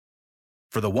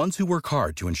For the ones who work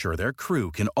hard to ensure their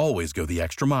crew can always go the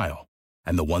extra mile,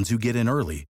 and the ones who get in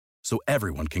early so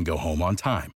everyone can go home on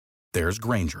time, there's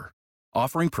Grainger,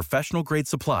 offering professional-grade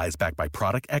supplies backed by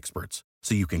product experts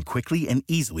so you can quickly and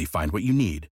easily find what you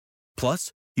need.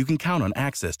 Plus, you can count on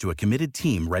access to a committed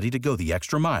team ready to go the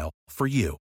extra mile for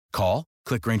you. Call,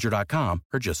 click Grainger.com,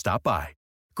 or just stop by.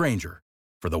 Grainger,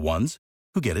 for the ones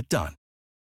who get it done.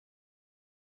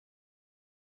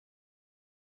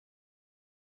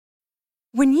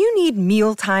 When you need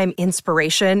mealtime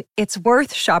inspiration, it's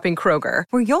worth shopping Kroger,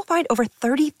 where you'll find over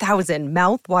 30,000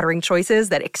 mouth-watering choices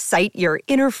that excite your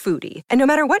inner foodie. And no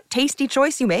matter what tasty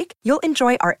choice you make, you'll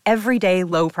enjoy our everyday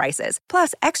low prices,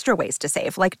 plus extra ways to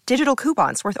save, like digital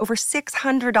coupons worth over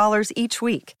 $600 each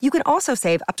week. You can also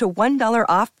save up to $1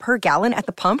 off per gallon at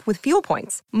the pump with fuel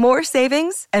points. More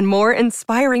savings and more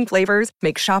inspiring flavors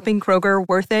make shopping Kroger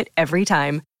worth it every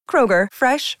time. Kroger,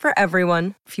 fresh for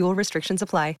everyone. Fuel restrictions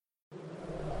apply.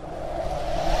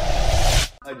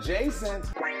 Adjacent.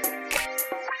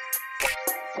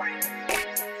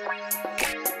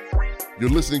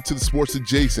 You're listening to the Sports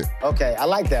Adjacent. Okay, I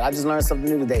like that. I just learned something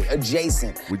new today.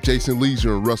 Adjacent. With Jason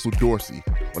Leisure and Russell Dorsey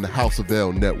on the House of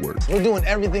L Network. We're doing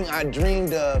everything I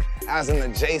dreamed of as an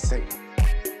adjacent.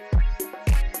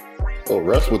 Oh,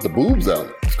 Russ with the boobs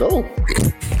out. Let's go.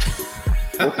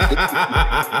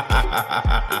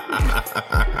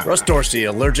 Russ Dorsey,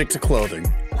 allergic to clothing.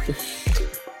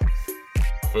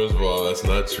 First of all, that's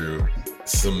not true.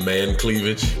 Some man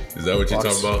cleavage. Is that what you're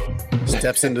talking about?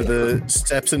 Steps into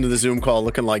the Zoom call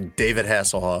looking like David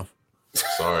Hasselhoff.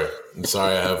 Sorry. I'm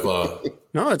sorry I have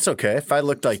No, it's okay. If I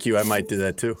looked like you, I might do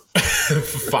that too.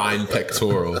 fine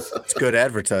pectorals. It's good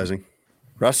advertising.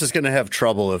 Russ is going to have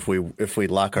trouble if we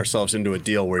lock ourselves into a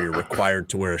deal where you're required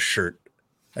to wear a shirt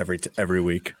every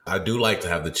week. I do like to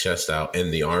have the chest out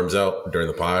and the arms out during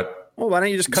the pod. Well, why don't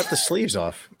you just cut the sleeves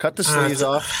off? Cut the sleeves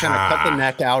off, kind of cut the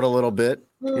neck out a little bit,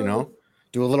 do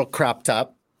a little crop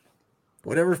top.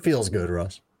 Whatever feels good,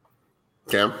 Russ.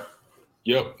 Cam?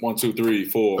 Yep. 1, 2, 3,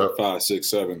 4, 5, 6,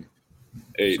 7,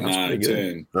 8, Sounds 9,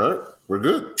 10. All right. We're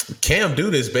good. Cam,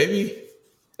 do this, baby.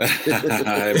 Don't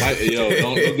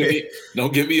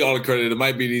give me all the credit. It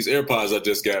might be these AirPods I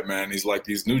just got, man.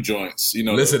 These new joints.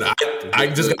 Listen, I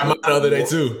just got mine the other day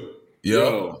too.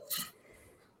 Yo.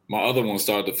 My other one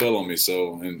started to fill on me,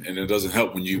 and it doesn't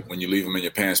help when you leave them in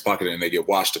your pants pocket and they get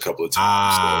washed a couple of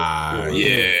times.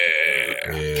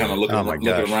 Kind of looking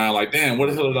around like, damn, where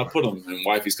the hell did I put them? And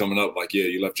wifey's coming up like, yeah,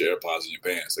 you left your AirPods in your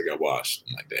pants. They got washed.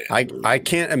 I'm like, damn. I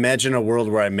can't imagine a world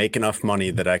where I make enough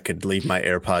money that I could leave my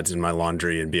AirPods in my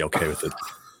laundry and be okay with it.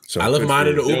 So I left mine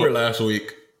in the Uber last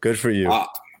week. Good for you.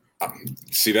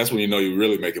 See, that's when you know you're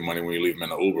really making money, when you leave them in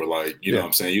the Uber. Like, you know what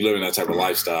I'm saying? You live in that type of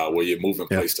lifestyle where you're moving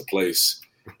place to place.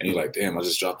 And you're like, damn, I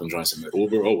just dropped them joints in the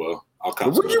Uber. Oh, well, I'll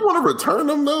come. Would you want to return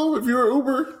them, though, if you're an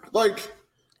Uber? Like,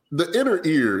 the inner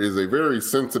ear is a very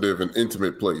sensitive and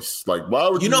intimate place. Like, why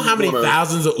would you know how many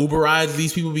thousands of Uber rides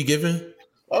these people be giving?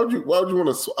 Why would you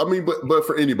want to? I mean, but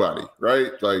for anybody,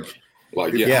 right? Like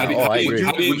would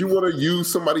you want to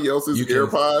use somebody else's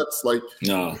AirPods? Like,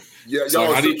 no. Yeah,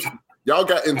 y'all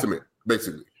got intimate,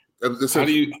 basically. How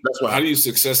do you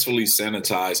successfully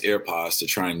sanitize AirPods to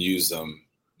try and use them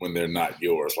when they're not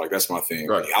yours? Like, that's my thing.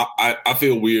 Right. Like, I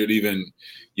feel weird even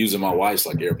using my wife's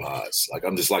AirPods. Like,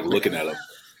 I'm just looking at them,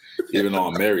 even though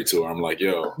I'm married to her. I'm like,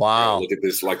 yo, wow, look at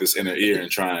this inner ear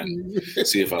and try and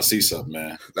see if I see something,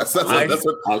 man.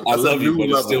 I love you, but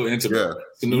it's still intimate. Yeah.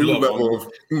 It's a new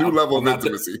level of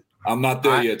intimacy. I'm not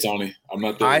there yet, Tony. I'm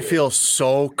not there yet. I feel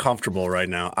so comfortable right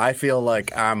now. I feel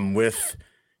like I'm with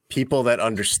people that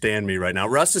understand me right now.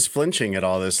 Russ is flinching at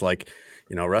all this, like,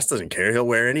 Russ doesn't care. He'll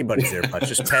wear anybody's AirPods.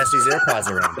 Just pass these AirPods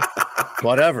around.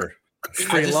 Whatever. It's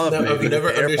free love. I've never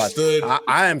understood.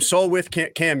 I am so with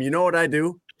Cam. You know what I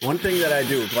do? One thing that I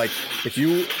do, like, if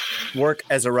you work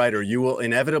as a writer, you will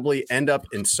inevitably end up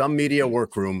in some media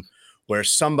workroom where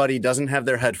somebody doesn't have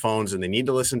their headphones and they need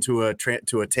to listen to a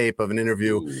tape of an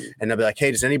interview. And they'll be like,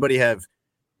 hey, does anybody have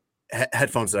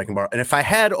headphones that I can borrow? And if I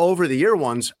had over the ear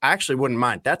ones, I actually wouldn't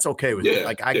mind. That's okay with me.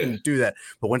 Like, I can do that.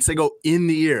 But once they go in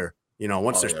the ear,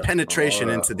 once there's penetration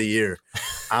into the ear,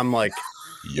 I'm like,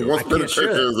 once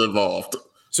penetration is involved.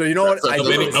 So you know what?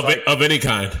 Of any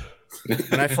kind.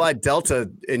 When I fly Delta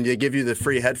and they give you the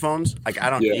free headphones, like, I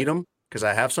don't need them because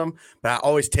I have some, but I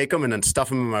always take them and then stuff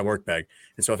them in my work bag.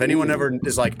 And so if anyone ever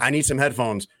is like, I need some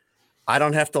headphones, I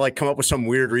don't have to come up with some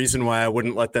weird reason why I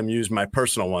wouldn't let them use my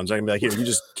personal ones. I can be like, here, you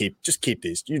just keep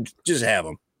these. You just have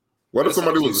them. What if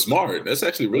somebody was smart? That's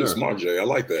actually really smart, Jay. I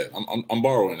like that. I'm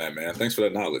borrowing that, man. Thanks for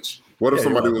that knowledge. What if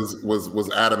somebody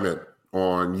was adamant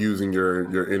on using your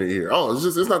inner ear. Oh,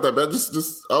 it's not that bad.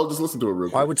 I'll just listen to it real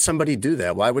quick. Why would somebody do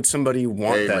that? Why would somebody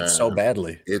want that so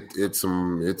badly? It's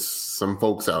some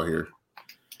folks out here.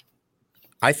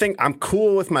 I think I'm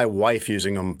cool with my wife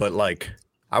using them, but like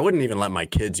I wouldn't even let my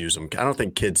kids use them. I don't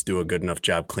think kids do a good enough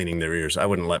job cleaning their ears. I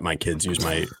wouldn't let my kids use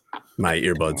my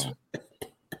earbuds.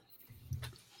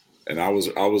 And I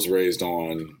was raised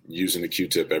on using the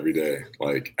Q-tip every day,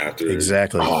 like after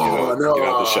exactly get out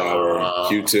the shower,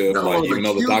 Q-tip. Like even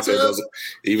though the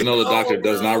doctor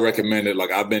does not recommend it,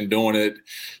 like I've been doing it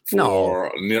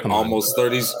for almost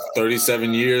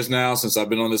 37 years now since I've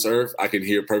been on this earth. I can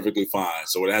hear perfectly fine,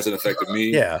 so it hasn't affected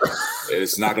me. Yeah,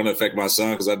 it's not going to affect my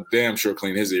son because I damn sure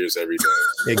clean his ears every day.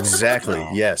 Exactly.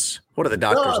 Yes. What do the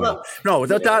doctors know? No, what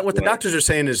the doctors are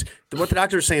saying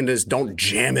is don't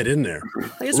jam it in there.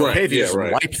 It's okay if you just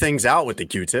wipe things out with the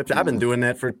Q-tips. I've been doing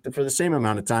that for the same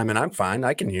amount of time, and I'm fine.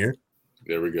 I can hear.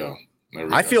 There we go.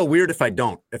 I feel weird if I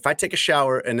don't. If I take a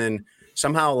shower and then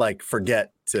somehow like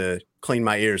forget to clean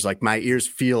my ears, like my ears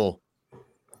feel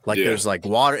like there's like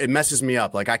water. It messes me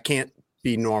up. Like I can't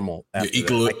be normal.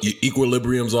 Your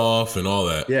equilibrium's off and all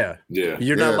that. Yeah.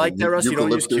 You're not like that, Russ? You don't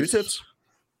use Q-tips?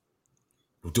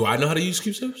 Do I know how to use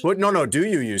Q-tips? What? No. Do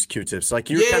you use Q-tips? Like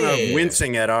you're kind of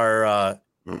wincing at our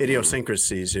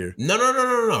idiosyncrasies here. No.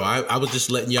 I was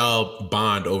just letting y'all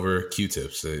bond over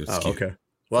Q-tips. Okay.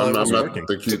 Well, I'm not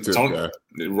the Q-tip guy.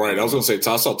 Right. I was going to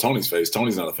say, I saw Tony's face.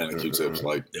 Tony's not a fan of Q-tips.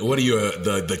 Like, what are you?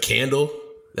 The candle?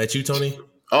 That you, Tony?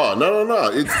 Oh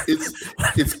no!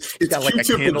 It's got like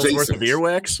Q-tip a candle's adjacent. worth of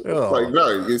earwax. Oh. Like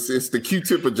no, it's the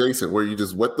Q-tip adjacent where you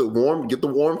just get the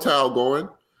warm towel going.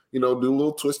 Do a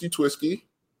little twisty.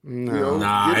 No,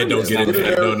 it don't get in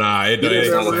there. It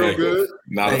don't real good.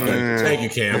 Thank you,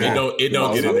 Cam. It don't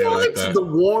get in there like that. The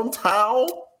warm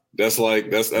towel. That's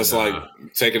like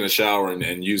taking a shower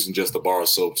and using just the bar of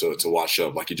soap to wash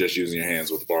up. Like you're just using your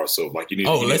hands with the bar of soap. Like you need.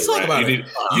 Let's talk about it.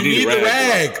 You need the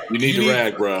rag. You need the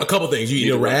rag, bro. A couple things. You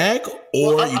need a rag,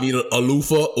 or you need a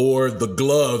loofah, or the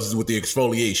gloves with the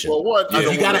exfoliation. Well, what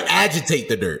you got to agitate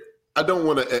the dirt. I don't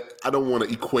want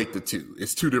to equate the two.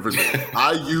 It's two different things.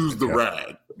 I use the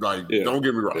rag. Like, don't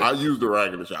get me wrong. I use the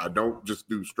rag in the shower. I don't just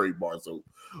do straight bar soap.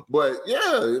 But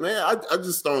yeah, man, I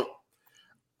just don't.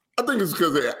 I think it's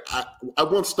because I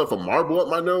want stuff a marble up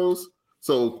my nose.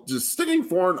 So just sticking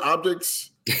foreign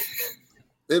objects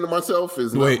into myself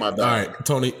is not my bag. All right,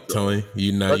 Tony,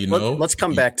 you know. Let's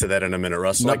come back to that in a minute,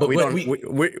 Russ. We're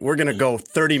going to go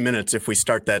 30 minutes if we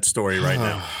start that story right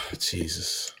now.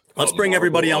 Jesus. Let's bring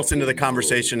everybody else into the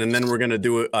conversation, and then we're going to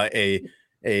do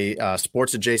a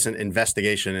sports adjacent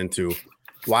investigation into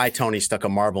why Tony stuck a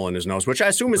marble in his nose, which I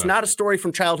assume is not a story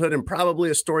from childhood and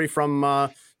probably a story from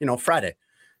Friday.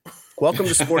 Welcome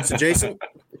to Sports Adjacent.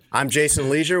 I'm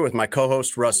Jason Leisure with my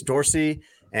co-host Russ Dorsey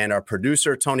and our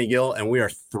producer Tony Gill, and we are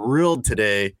thrilled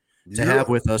today to have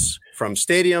with us from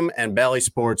Stadium and Bally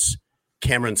Sports,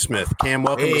 Cameron Smith. Cam,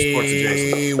 welcome to Sports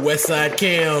Adjacent. Hey, Westside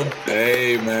Cam.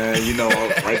 Hey, man.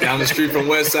 Right down the street from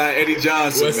Westside Eddie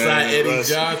Johnson. Westside Eddie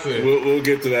Johnson. We'll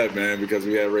get to that, man, because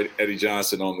we had Eddie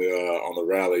Johnson on the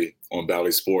rally on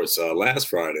Bally Sports last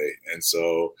Friday. And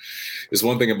so it's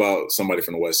one thing about somebody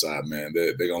from the West Side, man.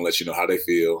 They're going to let you know how they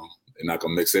feel. They're not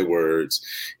going to mix their words.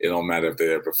 It don't matter if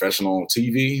they're professional on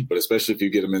TV, but especially if you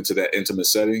get them into that intimate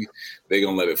setting, they're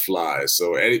going to let it fly.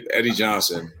 So Eddie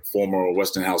Johnson, former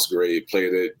Westinghouse grade,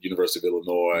 played at University of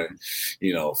Illinois,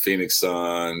 Phoenix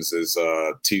Suns, is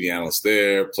a TV analyst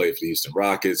there, played for the Houston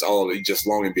Rockets, just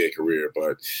long NBA career.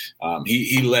 But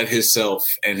he let himself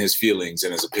and his feelings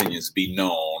and his opinions be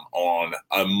known on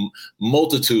a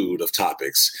multitude of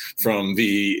topics, from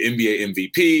the NBA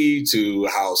MVP to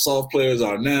how soft players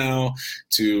are now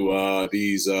to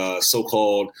these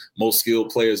so-called most skilled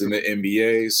players in the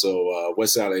NBA. So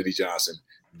Westside Eddie Johnson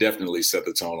definitely set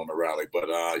the tone on the rally. But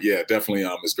definitely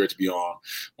it's great to be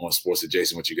on Sports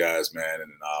Adjacent with you guys, man.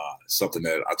 And something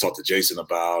that I talked to Jason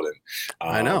about. And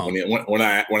I know when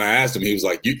I asked him, he was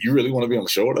like, you really want to be on the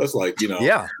show with us? Like,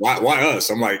 why us?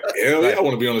 I'm like, hell yeah, I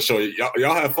want to be on the show.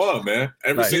 Y'all have fun, man.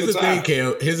 Every single time.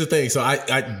 Here's the thing. So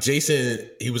Jason,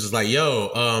 he was just like, yo,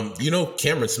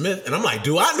 Cameron Smith? And I'm like,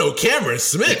 do I know Cameron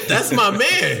Smith? That's my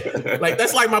man. Like,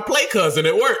 that's like my play cousin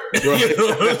at work. You know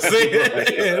what I'm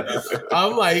saying?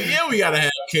 I'm like, yeah, we gotta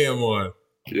have Cam on.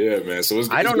 Yeah, man. So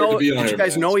I don't know. Did you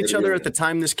guys know each other at the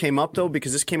time this came up, though?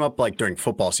 Because this came up like during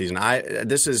football season.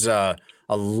 This is a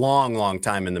long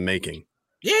time in the making.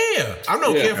 Yeah, I've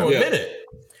known Cam for a minute.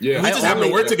 Yeah, we just happen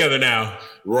to work together now.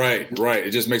 Right.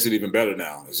 It just makes it even better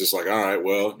now. It's just like, all right,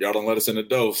 well, y'all don't let us in the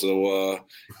dough, so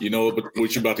you know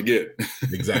what you're about to get.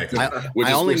 Exactly. which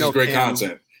is great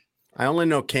content. I only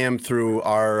know Cam through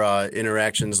our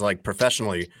interactions, like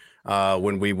professionally.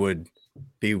 when we would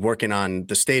be working on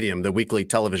The Stadium, the weekly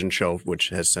television show, which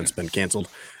has since been canceled.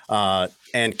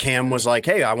 And Cam was like,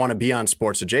 hey, I want to be on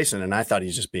Sports Adjacent. And I thought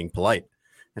he's just being polite.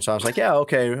 And so I was like, yeah,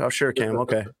 okay. Oh, sure, Cam.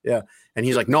 Okay. Yeah. And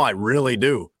he's like, no, I really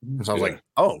do. And so I was like,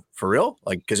 oh, for real?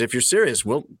 Like, because if you're serious,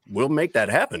 we'll make that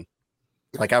happen.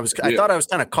 Like I thought I was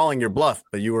kind of calling your bluff,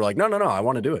 but you were like, no, I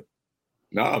want to do it.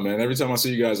 Nah, man. Every time I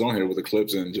see you guys on here with the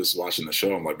clips and just watching the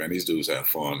show, I'm like, man, these dudes have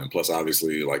fun. And plus,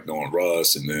 obviously, like knowing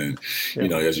Russ, and then, you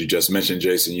know, as you just mentioned,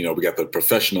 Jason, you know, we got the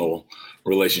professional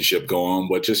relationship going,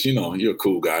 but just, you know, you're a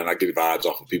cool guy, and I get vibes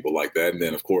off of people like that. And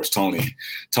then, of course, Tony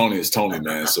is Tony,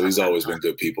 man. So he's always been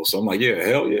good people. So I'm like, yeah,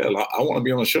 hell yeah, I want to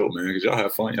be on the show, man, because y'all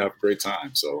have fun, y'all have a great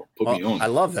time. So put me on. I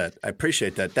love that. I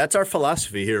appreciate that. That's our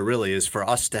philosophy here. Really, is for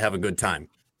us to have a good time.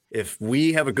 If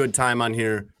we have a good time on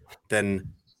here,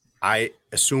 then I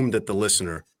assume that the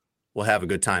listener will have a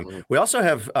good time. We also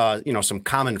have, some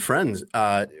common friends,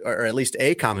 or at least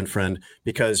a common friend,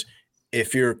 because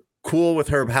if you're cool with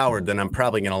Herb Howard, then I'm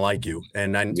probably going to like you.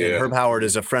 And Herb Howard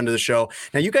is a friend of the show.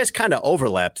 Now, you guys kind of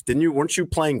overlapped, didn't you? Weren't you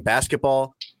playing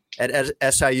basketball at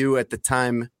SIU at the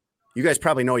time? You guys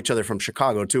probably know each other from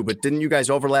Chicago too, but didn't you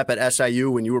guys overlap at SIU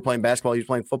when you were playing basketball? You were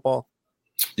playing football?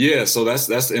 Yeah, so that's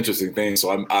the interesting thing.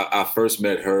 So I first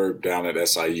met Herb down at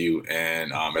SIU,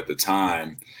 and at the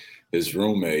time, his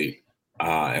roommate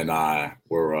and I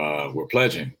were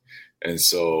pledging. And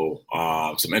so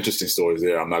some interesting stories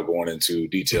there. I'm not going into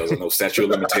details. I know statute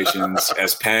of limitations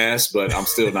has passed, but I'm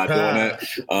still not doing that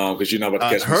because you're not about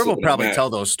to catch me. Herb will probably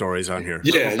tell those stories on here.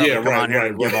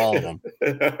 Right. Give all of them.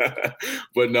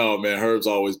 But no, man, Herb's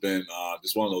always been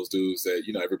just one of those dudes that,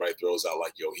 you know, everybody throws out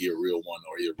like, yo, he a real one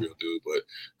or he a real dude. But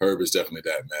Herb is definitely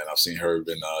that, man. I've seen Herb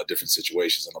in different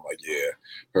situations, and I'm like, yeah,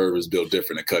 Herb is built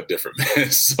different and cut different, man.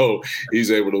 So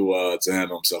he's able to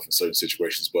handle himself in certain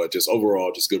situations. But just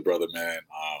overall, just good brother, man.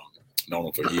 Known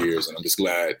him for years, and I'm just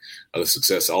glad of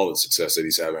all the success that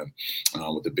he's having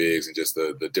with the bigs and just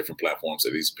the different platforms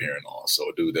that he's appearing on. So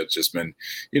a dude that's just been,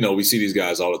 you know, we see these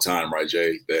guys all the time, right,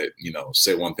 Jay, that, you know,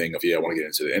 say one thing of, I want to get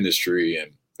into the industry,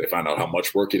 and they find out how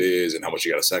much work it is and how much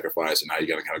you got to sacrifice and how you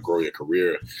got to kind of grow your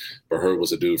career. But Herb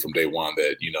was a dude from day one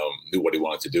that, you know, knew what he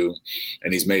wanted to do,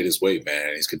 and he's made his way,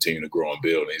 man. He's continuing to grow and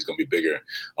build, and he's going to be bigger,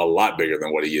 a lot bigger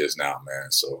than what he is now,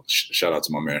 man. So shout out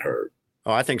to my man, Herb.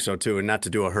 Oh, I think so too. And not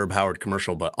to do a Herb Howard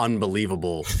commercial, but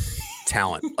unbelievable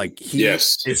talent. Like he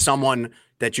is someone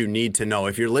that you need to know.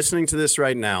 If you're listening to this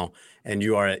right now and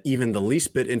you are even the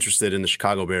least bit interested in the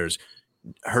Chicago Bears,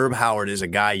 Herb Howard is a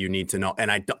guy you need to know.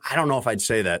 And I don't know if I'd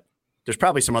say that. There's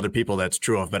probably some other people that's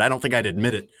true of, but I don't think I'd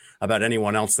admit it about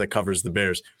anyone else that covers the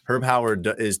Bears. Herb Howard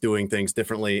is doing things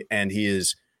differently, and he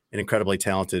is an incredibly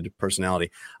talented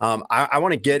personality. I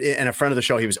want to get in, and a friend of the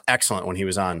show, he was excellent when he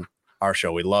was on our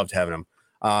show. We loved having him.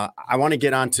 I want to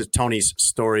get on to Tony's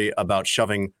story about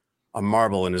shoving a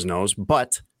marble in his nose,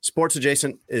 but Sports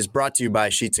Adjacent is brought to you by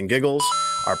Sheets and Giggles,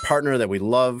 our partner that we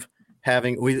love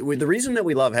having. The reason that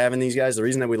we love having these guys, the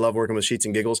reason that we love working with Sheets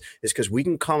and Giggles is because we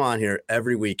can come on here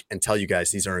every week and tell you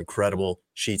guys these are incredible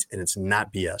sheets, and it's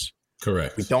not BS.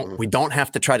 Correct. We don't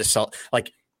have to try to sell,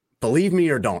 like, believe me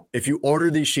or don't. If you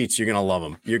order these sheets, you're going to love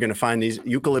them. You're going to find these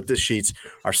eucalyptus sheets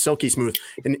are silky smooth.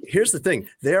 And here's the thing.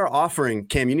 They are offering,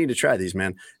 Cam, you need to try these,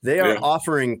 man. They are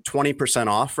offering 20%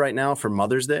 off right now for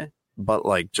Mother's Day. But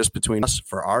like just between us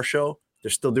for our show, they're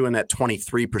still doing that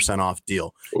 23% off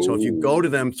deal. Ooh. So if you go to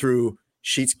them through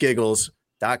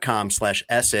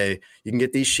sheetsgiggles.com/SA, you can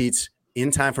get these sheets in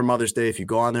time for Mother's Day. If you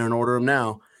go on there and order them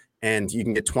now, and you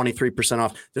can get 23%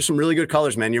 off. There's some really good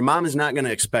colors, man. Your mom is not going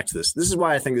to expect this. This is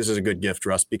why I think this is a good gift,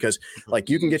 Russ, because like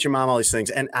you can get your mom all these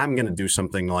things, and I'm going to do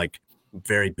something like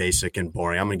very basic and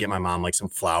boring. I'm going to get my mom like some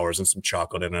flowers and some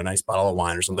chocolate and a nice bottle of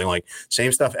wine or something, like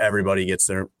same stuff everybody gets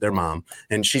their mom.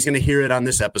 And she's going to hear it on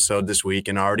this episode this week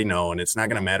and already know, and it's not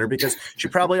going to matter because she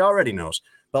probably already knows.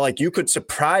 But like you could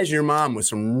surprise your mom with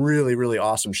some really, really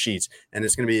awesome sheets, and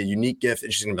it's going to be a unique gift.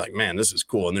 And she's going to be like, man, this is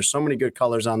cool. And there's so many good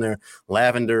colors on there.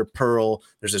 Lavender, pearl.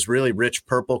 There's this really rich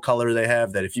purple color they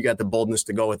have that if you got the boldness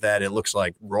to go with that, it looks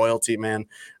like royalty, man.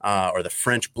 Or the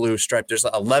French blue stripe. There's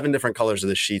 11 different colors of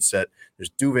this sheet set.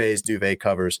 There's duvets, duvet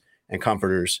covers, and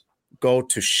comforters. Go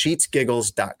to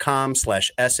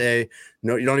sheetsgiggles.com/SA.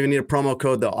 No, you don't even need a promo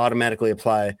code. They'll automatically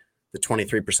apply the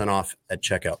 23% off at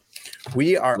checkout.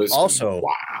 We are also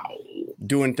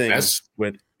doing things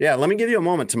with. Yeah, let me give you a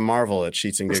moment to marvel at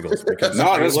Sheets and Giggles. Because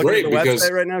no, that's great. At the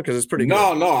website right now, because it's pretty good.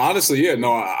 No, honestly,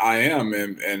 I am,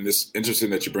 and it's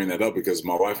interesting that you bring that up because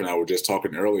my wife and I were just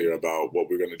talking earlier about what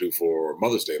we're going to do for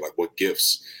Mother's Day, like what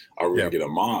gifts are we going to get our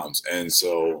moms, and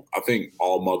so I think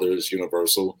all mothers,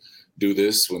 universal, do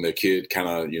this when their kid kind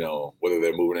of, whether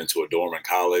they're moving into a dorm in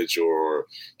college or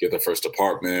get their first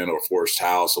apartment or first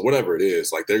house or whatever it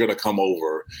is, like they're going to come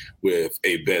over with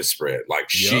a bedspread, like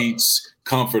sheets,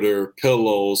 comforter,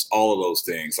 pillows, all of those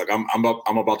things. Like I'm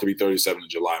about to be 37 in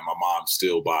July. My mom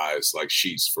still buys like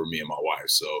sheets for me and my wife.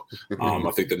 So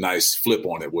I think the nice flip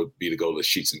on it would be to go to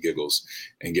Sheets and Giggles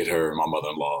and get her and my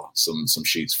mother-in-law some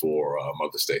sheets for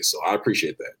Mother's Day. So I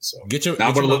appreciate that. So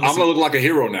I'm gonna look like a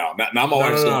hero now. Now my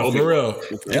wife's for real.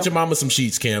 Get your mama some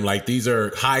sheets, Cam. Like these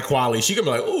are high quality. She can be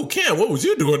like, "Oh, Cam, what was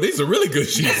you doing? These are really good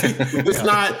sheets." It's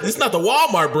not the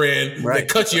Walmart brand that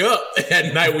cuts you up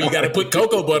at night when you got to put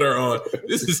cocoa butter on.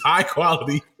 This is high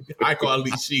quality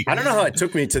sheets. I don't know how it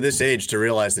took me to this age to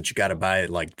realize that you got to buy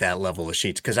like that level of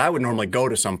sheets, because I would normally go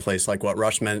to some place like what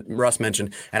Russ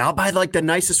mentioned, and I'll buy like the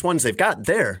nicest ones they've got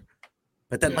there.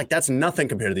 But then like that's nothing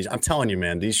compared to these. I'm telling you,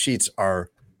 man, these sheets are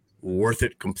worth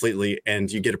it completely,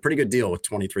 and you get a pretty good deal with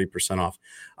 23% off.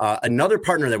 Another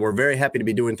partner that we're very happy to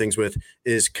be doing things with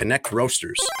is Connect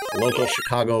Roasters, a local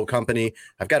Chicago company.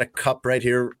 I've got a cup right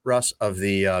here, Russ, of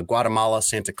the Guatemala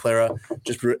Santa Clara.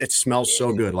 It smells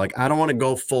so good. Like I don't want to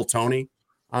go full Tony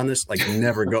on this. Like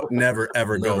never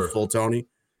ever go full Tony.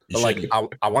 But like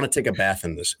I want to take a bath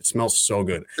in this. It smells so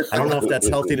good. I don't know if that's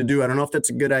healthy to do. I don't know if that's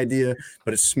a good idea,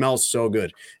 but it smells so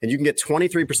good. And you can get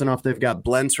 23% off. They've got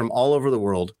blends from all over the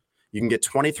world. You can get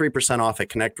 23% off at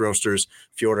Connect Roasters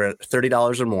if you order at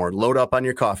 $30 or more. Load up on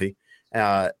your coffee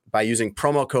by using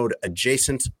promo code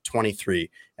adjacent23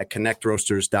 at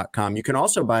connectroasters.com. You can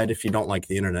also buy it if you don't like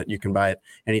the internet. You can buy it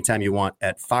anytime you want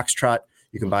at Foxtrot.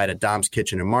 You can buy it at Dom's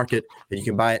Kitchen and Market, and you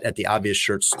can buy it at the Obvious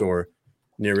Shirt store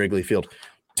near Wrigley Field.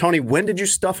 Tony, when did you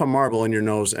stuff a marble in your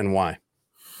nose and why?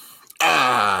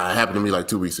 It happened to me like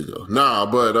 2 weeks ago.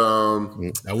 But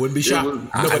I wouldn't be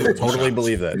shocked. Nobody would totally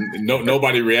believe that.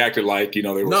 Nobody reacted like they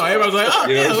were. No, everybody's like, "Oh,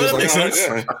 yeah, that makes sense."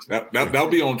 Yeah. That'll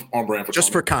be on brand for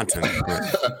just for content.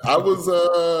 I was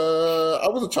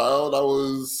a child. I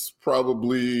was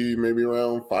probably maybe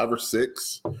around 5 or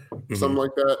 6, something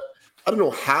like that. I don't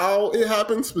know how it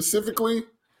happened specifically,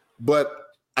 but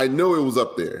I know it was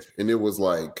up there, and it was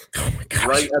like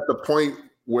right at the point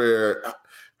where.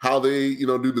 How they, do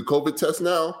the COVID test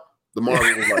now, the marble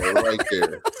was like right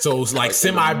there. So it's like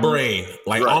semi-brain,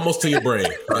 like almost to your brain.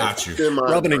 Got you.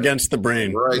 Rubbing against the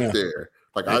brain. Right there.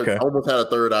 Like I almost had a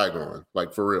third eye going,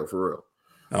 like for real.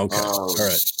 Okay. All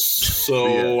right.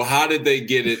 So how did they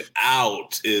get it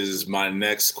out is my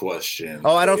next question.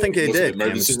 Oh, I don't think they did.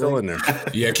 Cam, it's still in there.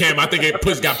 Yeah, Cam, I think it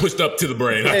got pushed up to the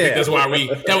brain. I think that's why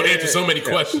that would answer so many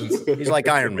questions. He's like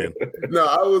Iron Man. No,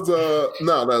 I was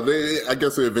I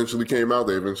guess they eventually came out.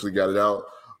 They eventually got it out.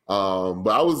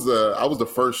 But I was the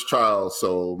first child,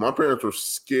 so my parents were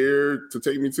scared to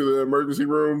take me to the emergency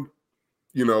room.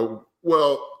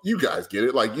 Well, you guys get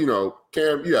it. Like,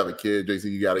 Cam, you have a kid. JC,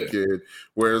 you got a kid.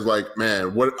 Whereas, like,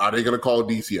 man, what are they going to call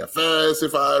DCFS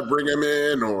if I bring him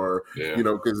in? Or,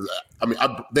 because,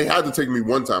 they had to take me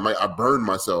one time. I burned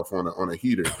myself on a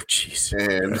heater. Oh, jeez.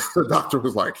 And the doctor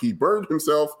was like, he burned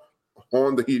himself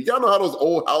on the heater. Y'all know how those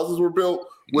old houses were built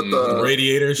with the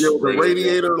radiators? The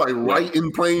radiator, like, right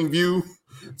in plain view.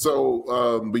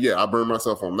 So, but yeah, I burned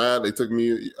myself on that. They took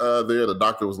me there. The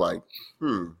doctor was like,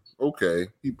 okay,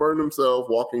 he burned himself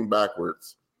walking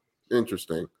backwards.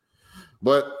 Interesting.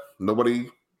 But nobody,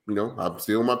 I'm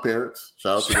still my parents.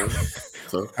 Shout out to them.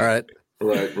 So. All right.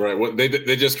 Right. Well,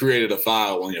 they just created a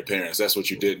file on your parents. That's what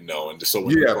you didn't know. And so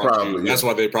probably. That's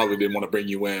why they probably didn't want to bring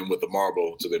you in with the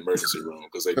marble to the emergency room,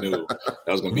 because they knew that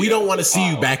was going to be. We don't want to see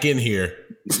you back in here.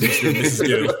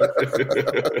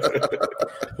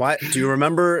 Why? Do you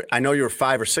remember? I know you were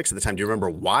 5 or 6 at the time. Do you remember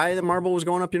why the marble was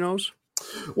going up your nose?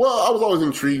 Well, I was always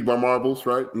intrigued by marbles,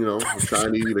 right?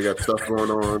 Shiny, they got stuff going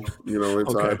on,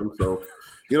 inside them. So,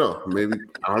 maybe,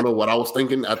 I don't know what I was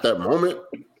thinking at that moment.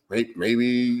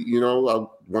 Maybe I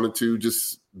wanted to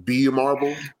just be a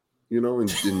marble, and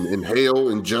inhale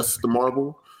and just the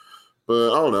marble.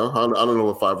 But I don't know. I don't know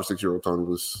what 5 or 6 year old Tony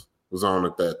was on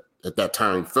at that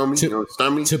time. Feel me? You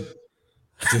understand me?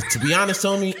 To be honest,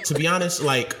 Tony,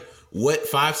 like what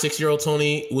 5, 6 year old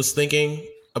Tony was thinking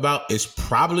about is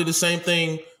probably the same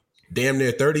thing damn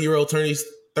near 30-year-old Tony's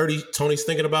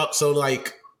thinking about. So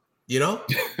like, you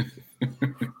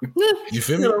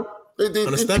feel me?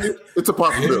 Understand? It's a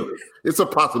possibility. It's a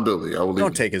possibility. I will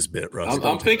don't take his bit, Russ.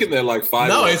 I'm thinking that like 5.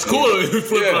 No, it's cool.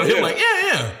 Like,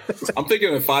 yeah. I'm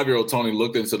thinking that 5-year-old Tony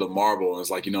looked into the marble and was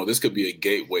like, this could be a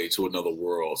gateway to another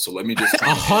world. So let me just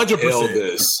 100%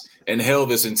 this inhale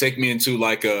this and take me into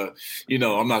like a,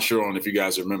 I'm not sure on if you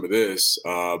guys remember this,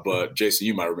 but Jason,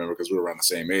 you might remember because we were around the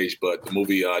same age, but the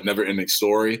movie Never Ending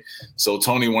Story. So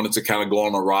Tony wanted to kind of go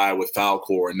on a ride with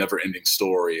Falcor and Never Ending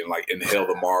Story and like inhale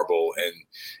the marble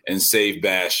and save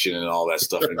Bastion and all that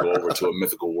stuff and go over to a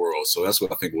mythical world. So that's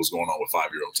what I think was going on with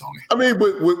 5-year-old Tony. I mean,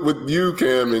 with you,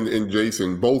 Cam, and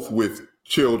Jason, both with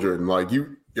children, like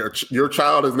your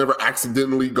child has never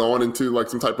accidentally gone into like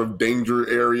some type of danger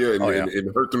area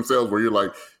and hurt themselves where you're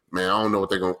like, man, I don't know if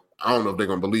they're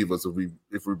gonna believe us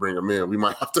if we bring them in. We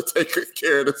might have to take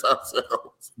care of this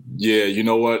ourselves. Yeah, you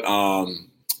know what?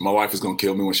 My wife is gonna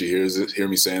kill me when she hear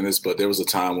me saying this, but there was a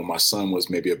time when my son was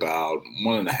maybe about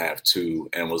 1.5, 2,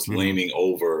 and was leaning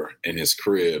over in his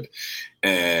crib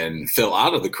and fell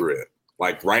out of the crib,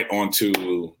 like right onto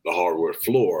the hardwood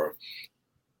floor.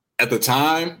 At the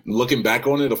time, looking back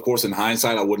on it, of course, in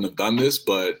hindsight, I wouldn't have done this,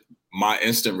 but my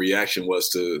instant reaction was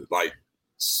to like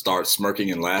start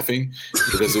smirking and laughing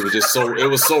because it was just it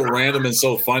was so random and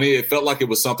so funny. It felt like it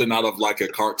was something out of like a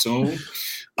cartoon.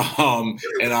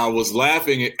 And I was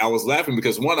laughing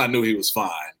because one, I knew he was fine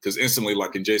because instantly,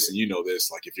 like, and Jason, you know this,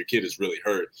 like if your kid is really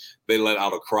hurt, they let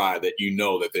out a cry that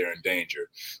that they're in danger.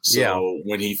 So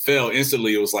when he fell,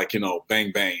 instantly it was like,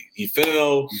 bang, bang. He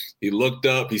fell, he looked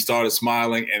up, he started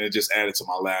smiling, and it just added to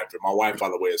my laughter. My wife, by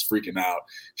the way, is freaking out.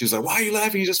 She was like, why are you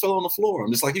laughing? He just fell on the floor.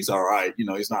 I'm just like, he's all right.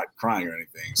 He's not crying or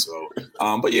anything. So,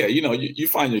 but yeah, you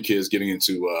find your kids getting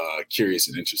into curious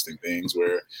and interesting things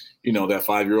where, that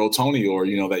 5-year-old Tony or,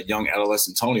 that young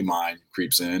adolescent Tony mind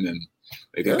creeps in and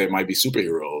they think they might be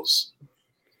superheroes.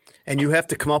 And you have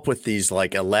to come up with these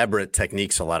like elaborate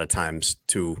techniques a lot of times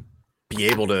to be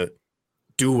able to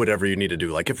do whatever you need to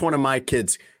do. Like if one of my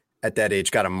kids at that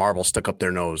age got a marble stuck up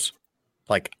their nose,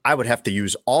 like I would have to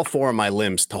use all 4 of my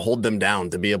limbs to hold them down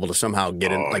to be able to somehow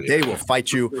get in. Like they will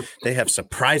fight you. They have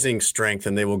surprising strength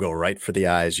and they will go right for the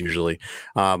eyes usually.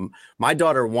 My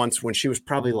daughter once, when she was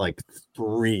probably like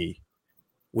 3,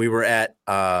 we were at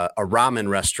a ramen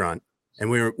restaurant and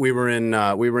we were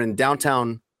in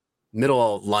downtown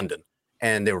middle of London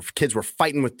and kids were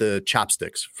fighting with the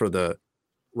chopsticks for the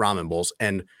ramen bowls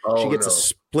and she gets a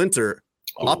splinter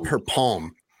up her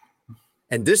palm.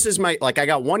 And this is I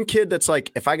got one kid that's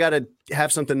like, if I got to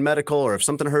have something medical or if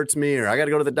something hurts me or I got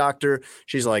to go to the doctor,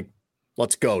 she's like,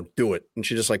 let's go, do it. And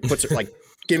she just like puts it like,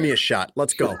 give me a shot.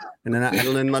 Let's go. And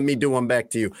then let me do one back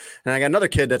to you. And I got another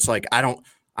kid that's like,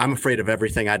 I'm afraid of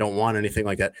everything. I don't want anything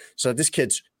like that. So this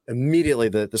kid's immediately,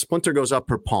 the splinter goes up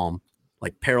her palm,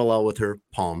 like parallel with her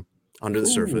palm under the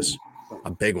surface,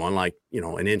 a big one, like,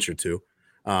 an inch or 2.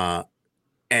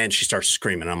 And she starts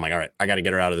screaming. I'm like, all right, I got to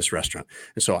get her out of this restaurant.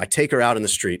 And so I take her out in the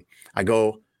street. I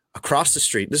go across the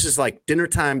street. This is like dinner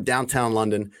time, downtown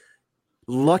London.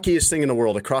 Luckiest thing in the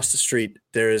world. Across the street,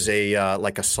 there is a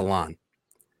salon.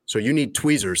 So you need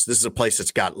tweezers. This is a place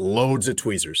that's got loads of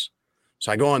tweezers.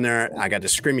 So I go in there. I got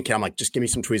this screaming kid. I'm like, just give me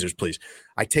some tweezers, please.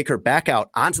 I take her back out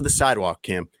onto the sidewalk,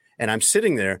 Cam, and I'm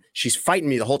sitting there. She's fighting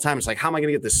me the whole time. It's like, how am I going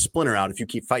to get this splinter out if you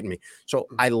keep fighting me? So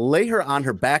I lay her on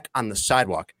her back on the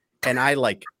sidewalk. And I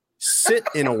like sit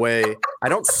in a way, I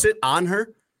don't sit on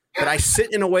her, but I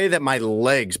sit in a way that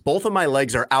both of my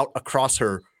legs are out across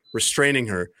her, restraining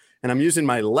her. And I'm using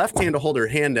my left hand to hold her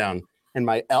hand down and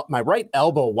my right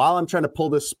elbow, while I'm trying to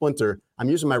pull this splinter, I'm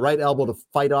using my right elbow to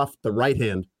fight off the right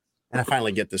hand. And I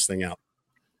finally get this thing out.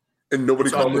 And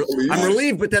nobody called the police? I'm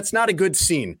relieved, but that's not a good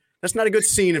scene. That's not a good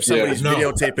scene if somebody's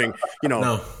videotaping,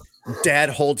 dad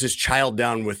holds his child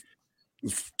down with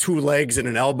 2 legs and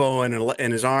an elbow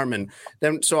and his arm. And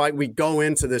then, we go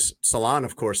into this salon,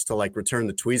 of course, to like return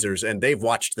the tweezers, and they've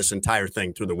watched this entire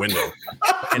thing through the window.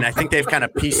 And I think they've kind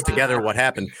of pieced together what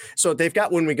happened. So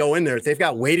when we go in there, they've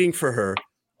got waiting for her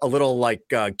a little like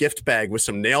gift bag with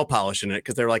some nail polish in it.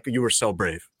 Cause they're like, you were so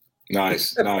brave.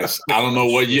 Nice. I don't know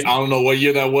what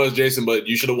year that was, Jason, but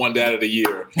you should have won Dad of the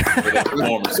Year for that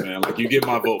performance, man. Like you get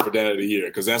my vote for Dad of the Year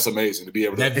because that's amazing to be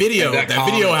able to that video,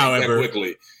 however,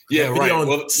 quickly. Yeah, right.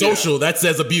 On social, that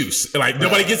says abuse. Like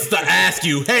nobody gets to ask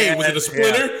you, "Hey, was it a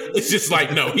splinter?" Yeah. It's just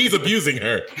like, no, he's abusing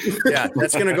her. Yeah,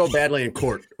 that's gonna go badly in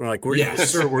court. We're like,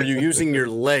 sir, were you using your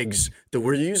legs?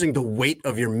 Were you using the weight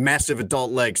of your massive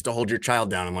adult legs to hold your child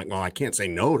down? I'm like, well, I can't say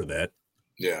no to that.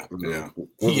 Yeah.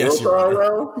 Was WorldStar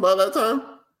around by that time?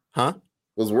 Huh?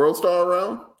 Was WorldStar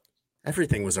around?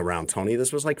 Everything was around, Tony.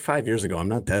 This was like 5 years ago. I'm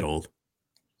not that old.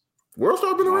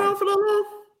 WorldStar been around for that long?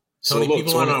 Tony,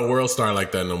 people aren't on WorldStar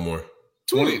like that no more.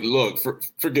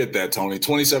 Forget that, Tony.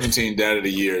 2017 Dad of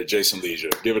the Year, Jason Leisure.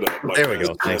 Give it up. Like, there we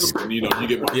go. Thanks. You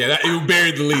get my you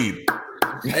buried the lead.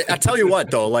 I tell you what,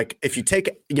 though, like if you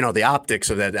take the optics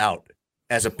of that out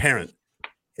as a parent,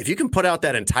 if you can put out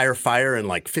that entire fire in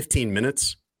like 15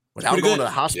 minutes, without going to the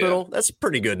hospital. That's a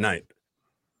pretty good night.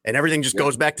 And everything just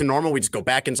goes back to normal. We just go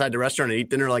back inside the restaurant and eat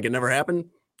dinner like it never happened.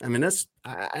 I mean, that's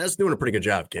doing a pretty good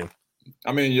job, Kim.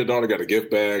 I mean, your daughter got a gift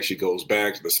bag. She goes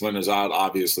back. The splinter's out,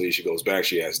 obviously. She goes back.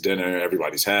 She has dinner.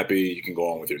 Everybody's happy. You can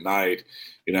go on with your night.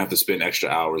 You don't have to spend extra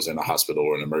hours in a hospital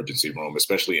or an emergency room,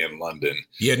 especially in London.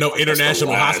 Yeah, no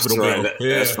international hospital bill.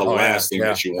 That's the last thing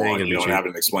that you want. You don't have to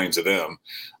explain to them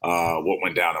what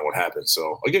went down and what happened.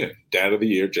 So, again, Dad of the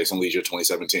Year, Jason Leisure,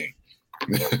 2017.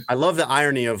 I love the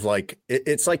irony of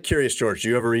it's like Curious George. Do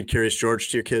you ever read Curious George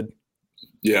to your kid?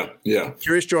 Yeah.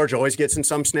 Curious George always gets in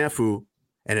some snafu,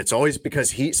 and it's always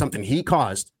because something he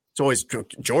caused. It's always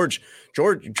George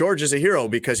is a hero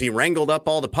because he wrangled up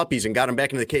all the puppies and got them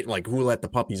back into the cage. Like, who let the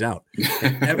puppies out?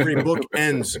 And every book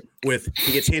ends with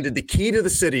he gets handed the key to the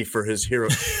city for his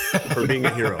hero, for being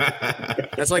a hero.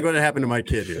 That's like what happened to my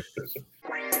kid here.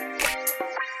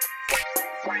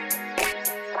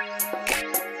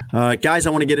 Guys, I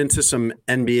want to get into some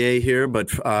NBA here, but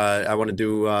I want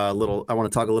to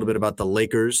talk a little bit about the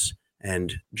Lakers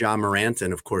and Ja Morant,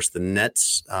 and of course the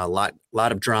Nets. A lot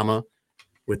of drama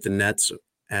with the Nets,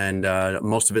 and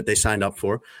most of it they signed up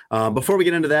for. Before we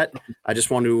get into that, I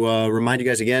just want to remind you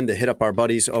guys again to hit up our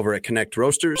buddies over at Connect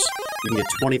Roasters. You can get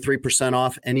 23%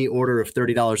 off any order of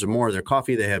 $30 or more of their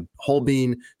coffee. They have whole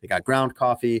bean, they got ground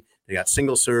coffee, they got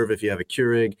single serve if you have a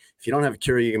Keurig. If you don't have a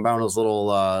Keurig, you can buy one of those little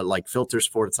filters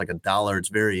for it. It's like $1. It's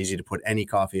very easy to put any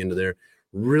coffee into there.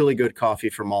 Really good coffee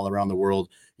from all around the world.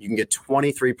 You can get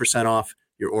 23% off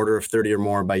your order of 30 or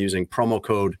more by using promo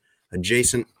code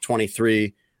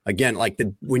adjacent23. Again,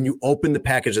 when you open the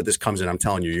package that this comes in, I'm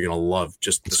telling you, you're going to love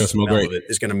just the smell of it.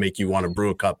 It's going to make you want to brew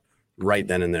a cup right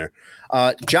then and there.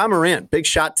 Ja Morant, big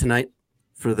shot tonight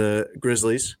for the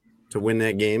Grizzlies to win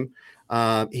that game.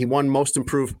 He won Most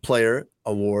Improved Player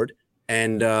award,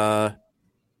 and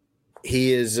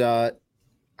he is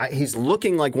he's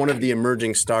looking like one of the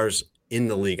emerging stars in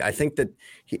the league. I think that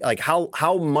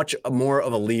how much more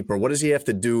of a leap, or what does he have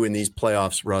to do in these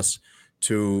playoffs, Russ,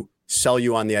 to sell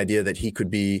you on the idea that he could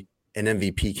be an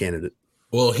MVP candidate?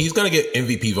 Well, he's going to get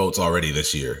MVP votes already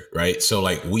this year, right? So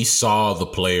we saw the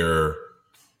player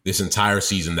this entire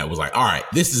season that was like, all right,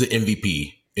 this is an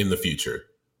MVP in the future.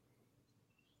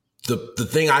 The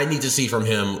thing I need to see from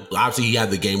him, obviously he had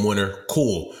the game winner,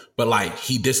 cool, but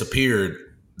he disappeared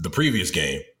the previous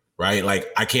game, right?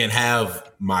 I can't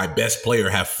have my best player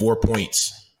have 4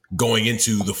 points going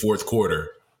into the fourth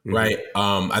quarter, right?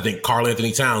 I think Karl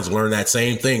Anthony Towns learned that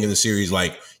same thing in the series.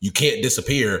 You can't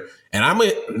disappear. And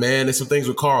there's some things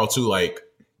with Karl too,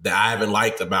 that I haven't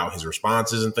liked about his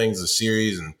responses and things in the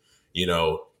series. And,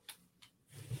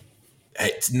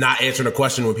 it's not answering a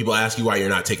question when people ask you why you're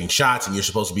not taking shots and you're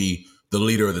supposed to be the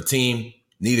leader of the team.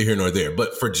 Neither here nor there.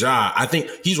 But for Ja, I think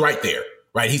he's right there,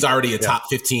 right? He's already a top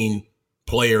 15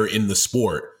 player in the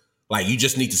sport. You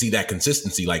just need to see that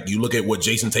consistency. You look at what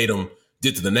Jason Tatum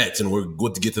did to the Nets, and we're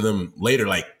going to get to them later.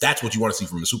 That's what you want to see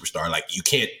from a superstar. You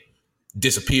can't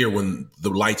disappear when the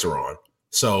lights are on.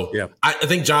 So I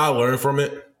think Ja will learn from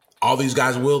it. All these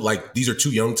guys will. These are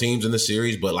two young teams in the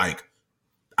series, but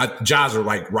Ja's are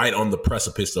right on the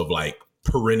precipice of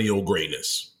perennial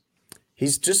greatness.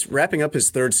 He's just wrapping up his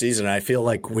third season. I feel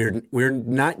like we're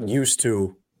not used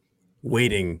to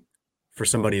waiting for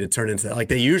somebody to turn into that.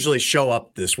 They usually show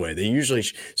up this way. They usually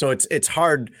so it's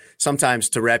hard sometimes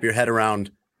to wrap your head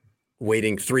around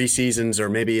waiting 3 seasons or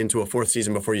maybe into a 4th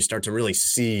season before you start to really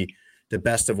see the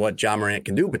best of what Ja Morant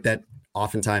can do. But that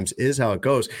oftentimes is how it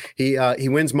goes. He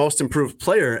wins Most Improved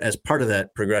Player as part of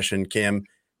that progression, Cam.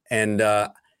 And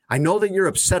I know that you're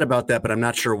upset about that, but I'm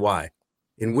not sure why.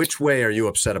 In which way are you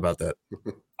upset about that?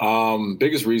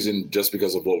 Biggest reason, just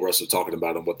because of what Russ was talking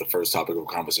about and what the first topic of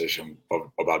conversation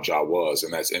about Ja was,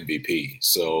 and that's MVP.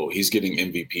 So he's getting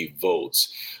MVP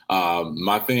votes.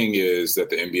 My thing is that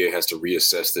the NBA has to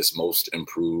reassess this Most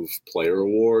Improved Player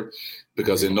award,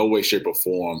 because in no way, shape, or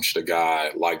form should a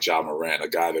guy like Ja Morant, a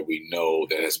guy that we know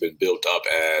that has been built up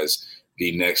as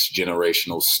the next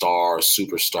generational star,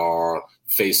 superstar,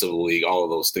 face of the league, all of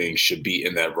those things, should be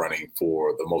in that running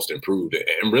for the Most Improved.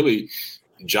 And really,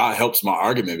 Ja helps my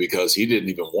argument because he didn't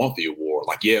even want the award.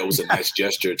 It was a nice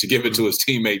gesture to give it to his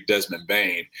teammate Desmond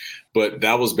Bane, but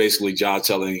that was basically Ja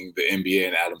telling the NBA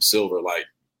and Adam Silver,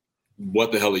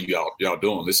 what the hell are y'all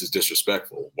doing? This is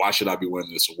disrespectful. Why should I be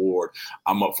winning this award?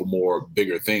 I'm up for more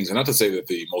bigger things. And not to say that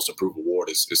the Most Improved Award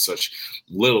is such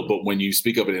little, but when you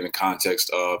speak of it in the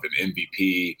context of an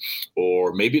MVP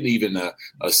or maybe even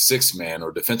a sixth man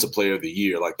or Defensive Player of the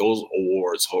Year, those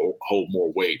awards hold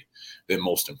more weight than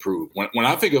Most Improved. When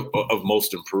I think of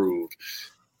Most Improved,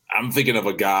 I'm thinking of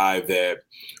a guy that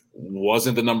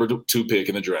wasn't the number 2 pick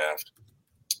in the draft.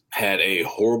 had a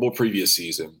horrible previous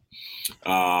season.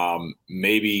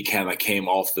 Maybe kind of came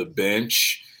off the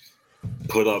bench,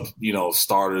 put up,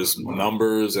 starters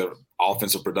numbers and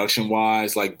offensive production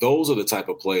wise. Like, those are the type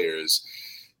of players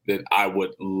that I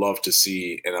would love to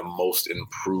see in a most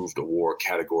improved award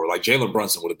category. Like, Jalen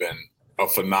Brunson would have been a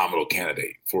phenomenal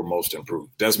candidate for most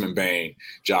improved. Desmond Bane,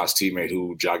 Josh's teammate,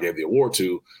 who Ja gave the award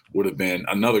to, would have been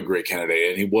another great candidate,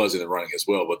 and he was in the running as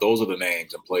well. But those are the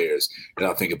names and players that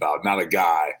I think about, not a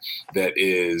guy that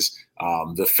is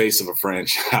the face of a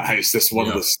franchise that's one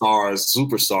of the stars,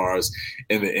 superstars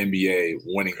in the NBA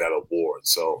winning that award.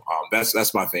 So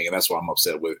that's my thing, and that's why I'm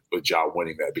upset with Ja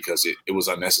winning that, because it was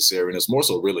unnecessary, and it's more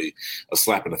so really a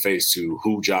slap in the face to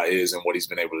who Ja is and what he's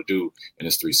been able to do in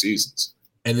his 3 seasons.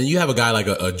 And then you have a guy like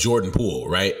a Jordan Poole,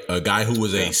 right? A guy who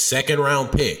was a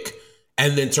second-round pick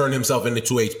and then turned himself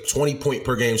into a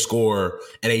 20-point-per-game scorer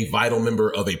and a vital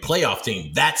member of a playoff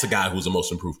team. That's a guy who's the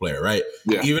most improved player, right?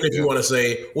 Yeah, even if you want to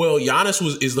say, well,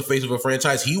 Giannis is the face of a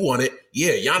franchise. He won it.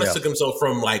 Yeah, Giannis took himself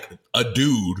from like a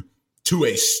dude to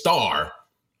a star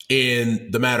in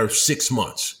the matter of 6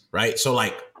 months, right? So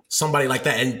like somebody like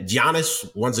that. And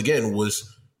Giannis, once again,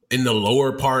 was in the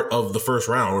lower part of the first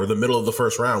round or the middle of the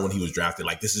first round when he was drafted.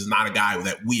 Like, this is not a guy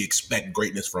that we expect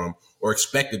greatness from or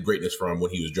expected greatness from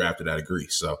when he was drafted out of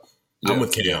Greece. So I'm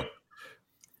with Cam.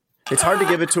 It's hard to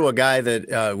give it to a guy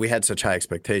that we had such high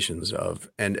expectations of.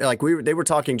 And like they were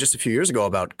talking just a few years ago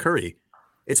about Curry.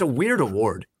 It's a weird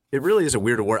award. It really is a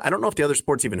weird award. I don't know if the other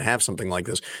sports even have something like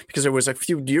this, because there was a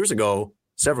few years ago,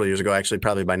 several years ago, actually,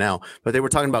 probably by now, but they were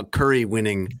talking about Curry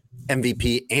winning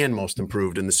MVP and most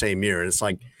improved in the same year. And it's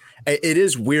like, it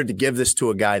is weird to give this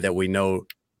to a guy that we know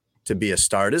to be a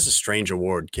star. It is a strange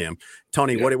award, Kim.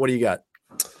 Tony, what do you got?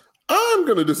 I'm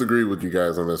going to disagree with you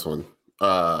guys on this one.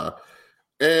 And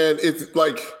it's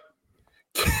like,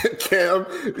 Cam,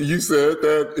 you said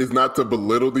that is not to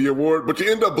belittle the award, but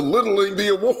you end up belittling the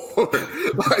award.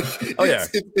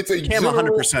 It's a Cam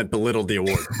general, 100% belittled the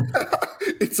award.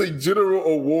 It's a general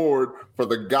award for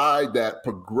the guy that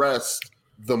progressed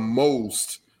the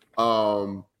most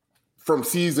from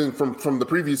the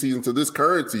previous season to this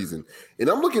current season. And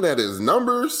I'm looking at his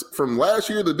numbers from last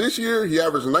year to this year. He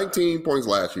averaged 19 points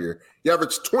last year. He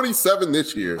averaged 27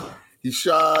 this year. He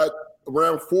shot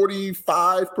around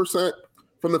 45%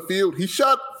 from the field. He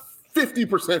shot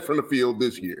 50% from the field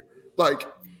this year. Like,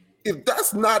 if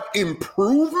that's not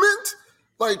improvement,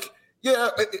 like,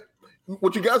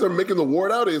 what you guys are making the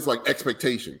award out is like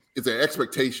expectation. It's an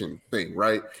expectation thing,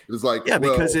 right? It's like,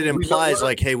 because it implies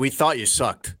like, hey, we thought you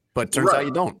sucked. But turns out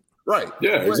you don't. Right.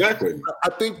 Yeah, exactly. I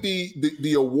think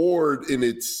the award in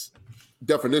its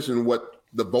definition, what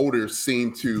the voters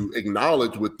seem to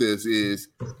acknowledge with this is,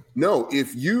 no,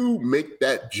 if you make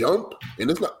that jump, and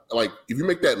it's not like if you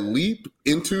make that leap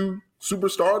into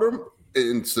superstardom,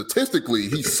 and statistically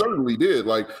he certainly did.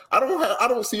 Like, I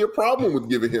don't see a problem with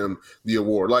giving him the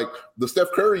award. Like the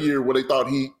Steph Curry year where they thought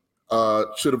he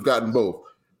should have gotten both.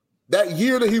 That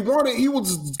year that he won it, he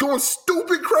was going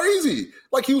stupid crazy.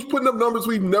 Like, he was putting up numbers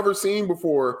we've never seen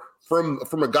before from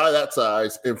a guy that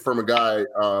size and from a guy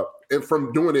and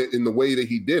from doing it in the way that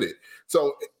he did it.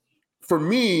 So for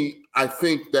me, I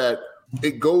think that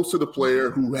it goes to the player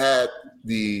who had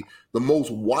the most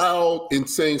wild,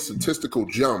 insane statistical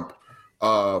jump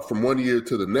from one year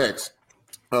to the next.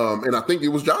 And I think it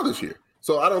was Ja this year.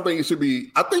 So I don't think it should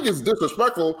be – I think it's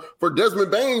disrespectful for Desmond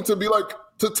Bane to be like –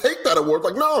 to take that award.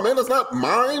 Like, no, man, that's not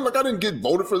mine. Like, I didn't get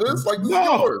voted for this. Like, this is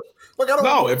yours. Like, I don't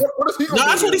know. What is he going to do?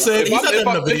 That's what he said. He said that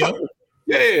in the video.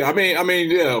 Yeah. I mean,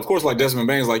 yeah, of course, like Desmond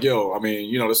Bane's like, yo, I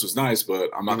mean, this was nice,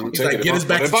 but I'm not going to take it. Get us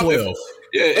back to 12.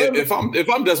 If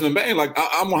I'm Desmond Bane, like,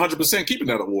 I'm 100% keeping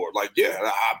that award. Like,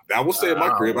 I will stay at my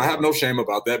crib. I have no shame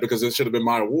about that because it should have been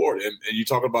my award. And you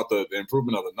talk about the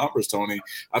improvement of the numbers, Tony.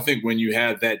 I think when you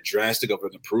have that drastic of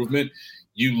an improvement,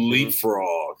 you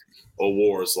leapfrog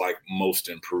awards like most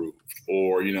improved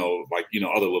or,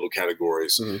 other little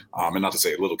categories. And not to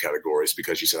say little categories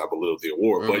because you said I belittled the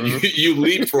award, but you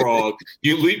leapfrog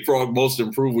most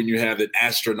improved when you have an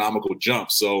astronomical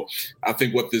jump. So I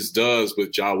think what this does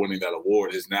with Ja winning that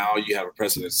award is now you have a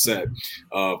precedent set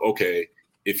of, okay,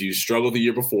 if you struggle the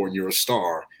year before and you're a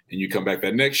star and you come back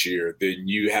that next year, then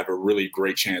you have a really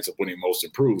great chance of winning most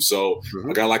improved. So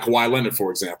a guy like Kawhi Leonard,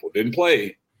 for example, didn't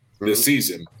play this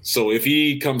season. So if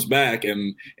he comes back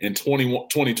and in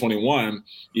 2021,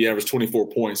 he averaged 24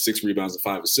 points, 6 rebounds, and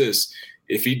 5 assists.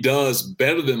 If he does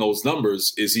better than those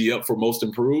numbers, is he up for most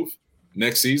improved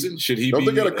next season? Should he Don't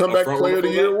they got a comeback player of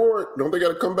the year award? Don't they got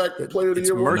a comeback player of the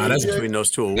year award? No, that's between those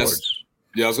two awards.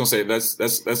 I was gonna say that's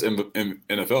in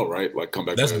NFL, right? Like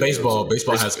comeback. That's baseball.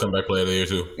 Baseball has comeback player of the year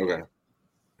too. Okay.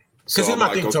 Because here's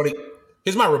my thing, Tony.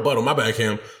 Here's my rebuttal. My bad,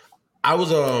 Cam. I was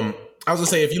gonna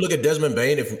say, if you look at Desmond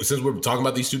Bane, since we're talking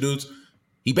about these two dudes,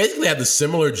 he basically had the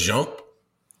similar jump.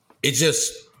 It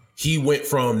just he went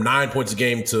from 9 points a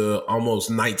game to almost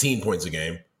 19 points a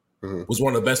game. Mm-hmm. Was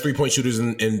one of the best 3-point shooters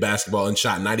in basketball and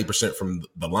shot 90% from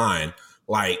the line.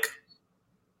 Like,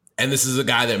 and this is a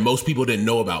guy that most people didn't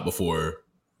know about before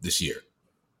this year.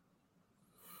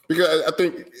 Because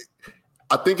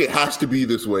I think it has to be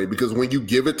this way, because when you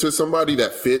give it to somebody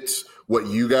that fits what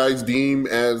you guys deem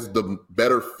as the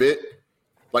better fit,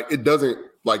 like it doesn't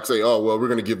like say, oh, well, we're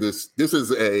going to give this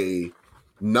is a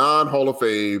non-Hall of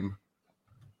Fame,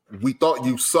 we thought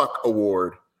you suck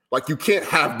award. Like, you can't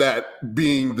have that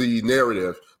being the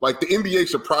narrative. Like, the NBA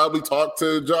should probably talk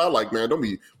to Ja, like, man, don't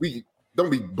be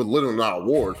belittling our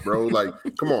awards, bro. Like,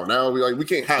 come on now. We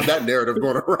can't have that narrative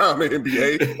going around the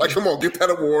NBA. Like, come on, get that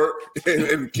award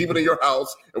and keep it in your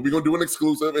house. And we're going to do an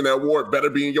exclusive, and that award better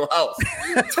be in your house.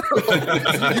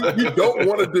 you don't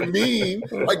want to demean.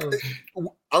 Like,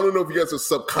 I don't know if you guys are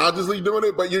subconsciously doing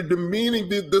it, but you're demeaning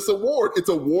this award. It's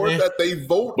an award that they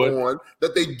vote on,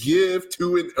 that they give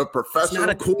to a professional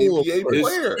NBA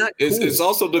player. It's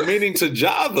also demeaning to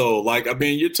Ja, though. Like, I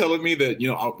mean, you're telling me that,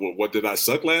 what did I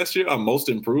suck last year? I'm most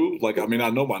improved. Like, I mean, I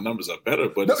know my numbers are better,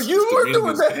 but no, you are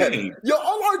doing that.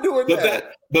 Y'all are doing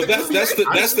that. But that's the.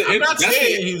 I'm not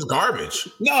saying he's garbage.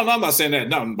 No, I'm not saying that.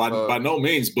 No, by no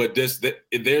means. But there's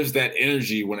that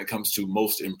energy when it comes to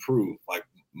most improved. Like,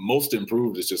 most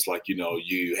improved is just like,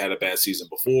 you had a bad season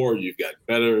before, you've gotten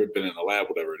better, been in the lab,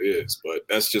 whatever it is. But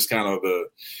that's just kind of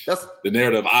the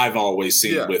narrative I've always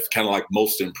seen with kind of like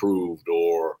most improved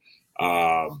or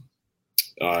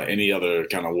any other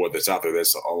kind of award that's out there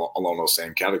that's along those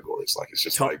same categories. Like, it's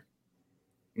just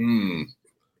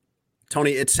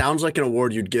Tony, it sounds like an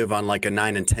award you'd give on like a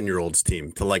 9 and 10-year-olds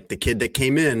team to like the kid that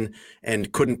came in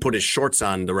and couldn't put his shorts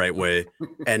on the right way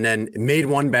and then made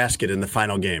one basket in the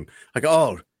final game. Like,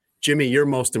 oh, Jimmy, you're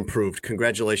most improved.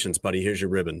 Congratulations, buddy. Here's your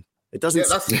ribbon. It doesn't.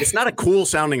 It's not a cool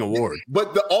sounding award.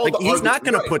 But he's not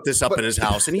going to put this up in his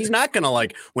house, and he's not going to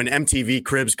like when MTV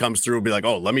Cribs comes through, be like,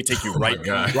 "Oh, let me take you right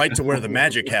to where the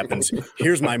magic happens.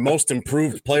 Here's my most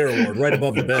improved player award right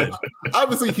above the bed."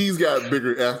 Obviously, he's got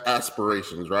bigger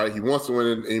aspirations, right? He wants to win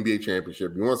an NBA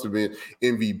championship. He wants to be an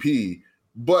MVP.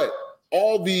 But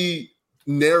all the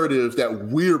narratives that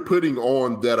we're putting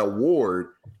on that award,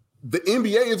 the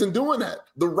NBA isn't doing that.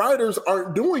 The writers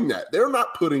aren't doing that. They're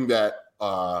not putting that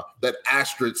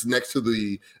asterisk next to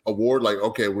the award, like,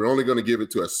 okay, we're only going to give it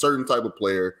to a certain type of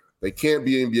player. They can't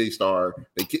be an NBA star.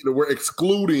 We're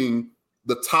excluding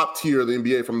the top tier of the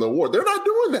NBA from the award. They're not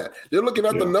doing that. They're looking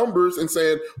at the numbers and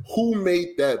saying, who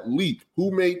made that leap?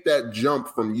 Who made that jump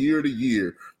from year to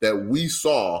year that we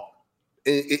saw?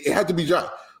 It had to be Ja.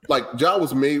 Like, Ja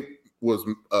is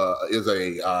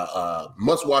a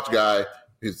must-watch guy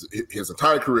his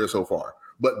entire career so far.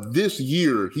 But this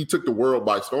year, he took the world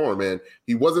by storm, man.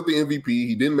 He wasn't the MVP.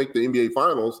 He didn't make the NBA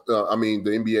finals. The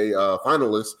NBA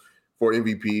finalists for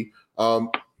MVP.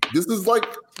 This is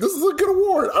a good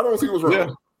award. I don't see what's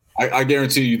wrong. Yeah. I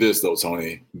guarantee you this, though,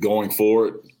 Tony. Going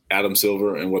forward, Adam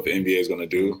Silver and what the NBA is going to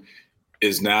do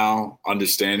is now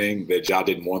understanding that Ja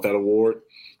didn't want that award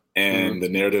and the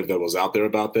narrative that was out there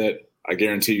about that. I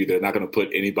guarantee you they're not going to put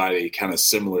anybody kind of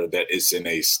similar that is in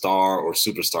a star or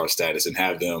superstar status and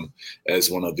have them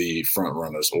as one of the front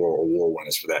runners or award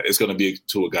winners for that. It's going to be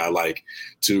to a guy like,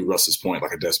 to Russ's point,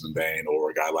 like a Desmond Bane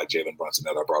or a guy like Jalen Brunson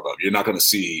that I brought up. You're not going to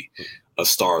see a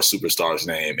star or superstar's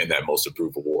name in that most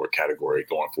improved award category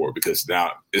going forward, because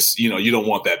now it's, you don't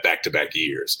want that back-to-back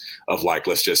years of, like,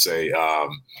 let's just say,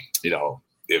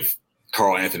 if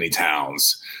Karl Anthony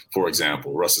Towns, for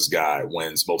example, Russ's guy,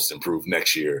 wins most improved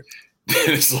next year,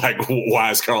 then it's like, why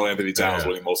is Karl Anthony Towns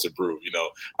winning most improved?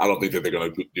 I don't think that they're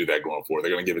going to do that going forward.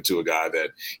 They're going to give it to a guy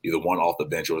that either won off the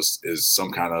bench or is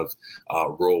some kind of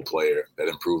role player that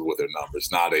improved with their numbers,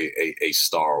 not a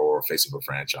star or a face of a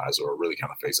franchise or a really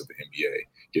kind of face of the NBA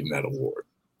getting that award.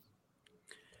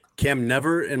 Cam,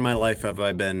 never in my life have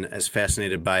I been as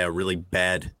fascinated by a really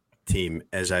bad team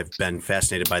as I've been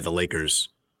fascinated by the Lakers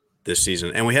this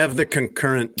season. And we have the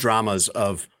concurrent dramas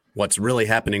of what's really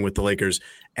happening with the Lakers.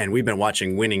 And we've been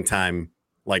watching Winning Time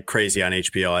like crazy on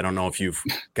HBO. I don't know if you've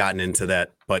gotten into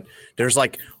that, but there's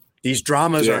like these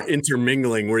dramas are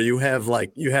intermingling where you have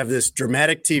this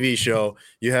dramatic TV show,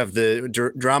 you have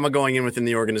the drama going in within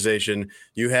the organization,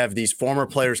 you have these former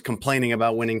players complaining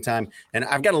about Winning Time. And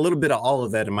I've got a little bit of all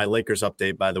of that in my Lakers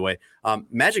update, by the way.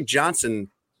 Magic Johnson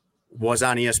was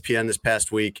on ESPN this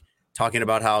past week talking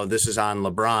about how this is on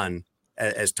LeBron,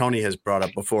 as Tony has brought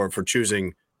up before, for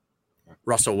choosing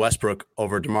Russell Westbrook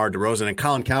over DeMar DeRozan. And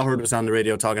Colin Cowherd was on the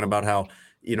radio talking about how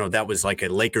that was like a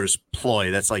Lakers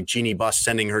ploy. That's like Jeannie Buss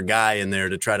sending her guy in there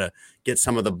to try to get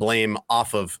some of the blame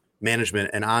off of management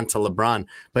and onto LeBron.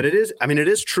 But it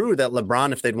is true that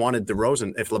LeBron, if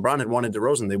LeBron had wanted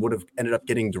DeRozan, they would have ended up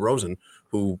getting DeRozan,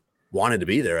 who wanted to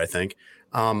be there, I think.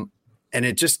 And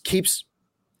it just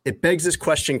begs this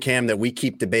question, Cam, that we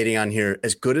keep debating on here.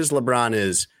 As good as LeBron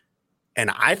is, and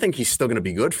I think he's still going to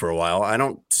be good for a while. I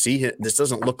don't see this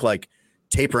doesn't look like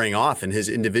tapering off in his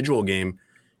individual game.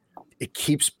 It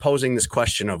keeps posing this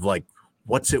question of like,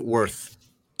 what's it worth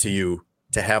to you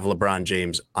to have LeBron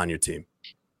James on your team?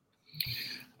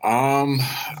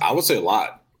 I would say a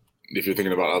lot. If you're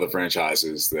thinking about other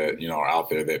franchises that, are out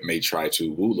there that may try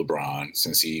to woo LeBron,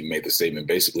 since he made the statement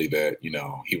basically that,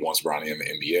 he wants Bronny in the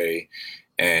NBA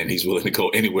and he's willing to go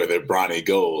anywhere that Bronny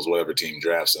goes, whatever team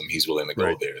drafts him, he's willing to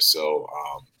go there. So,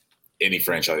 any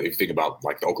franchise, if you think about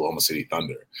like the Oklahoma City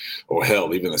Thunder or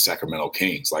hell, even the Sacramento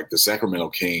Kings, like the Sacramento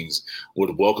Kings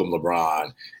would welcome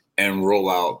LeBron and roll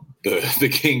out the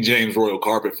King James royal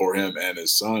carpet for him and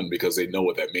his son, because they know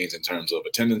what that means in terms of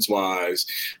attendance wise,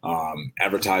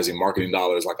 advertising, marketing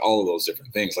dollars, like all of those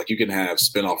different things. Like you can have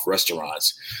spinoff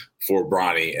restaurants for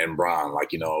Bronny and Bron, like,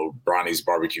 Bronny's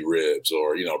barbecue ribs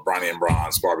or, Bronny and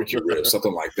Bron's barbecue ribs,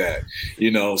 something like that,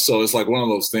 So it's like one of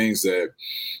those things that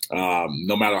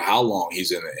no matter how long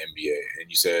he's in the NBA, and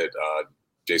you said,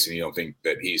 Jason, you don't think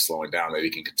that he's slowing down, that he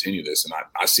can continue this. And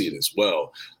I see it as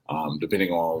well,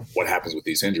 depending on what happens with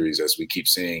these injuries, as we keep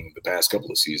seeing the past couple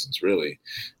of seasons, really,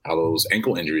 how those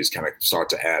ankle injuries kind of start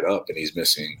to add up and he's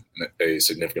missing a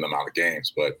significant amount of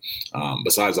games. But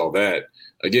besides all that,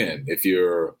 again, if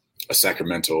you're a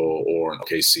Sacramento or an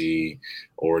OKC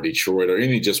or Detroit or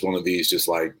any just one of these just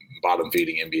like bottom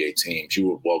feeding NBA teams, you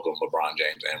would welcome LeBron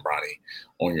James and Bronny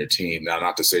on your team. Now,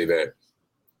 not to say that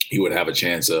you would have a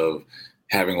chance of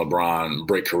having LeBron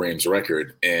break Kareem's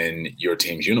record in your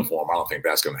team's uniform. I don't think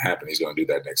that's going to happen. He's going to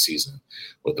do that next season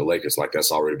with the Lakers. Like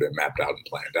that's already been mapped out and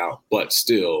planned out. But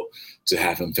still, to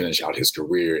have him finish out his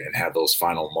career and have those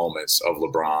final moments of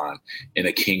LeBron in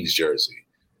a Kings jersey,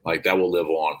 like that will live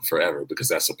on forever, because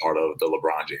that's a part of the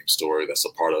LeBron James story. That's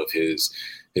a part of his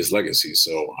legacy.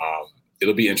 So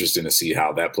it'll be interesting to see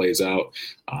how that plays out.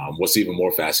 What's even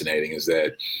more fascinating is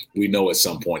that we know at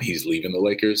some point he's leaving the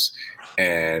Lakers.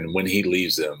 And when he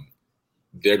leaves them,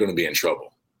 they're going to be in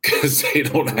trouble because they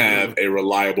don't have a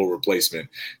reliable replacement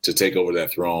to take over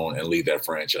that throne and lead that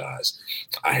franchise.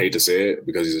 I hate to say it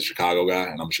because he's a Chicago guy,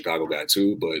 and I'm a Chicago guy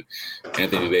too, but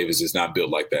Anthony Davis is not built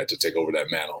like that to take over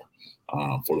that mantle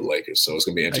for the Lakers. So it's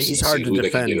going to be interesting. He's hard to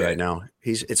defend right now.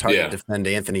 It's hard to defend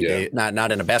Anthony Davis,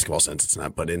 not in a basketball sense, it's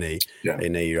not, but in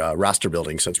a roster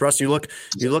building sense. Russ, you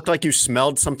look like you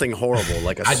smelled something horrible,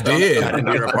 like a skunk in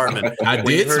your apartment. I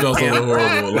did smell something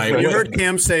horrible. Like you heard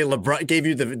Cam say LeBron gave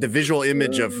you the visual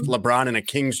image of LeBron in a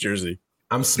Kings jersey.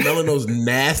 I'm smelling those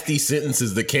nasty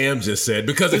sentences that Cam just said,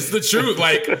 because it's the truth.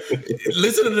 Like,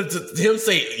 listening to him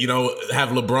say, have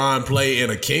LeBron play in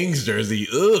a Kings jersey,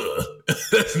 ugh,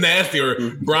 that's nasty.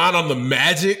 Or Bron on the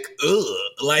Magic, ugh,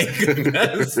 like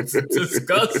that's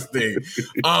disgusting.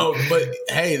 But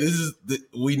hey,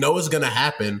 we know it's gonna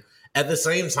happen. At the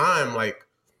same time, like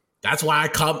that's why I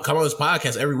come on this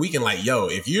podcast every week and like, yo,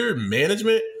 if you're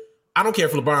management, I don't care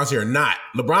if LeBron's here or not.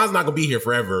 LeBron's not going to be here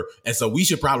forever. And so we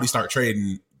should probably start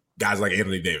trading guys like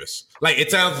Anthony Davis. Like,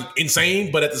 it sounds insane,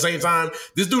 but at the same time,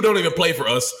 this dude don't even play for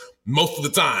us most of the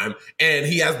time. And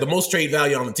he has the most trade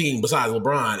value on the team besides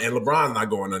LeBron. And LeBron's not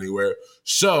going anywhere.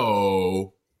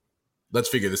 So let's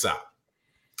figure this out.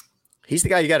 He's the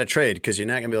guy you got to trade because you're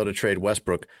not going to be able to trade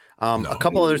Westbrook. A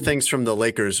couple other things from the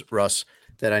Lakers, Russ,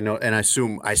 that I know, and I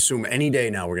assume any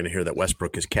day now we're going to hear that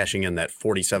Westbrook is cashing in that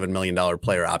 $47 million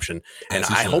player option, and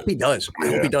I hope he does. I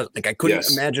hope he does. Like I couldn't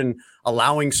imagine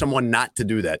allowing someone not to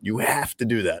do that. You have to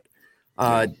do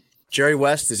that. Jerry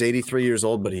West is 83 years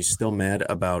old, but he's still mad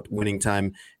about Winning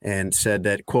Time and said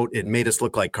that, quote, it made us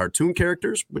look like cartoon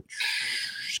characters, which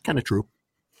is kind of true.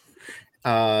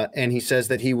 And he says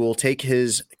that he will take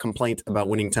his complaint about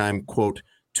Winning Time, quote,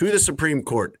 to the Supreme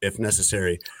Court if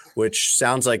necessary, which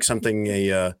sounds like something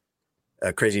a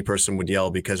crazy person would yell,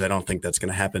 because I don't think that's going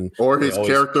to happen. Or his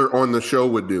character on the show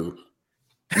would do.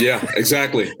 Yeah,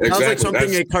 exactly. Sounds like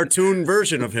something a cartoon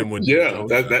version of him would do. Yeah,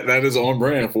 that is on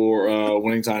brand for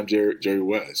Winning Time Jerry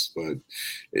West. But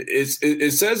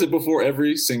it says it before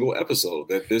every single episode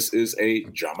that this is a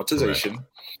dramatization,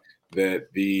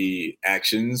 that the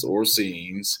actions or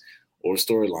scenes or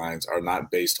storylines are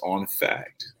not based on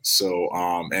fact. So,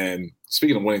 and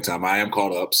speaking of winning time, I am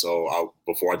caught up. So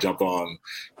before I jumped on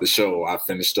the show, I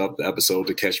finished up the episode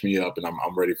to catch me up, and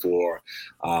I'm ready for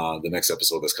the next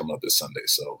episode that's coming up this Sunday.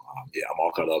 So, yeah, I'm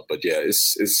all caught up. But yeah,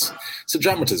 it's a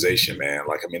dramatization, man.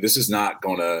 Like, I mean, this is not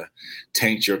going to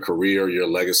taint your career, your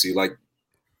legacy. Like,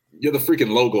 you're the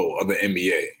freaking logo of the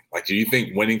NBA. Like, do you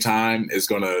think winning time is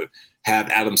going to have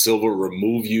Adam Silver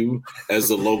remove you as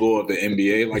the logo of the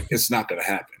NBA? Like, it's not going to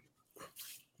happen.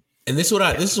 And this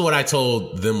is what I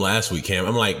told them last week, Cam.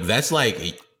 I'm like, that's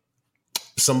like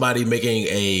somebody making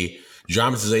a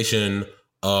dramatization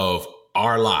of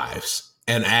our lives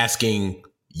and asking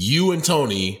you and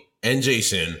Tony and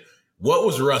Jason, what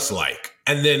was Russ like?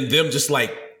 And then them just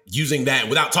like using that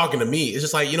without talking to me. It's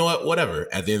just like, you know what? Whatever.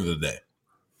 At the end of the day.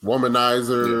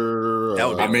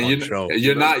 Womanizer. I mean,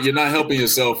 you're not helping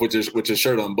yourself with your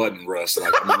shirt unbuttoned, Russ.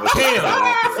 Like,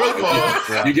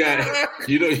 I mean,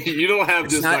 you don't have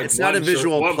this. It's not a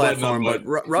visual platform, but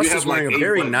Russ is wearing a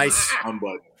very nice.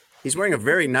 He's wearing a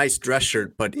very nice dress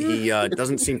shirt, but he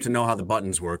doesn't seem to know how the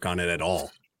buttons work on it at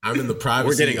all. I'm in the privacy.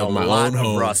 We're getting a lot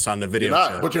of Russ on the video.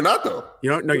 But you're not though.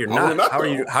 You don't. No, you're not.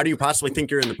 How do you possibly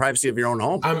think you're in the privacy of your own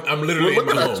home? I'm literally in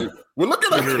my home. We're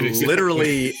looking at you. You're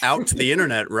literally out to the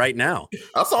internet right now.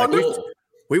 I saw news.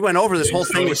 We went over this whole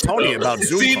thing with Tony about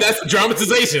Zoom. See, that's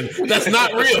dramatization. That's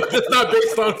not real. That's not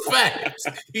based on facts.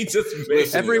 He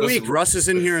just every week Russ is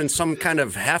in here in some kind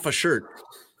of half a shirt.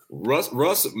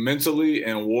 Russ mentally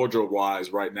and wardrobe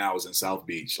wise right now is in South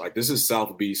Beach. Like, this is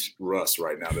South Beach Russ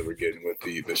right now that we're getting with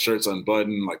the shirts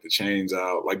unbuttoned, like the chains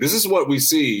out. Like, this is what we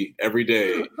see every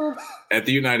day at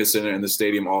the United Center and the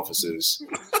stadium offices.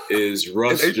 Is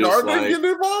Russ and just like getting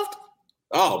involved?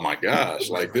 Oh my gosh!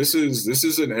 Like, this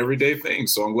is an everyday thing.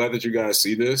 So I'm glad that you guys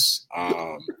see this.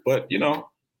 But you know,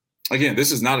 again,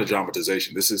 this is not a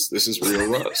dramatization. This is real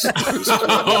Russ. Oh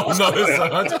no, it's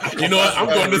not. You know what? I'm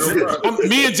going to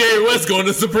me and Jerry West going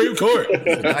to Supreme Court.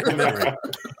 Documentary.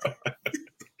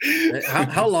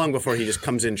 How long before he just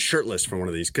comes in shirtless for one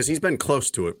of these? Because he's been close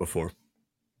to it before.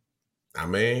 I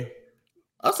mean,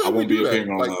 I won't be appearing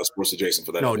on Sports Adjacent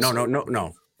for that.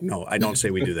 No, I don't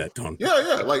say we do that, Tom.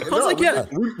 Yeah. Like,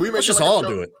 we let's just all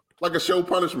do it. Like a show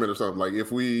punishment or something. Like,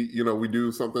 if we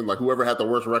do something like whoever had the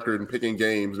worst record in picking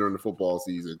games during the football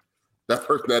season, that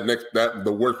person,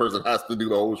 the worst person has to do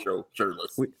the whole show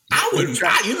shirtless. I wouldn't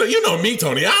try. You know me,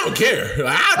 Tony. I don't care.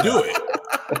 I'll do it.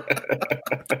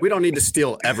 We don't need to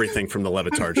steal everything from the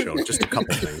Levitard show. Just a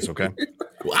couple things, okay?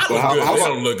 Well, I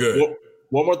don't look good. Well,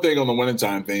 one more thing on the winning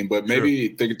time thing, but maybe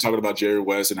talking about Jerry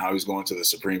West and how he's going to the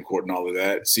Supreme Court and all of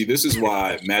that. See, this is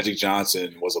why Magic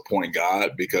Johnson was a point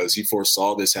god, because he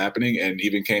foresaw this happening and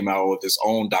even came out with his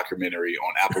own documentary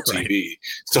on Apple TV.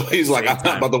 So he's like, I'm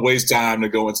not about to waste time to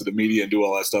go into the media and do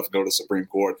all that stuff and go to the Supreme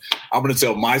Court. I'm going to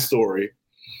tell my story.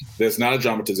 There's not a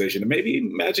dramatization. And maybe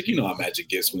Magic, you know how Magic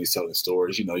gets when he's telling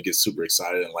stories. You know, he gets super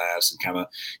excited and laughs and kind of,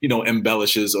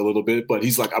 embellishes a little bit. But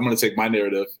he's like, I'm going to take my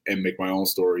narrative and make my own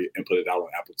story and put it out on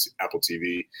Apple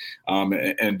TV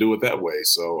and do it that way.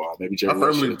 So maybe Jerry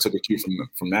West took a cue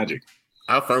from Magic.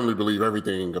 I firmly believe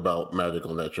everything about Magic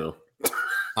on that show.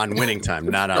 On Winning Time,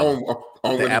 not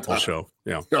on the Apple time. Show.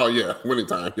 Yeah. Oh, yeah. Winning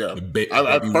Time. Yeah.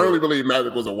 I firmly believe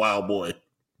Magic was a wild boy.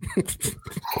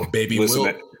 Baby Listen,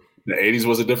 Will. The 80s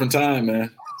was a different time,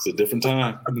 man. It's a different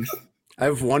time. I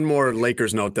have one more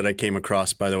Lakers note that I came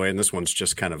across, by the way, and this one's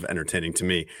just kind of entertaining to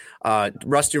me.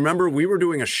 Russ, do you remember we were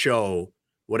doing a show,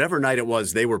 whatever night it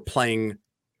was, they were playing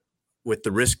with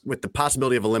the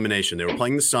possibility of elimination. They were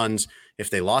playing the Suns. If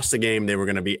they lost the game, they were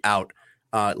going to be out.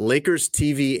 Lakers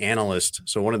TV analyst,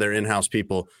 so one of their in-house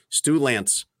people, Stu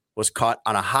Lance, was caught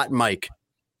on a hot mic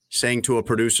saying to a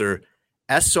producer,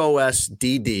 SOS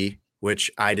DD, which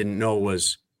I didn't know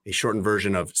was a shortened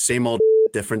version of same old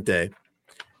different day.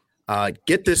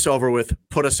 Get this over with.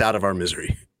 Put us out of our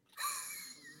misery.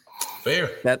 Fair.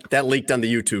 That leaked on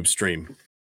the YouTube stream.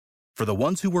 For the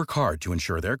ones who work hard to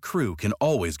ensure their crew can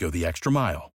always go the extra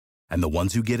mile, and the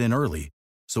ones who get in early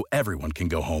so everyone can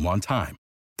go home on time,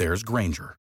 there's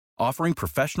Grainger, offering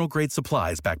professional-grade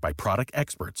supplies backed by product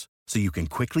experts so you can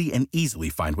quickly and easily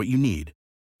find what you need.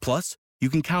 Plus, you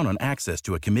can count on access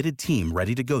to a committed team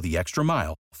ready to go the extra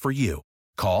mile for you.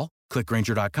 Call, click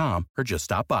Grainger.com, or just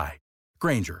stop by.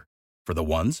 Grainger, for the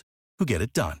ones who get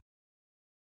it done.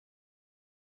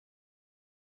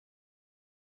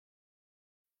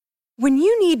 When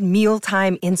you need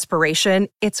mealtime inspiration,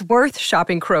 it's worth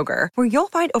shopping Kroger, where you'll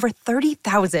find over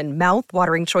 30,000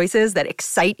 mouth-watering choices that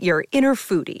excite your inner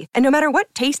foodie. And no matter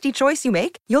what tasty choice you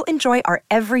make, you'll enjoy our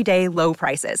everyday low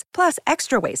prices, plus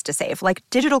extra ways to save, like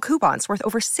digital coupons worth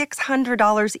over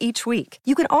 $600 each week.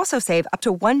 You can also save up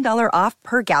to $1 off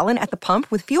per gallon at the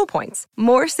pump with fuel points.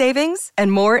 More savings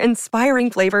and more inspiring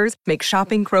flavors make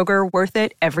shopping Kroger worth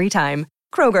it every time.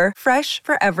 Kroger, fresh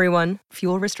for everyone.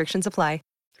 Fuel restrictions apply.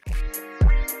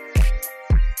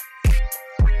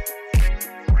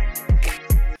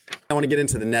 I want to get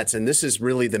into the Nets, and this is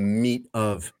really the meat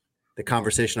of the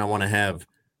conversation I want to have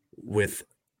with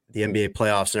the NBA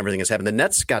playoffs and everything that's happened. The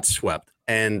Nets got swept,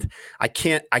 and I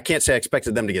can't say I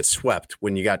expected them to get swept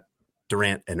when you got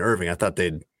Durant and Irving. I thought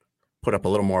they'd put up a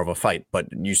little more of a fight, but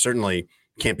you certainly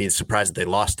can't be surprised that they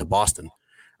lost to Boston.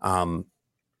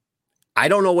 I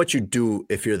don't know what you do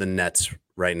if you're the Nets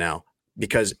right now,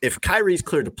 because if Kyrie's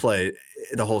cleared to play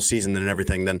the whole season and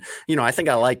everything, then, I think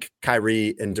I like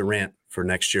Kyrie and Durant for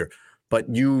next year,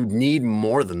 but you need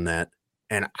more than that.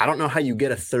 And I don't know how you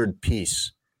get a third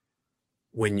piece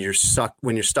when you're stuck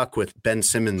with Ben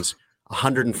Simmons,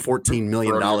 $114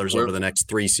 million over the next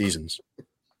 3 seasons.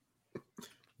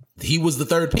 He was the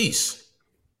third piece.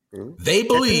 They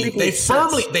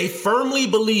firmly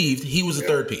believed he was the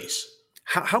third piece.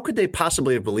 How could they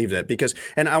possibly have believed that? Because,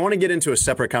 and I want to get into a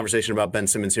separate conversation about Ben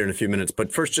Simmons here in a few minutes,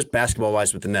 but first, just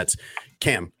basketball-wise with the Nets.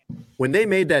 Cam, when they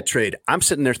made that trade, I'm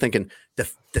sitting there thinking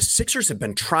the Sixers have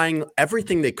been trying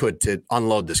everything they could to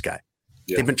unload this guy.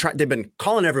 Yeah. They've been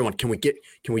calling everyone. Can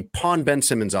we pawn Ben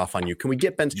Simmons off on you? Can we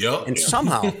get Ben? Yep. And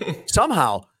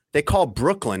somehow they call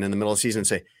Brooklyn in the middle of the season and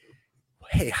say,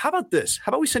 hey, how about this? How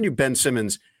about we send you Ben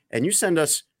Simmons and you send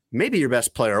us maybe your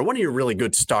best player or one of your really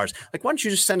good stars. Like, why don't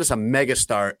you just send us a mega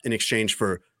star in exchange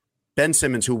for Ben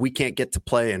Simmons, who we can't get to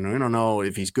play, and we don't know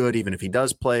if he's good, even if he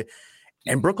does play.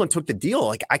 And Brooklyn took the deal.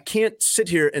 Like, I can't sit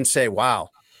here and say,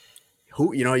 wow,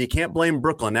 you can't blame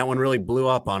Brooklyn. That one really blew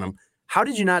up on them. How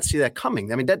did you not see that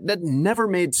coming? I mean, that never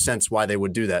made sense why they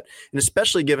would do that. And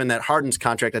especially given that Harden's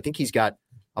contract, I think he's got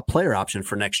a player option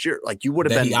for next year. Like, you would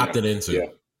have been he opted into. Yeah.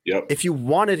 Yep. If you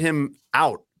wanted him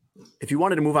out, if you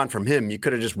wanted to move on from him, you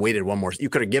could have just waited one more. You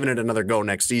could have given it another go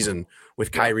next season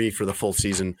with Kyrie for the full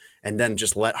season and then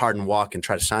just let Harden walk and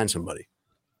try to sign somebody.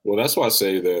 Well, that's why I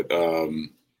say that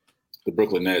the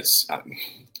Brooklyn Nets,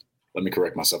 let me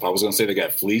correct myself. I was going to say they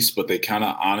got fleeced, but they kind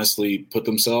of honestly put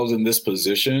themselves in this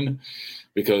position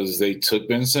because they took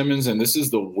Ben Simmons. And this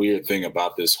is the weird thing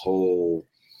about this whole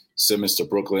Simmons to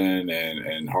Brooklyn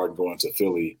and Harden going to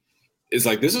Philly. It's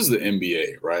like, this is the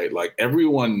NBA, right? Like,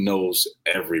 everyone knows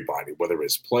everybody, whether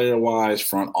it's player-wise,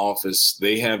 front office.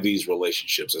 They have these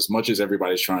relationships. As much as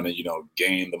everybody's trying to,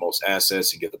 gain the most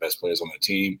assets and get the best players on their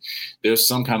team, there's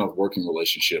some kind of working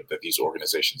relationship that these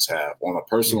organizations have on a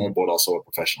personal, but also a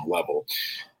professional level.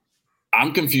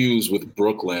 I'm confused with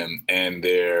Brooklyn and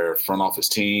their front office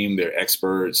team, their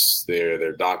experts,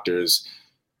 their doctors,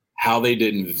 how they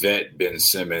didn't vet Ben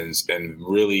Simmons and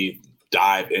really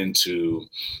dive into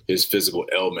his physical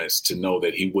ailments to know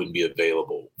that he wouldn't be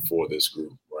available for this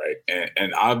group, right?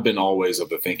 And I've been always of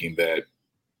the thinking that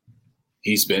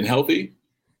he's been healthy,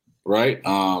 right?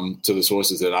 To the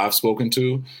sources that I've spoken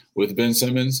to with Ben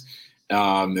Simmons,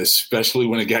 especially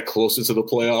when it got closer to the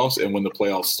playoffs and when the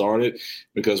playoffs started.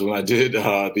 Because when I did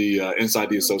the Inside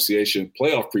the Association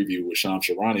playoff preview with Shams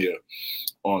Charania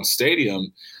on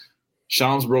Stadium,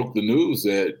 Shams broke the news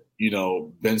that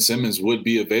Ben Simmons would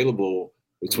be available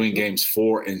between games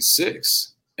 4 and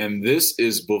 6. And this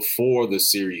is before the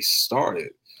series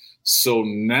started. So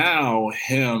now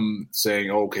him saying,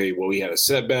 okay, well, he had a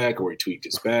setback or he tweaked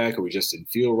his back or he just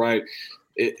didn't feel right.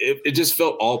 It just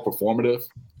felt all performative.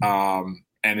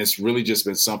 And it's really just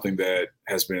been something that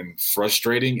has been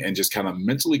frustrating and just kind of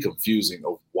mentally confusing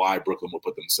of why Brooklyn would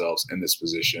put themselves in this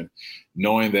position,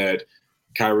 knowing that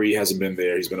Kyrie hasn't been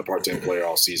there. He's been a part-time player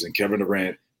all season. Kevin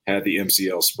Durant had the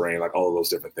MCL sprain, like all of those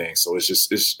different things. So it's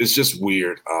just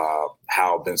weird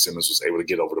how Ben Simmons was able to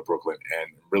get over to Brooklyn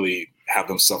and really have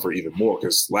them suffer even more.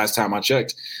 Because last time I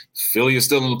checked, Philly is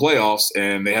still in the playoffs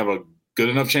and they have a good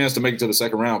enough chance to make it to the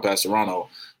second round past Toronto.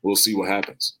 We'll see what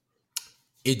happens.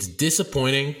 It's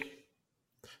disappointing.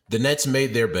 The Nets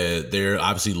made their bed. They're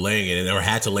obviously laying it in or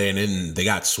had to lay it in. They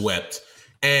got swept.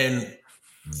 And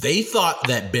they thought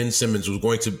that Ben Simmons was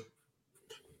going to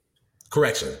 –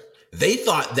 correction. They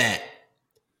thought that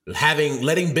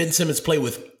letting Ben Simmons play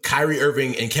with Kyrie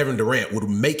Irving and Kevin Durant would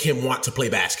make him want to play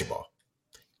basketball.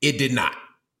 It did not.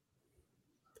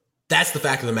 That's the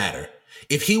fact of the matter.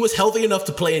 If he was healthy enough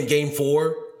to play in game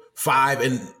 4, 5,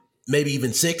 and maybe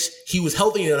even 6, he was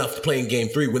healthy enough to play in game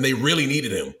 3 when they really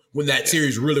needed him, when that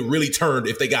series really, really turned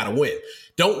if they got to win.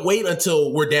 Don't wait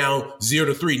until we're down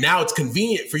 0-3. Now it's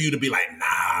convenient for you to be like,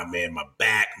 nah, man, my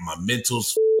back, my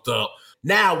mental's f***ed up.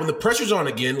 Now, when the pressure's on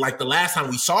again, like the last time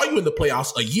we saw you in the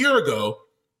playoffs a year ago,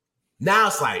 now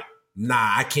it's like,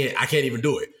 nah, I can't even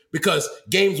do it. Because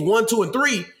games 1, 2, and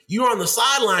 3, you're on the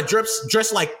sideline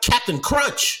dressed like Captain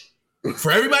Crunch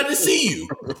for everybody to see you,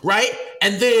 right?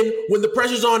 And then when the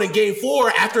pressure's on in game 4,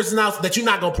 after it's announced that you're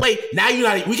not going to play, now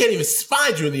we can't even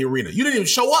find you in the arena. You didn't even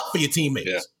show up for your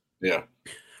teammates. Yeah.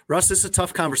 Russ, this is a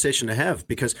tough conversation to have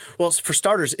because, well, for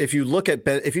starters, if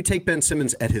you take Ben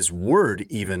Simmons at his word,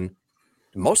 even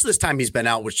most of this time he's been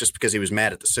out was just because he was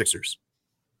mad at the Sixers.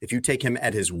 If you take him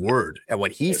at his word, at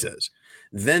what he says,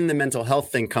 then the mental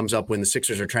health thing comes up when the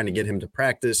Sixers are trying to get him to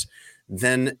practice.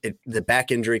 Then the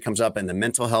back injury comes up and the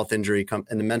mental health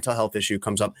issue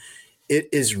comes up. It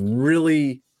is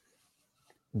really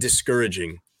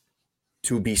discouraging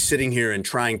to be sitting here and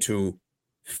trying to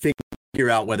figure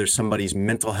out whether somebody's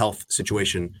mental health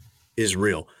situation is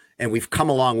real. And we've come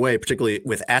a long way, particularly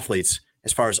with athletes,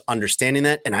 as far as understanding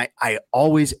that. And I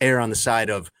always err on the side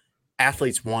of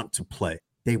athletes want to play.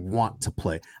 They want to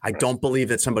play. I don't believe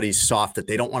that somebody's soft, that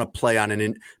they don't want to play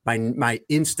on my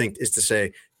instinct is to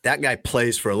say that guy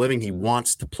plays for a living. He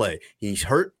wants to play. He's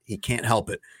hurt. He can't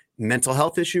help it. Mental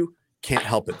health issue, can't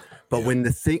help it. But when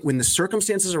the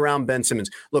circumstances around Ben Simmons,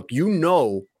 look,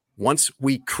 once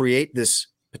we create this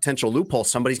potential loophole,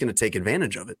 somebody's going to take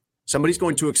advantage of it. Somebody's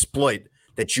going to exploit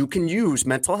that you can use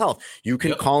mental health. You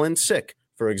can call in sick,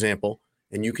 for example,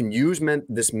 and you can use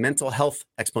this mental health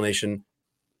explanation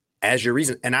as your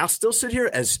reason. And I'll still sit here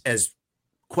as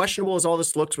questionable as all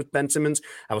this looks with Ben Simmons.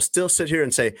 I will still sit here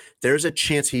and say, there's a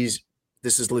chance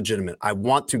this is legitimate. I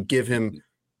want to give him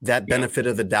that benefit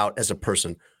of the doubt as a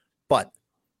person. But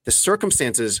the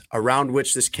circumstances around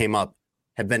which this came up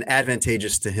have been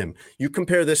advantageous to him. You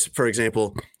compare this, for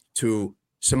example, to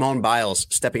Simone Biles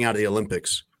stepping out of the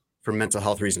Olympics for mental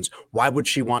health reasons. Why would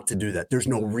she want to do that? There's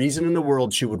no reason in the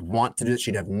world she would want to do it.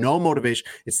 She'd have no motivation.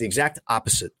 It's the exact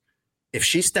opposite. If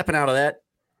she's stepping out of that,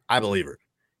 I believe her.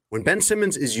 When Ben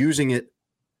Simmons is using it,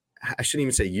 I shouldn't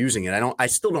even say using it. I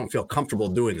still don't feel comfortable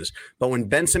doing this. But when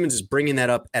Ben Simmons is bringing that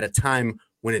up at a time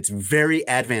when it's very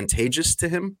advantageous to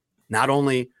him, not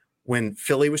only when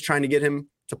Philly was trying to get him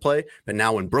to play, but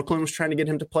now when Brooklyn was trying to get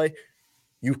him to play,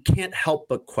 you can't help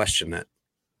but question that.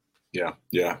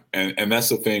 Yeah. And that's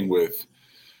the thing with,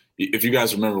 if you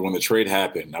guys remember when the trade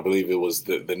happened, I believe it was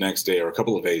the next day or a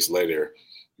couple of days later,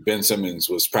 Ben Simmons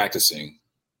was practicing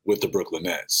with the Brooklyn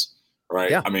Nets, right?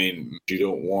 Yeah. I mean, you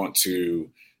don't want to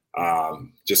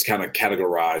just kind of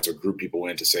categorize or group people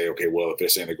in to say, okay, well, if they're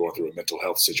saying they're going through a mental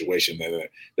health situation, then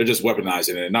they're just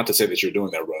weaponizing it. And not to say that you're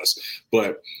doing that, Russ,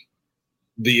 but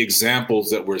the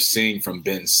examples that we're seeing from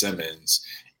Ben Simmons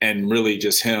and really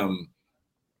just him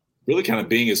really kind of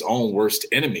being his own worst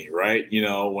enemy, right? You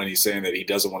know, when he's saying that he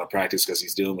doesn't want to practice because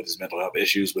he's dealing with his mental health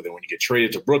issues, but then when you get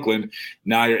traded to Brooklyn,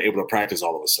 now you're able to practice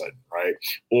all of a sudden, right?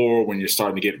 Or when you're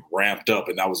starting to get ramped up,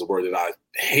 and that was a word that I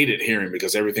hated hearing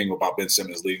because everything about Ben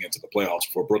Simmons leading into the playoffs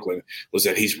for Brooklyn was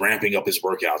that he's ramping up his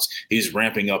workouts. He's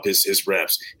ramping up his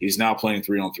reps. He's now playing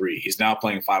 3-on-3. He's now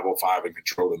playing 5-on-5 in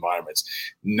controlled environments.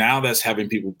 Now that's having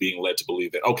people being led to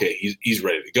believe that, okay, he's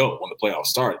ready to go. When the playoffs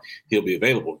start, he'll be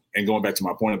available. And going back to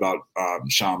my point about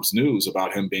Shams' news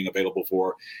about him being available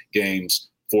for games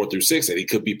 4 through 6, that he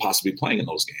could be possibly playing in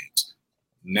those games.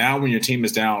 Now when your team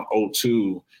is down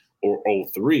 0-2 or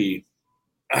 0-3,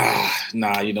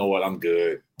 nah, you know what? I'm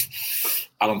good.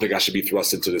 I don't think I should be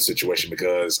thrust into this situation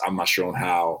because I'm not sure on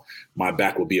how my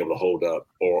back will be able to hold up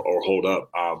or hold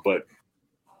up. But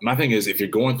my thing is, if you're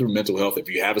going through mental health, if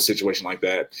you have a situation like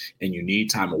that and you need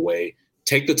time away,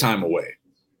 take the time away.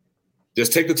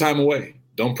 Just take the time away.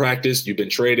 Don't practice. You've been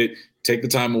traded. Take the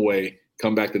time away.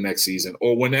 Come back the next season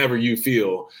or whenever you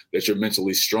feel that you're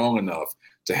mentally strong enough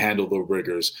to handle the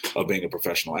rigors of being a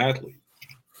professional athlete.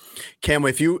 Cam,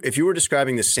 if you were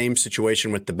describing the same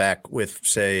situation with the back with,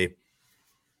 say,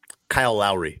 Kyle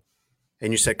Lowry,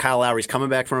 and you said Kyle Lowry's coming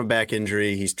back from a back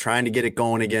injury, he's trying to get it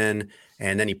going again,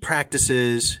 and then he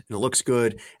practices and it looks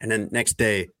good, and then next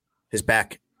day his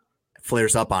back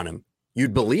flares up on him,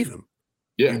 you'd believe him.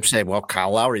 Yeah. You'd say, well,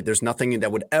 Kyle Lowry, there's nothing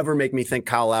that would ever make me think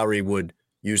Kyle Lowry would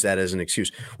use that as an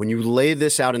excuse. When you lay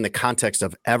this out in the context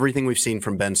of everything we've seen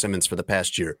from Ben Simmons for the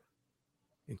past year,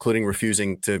 including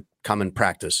refusing to come and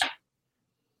practice,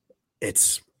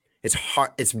 it's hard.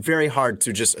 It's very hard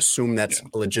to just assume that's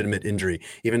a legitimate injury,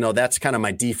 even though that's kind of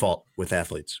my default with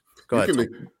athletes. Go ahead.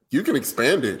 You can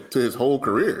expand it to his whole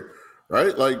career,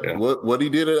 right? Like what he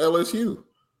did at LSU.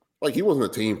 Like, he wasn't a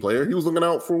team player. He was looking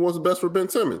out for what's best for Ben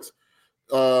Simmons.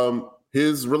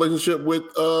 His relationship with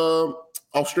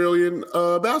Australian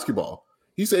basketball.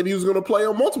 He said he was going to play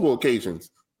on multiple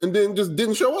occasions and then just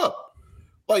didn't show up.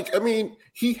 Like, I mean,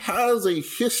 he has a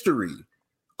history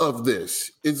of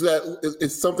this.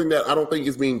 It's something that I don't think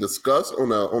is being discussed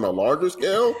on a larger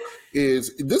scale.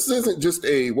 This isn't just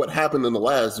what happened in the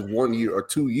last 1 year or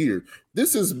 2 years.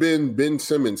 This has been Ben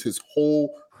Simmons his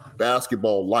whole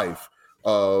basketball life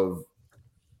of,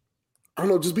 I don't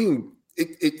know, just being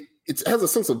it has a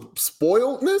sense of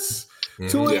spoiledness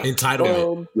to it.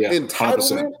 Entitlement.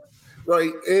 Entitlement. 100%.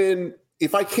 Right. And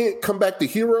if I can't come back to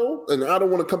hero, and I don't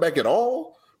want to come back at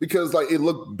all, because like it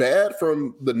looked bad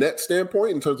from the Nets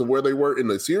standpoint in terms of where they were in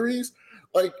the series.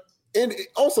 Like, and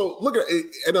also look at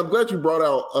it, and I'm glad you brought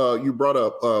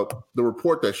up the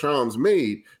report that Shams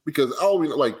made, because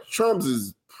Shams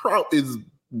is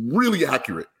really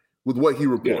accurate with what he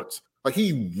reports. Like,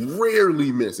 he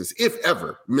rarely misses, if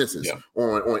ever misses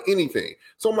on anything.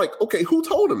 So I'm like, okay, who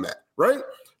told him that? Right?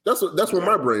 That's where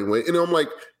my brain went. And I'm like,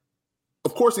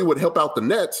 of course it would help out the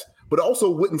Nets, but also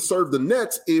wouldn't serve the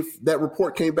Nets if that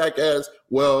report came back as,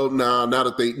 well, now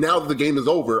that the game is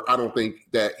over, I don't think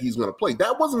that he's going to play.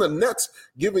 That wasn't the Nets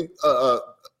giving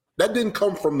that didn't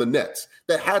come from the Nets.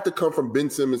 That had to come from Ben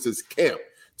Simmons' camp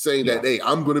saying that, hey,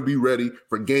 I'm going to be ready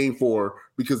for game 4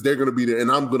 because they're going to be there,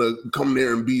 and I'm going to come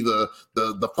there and be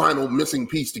the final missing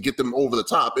piece to get them over the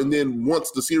top. And then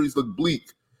once the series looked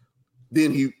bleak,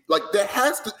 then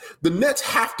the Nets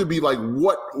have to be like,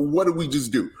 what did we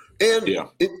just do? And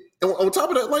on top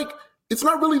of that, like, it's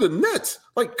not really the Nets.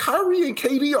 Like, Kyrie and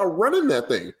KD are running that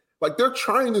thing. Like, they're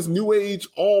trying this new age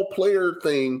all player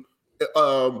thing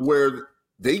where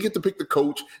they get to pick the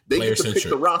coach, they get to pick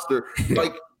the roster.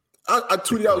 Like, I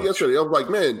tweeted out yesterday, I was like,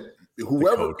 man,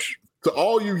 whoever, to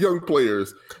all you young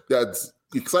players that's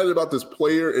excited about this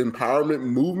player empowerment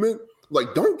movement,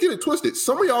 like, don't get it twisted.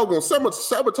 Some of y'all going to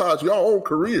sabotage your own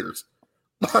careers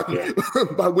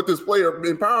with this player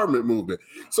empowerment movement.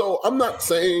 So I'm not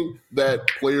saying that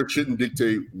players shouldn't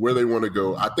dictate where they want to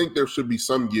go. I think there should be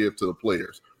some give to the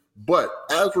players. But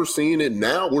as we're seeing it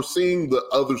now, we're seeing the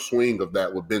other swing of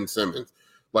that with Ben Simmons.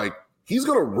 Like, he's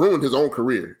going to ruin his own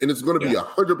career, and it's going to be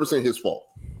 100% his fault.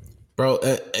 Bro,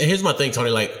 here's my thing, Tony.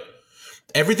 Like,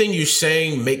 everything you're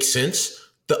saying makes sense.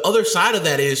 The other side of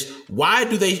that is, why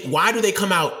do they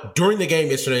come out during the game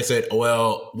yesterday and said,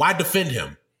 well, why defend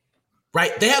him?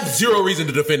 Right? They have zero reason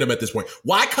to defend him at this point.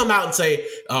 Why come out and say,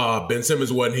 Ben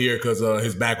Simmons wasn't here because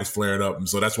his back was flaring up, and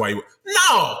so that's why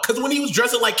No, because when he was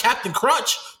dressing like Captain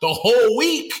Crunch the whole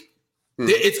week,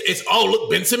 it's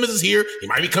look, Ben Simmons is here. He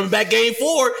might be coming back game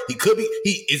 4. He could be.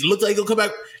 It looks like he'll come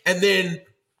back. And then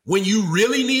when you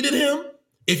really needed him,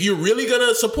 if you're really going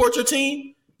to support your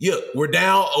team, we're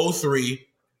down 0-3.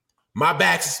 My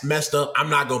back's messed up. I'm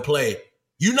not going to play.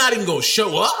 You're not even going to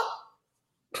show up?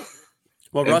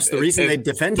 Well, Russ, the reason they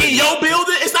defend him. In your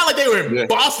building? It's not like they were in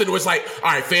Boston where it's like,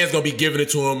 all right, fans going to be giving it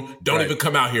to him. Don't even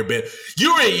come out here, Ben.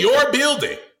 You're in your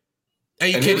building,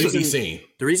 and you can't even be seen.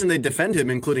 The reason they defend him,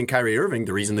 including Kyrie Irving,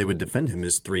 the reason they would defend him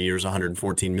is 3 years,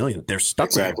 $114 million. They're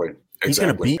stuck with him. He's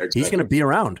going to be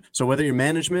around. So whether you're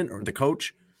management or the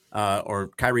coach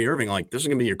or Kyrie Irving, like, this is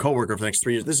going to be your coworker for the next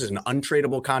 3 years. This is an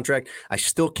untradeable contract. I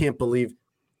still can't believe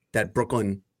that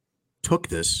Brooklyn took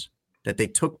this, that they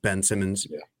took Ben Simmons,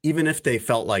 even if they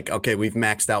felt like, okay, we've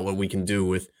maxed out what we can do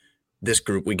with this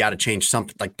group. We got to change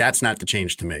something. Like, that's not the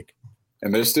change to make.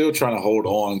 And they're still trying to hold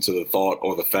on to the thought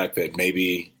or the fact that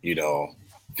maybe,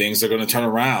 things are going to turn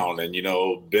around and,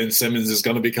 Ben Simmons is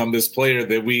going to become this player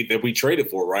that we traded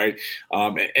for, right?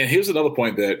 And here's another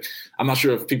point that I'm not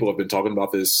sure if people have been talking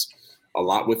about this a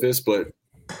lot with this, but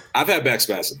I've had back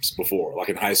spasms before, like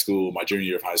in high school, my junior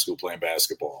year of high school playing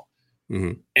basketball.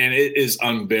 Mm-hmm. And it is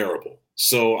unbearable.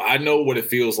 So I know what it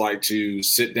feels like to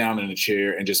sit down in a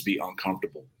chair and just be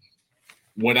uncomfortable.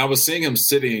 When I was seeing him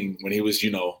sitting, when he was,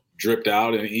 dripped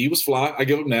out, and he was fly, I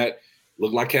give him that.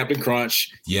 Looked like Captain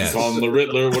Crunch. Yes. Call him the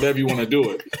Riddler, whatever you want to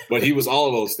do it. But he was all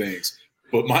of those things.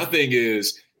 But my thing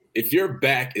is, if your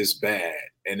back is bad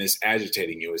and it's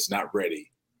agitating you, it's not ready,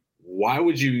 why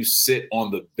would you sit on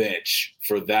the bench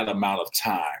for that amount of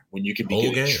time when you could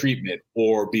be getting treatment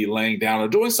or be laying down or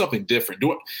doing something different,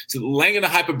 laying in a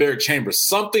hyperbaric chamber,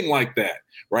 something like that,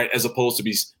 right? As opposed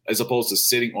to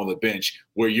sitting on the bench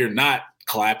where you're not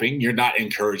clapping, you're not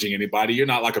encouraging anybody, you're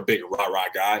not like a big rah-rah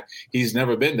guy. He's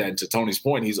never been that. And to Tony's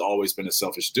point, he's always been a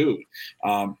selfish dude.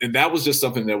 And that was just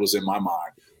something that was in my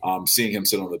mind, seeing him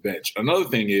sit on the bench. Another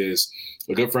thing is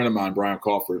a good friend of mine, Brian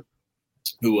Crawford,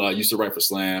 who used to write for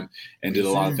Slam and did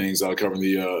a lot of things covering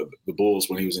the Bulls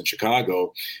when he was in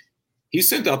Chicago. he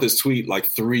sent out this tweet like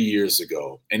 3 years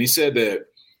ago, and he said that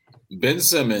Ben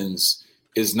Simmons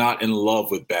is not in love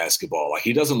with basketball. Like,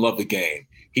 he doesn't love the game.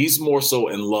 He's more so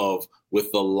in love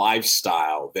with the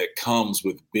lifestyle that comes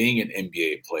with being an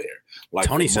NBA player. Like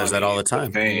Tony says that all the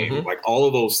time. Fame, like all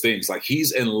of those things. Like,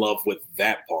 he's in love with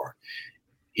that part.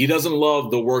 He doesn't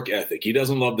love the work ethic. He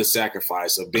doesn't love the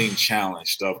sacrifice of being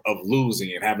challenged, of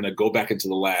losing and having to go back into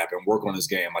the lab and work on his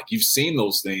game. Like, you've seen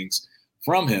those things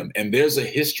from him, and there's a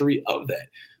history of that.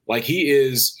 Like, he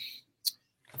is,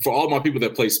 for all my people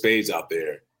that play spades out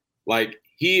there, like,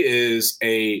 he is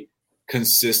a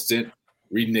consistent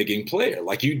reneging player.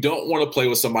 Like, you don't want to play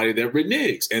with somebody that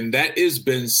reneges. And that is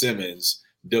Ben Simmons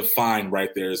defined right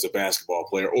there as a basketball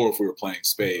player, or if we were playing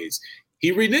spades,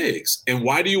 he reneges. And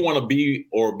why do you want to be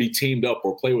teamed up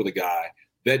or play with a guy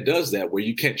that does that, where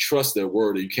you can't trust their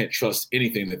word or you can't trust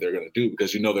anything that they're going to do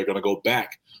because you know they're going to go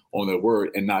back on their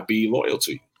word and not be loyal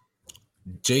to you?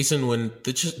 Jason, when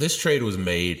this trade was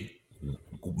made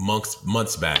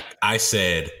months back, I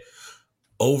said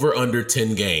over under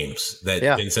 10 games that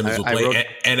Ben Simmons will play.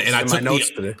 And I took notes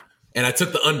today. And I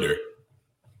took the under.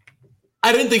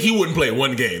 I didn't think he wouldn't play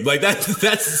one game. Like, that's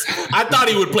I thought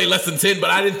he would play less than 10, but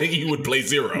I didn't think he would play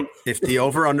 0. If the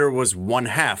over under was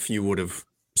 1/2, you would have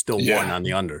still won on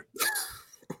the under.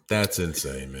 That's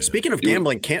insane, man. Speaking of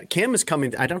gambling, Cam is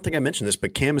coming. I don't think I mentioned this,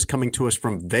 but Cam is coming to us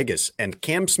from Vegas. And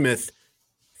Cam Smith,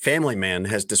 family man,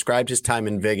 has described his time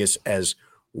in Vegas as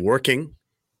working,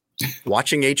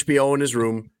 watching HBO in his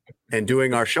room, and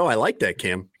doing our show. I like that,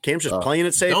 Cam. Cam's just playing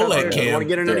it safe. Don't let Cam. Don't want to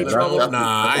get in any trouble.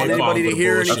 I don't want anybody to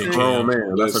hear anything. That's a grown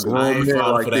man. That's a grown man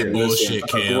right there. Bullshit,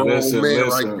 Cam. Listen.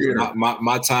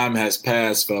 My time has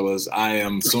passed, fellas. I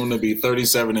am soon to be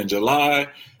 37 in July.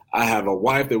 I have a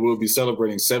wife that will be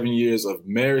celebrating 7 years of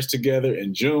marriage together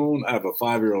in June. I have a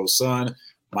 5-year-old son.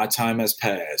 My time has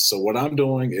passed. So what I'm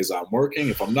doing is I'm working.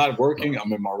 If I'm not working,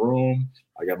 I'm in my room.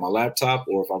 I got my laptop,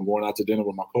 or if I'm going out to dinner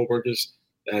with my coworkers,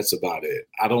 that's about it.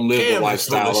 I don't live the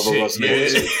lifestyle of a Russ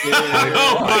Dorsey.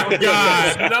 Oh my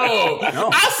God, no.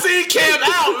 I see Cam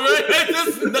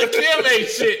out, man. Cam ain't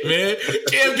shit, man.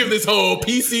 Cam give this whole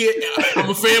PC, I'm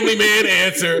a family man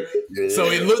answer.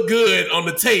 So it looked good on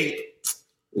the tape.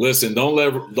 Listen, don't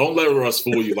let Russ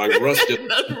fool you. Like, Russ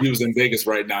he was in Vegas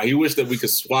right now. He wished that we could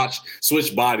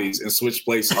switch bodies and switch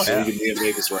places so he can be in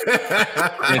Vegas right now.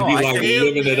 And be like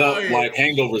living it up like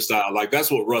Hangover style. Like, that's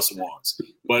what Russ wants.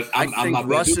 But I'm not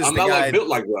like built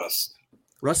like Russ.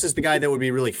 Russ is the guy that would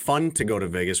be really fun to go to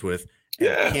Vegas with.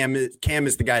 Yeah. Cam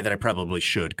is the guy that I probably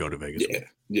should go to Vegas with.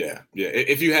 Yeah.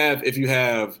 If you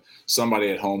have somebody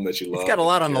at home that you love, he's got a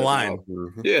lot on the line.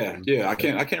 Yeah. I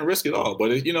can't risk it all.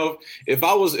 But if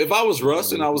I was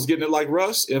Russ and I was getting it like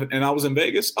Russ and I was in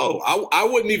Vegas, I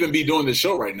wouldn't even be doing this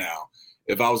show right now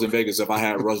if I was in Vegas. If I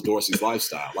had Russ Dorsey's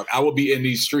lifestyle, like, I would be in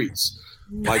these streets.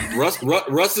 Like, Russ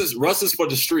is for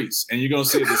the streets, and you're gonna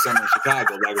see it this summer in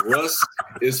Chicago. Like, Russ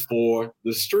is for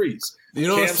the streets.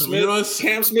 Cam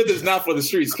Smith is not for the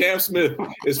streets. Cam Smith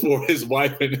is for his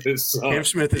wife and his son. Cam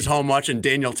Smith is home watching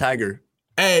Daniel Tiger.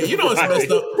 Hey, you know what's messed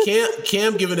up?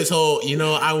 Cam giving his whole,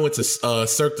 I went to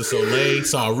Cirque du Soleil,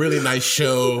 saw a really nice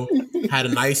show, had a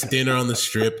nice dinner on the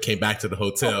Strip, came back to the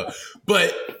hotel.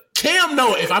 But Cam,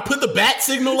 no, if I put the bat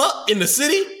signal up in the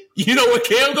city, you know what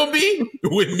Cam gonna be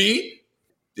with me?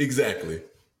 Exactly.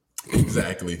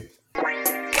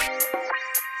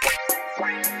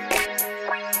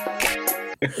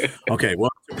 Okay, well,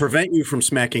 to prevent you from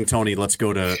smacking Tony, let's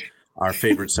go to our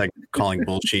favorite segment, Calling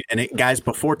Bullshit. And guys,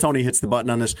 before Tony hits the button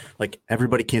on this, like,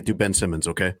 everybody can't do Ben Simmons,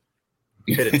 okay?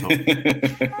 Hit it, Tony.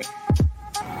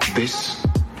 This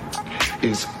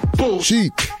is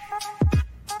bullshit.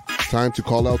 Time to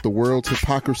call out the world's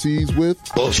hypocrisies with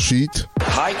bullshit.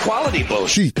 High quality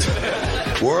bullshit.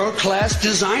 World-class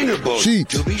designer bullshit,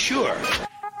 to be sure.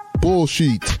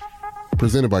 Bullshit.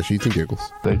 Presented by Sheets and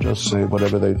Giggles. They just say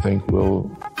whatever they think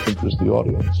will interest the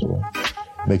audience or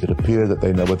make it appear that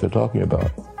they know what they're talking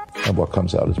about. And what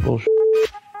comes out is bullshit.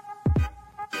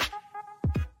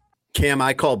 Cam,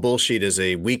 I Call Bullshit is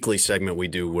a weekly segment we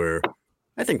do where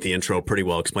I think the intro pretty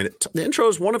well explained it. The intro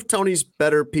is one of Tony's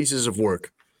better pieces of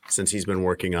work since he's been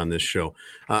working on this show.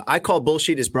 I Call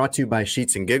Bullshit is brought to you by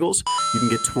Sheets and Giggles. You can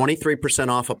get 23%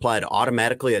 off applied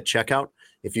automatically at checkout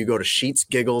if you go to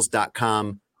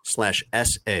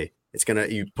sheetsgiggles.com/SA. It's going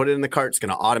to, you put it in the cart, it's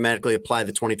going to automatically apply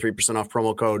the 23% off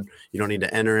promo code. You don't need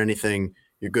to enter anything.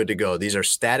 You're good to go. These are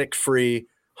static free,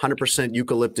 100%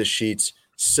 eucalyptus sheets,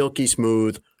 silky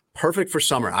smooth, perfect for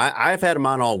summer. I've had them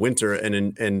on all winter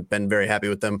and been very happy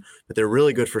with them, but they're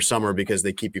really good for summer because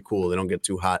they keep you cool. They don't get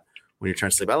too hot when you're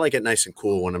trying to sleep. I like it nice and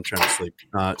cool when I'm trying to sleep.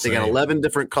 They got 11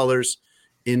 different colors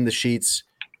in the sheets.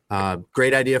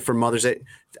 Great idea for Mother's Day.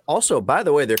 Also, by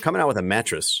the way, they're coming out with a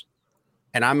mattress,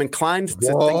 and I'm inclined to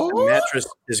think the mattress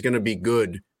is going to be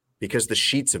good because the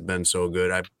sheets have been so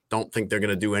good. I don't think they're going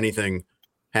to do anything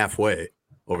halfway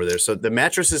over there. So the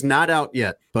mattress is not out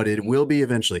yet, but it will be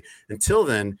eventually. Until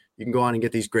then, you can go on and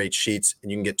get these great sheets, and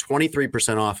you can get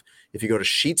 23% off if you go to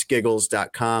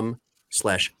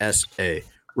sheetsgiggles.com/SA.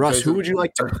 Russ, who would you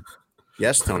like to?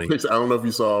 Yes, Tony. I don't know if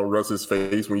you saw Russ's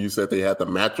face when you said they had the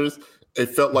mattress. It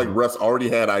felt like Russ already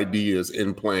had ideas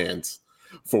and plans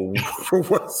for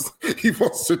what he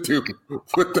wants to do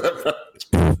with that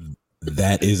mattress.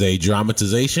 That is a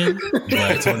dramatization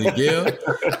by Tony Gill,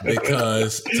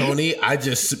 because Tony, I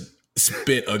just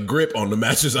spent a grip on the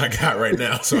mattress I got right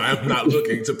now, so I'm not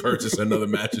looking to purchase another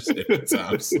mattress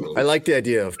anytime soon. I like the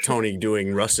idea of Tony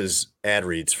doing Russ's ad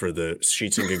reads for the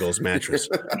Sheets and Giggles mattress.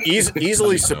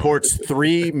 Easily supports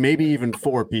 3, maybe even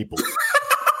 4 people.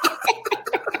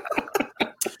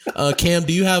 Cam,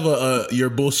 do you have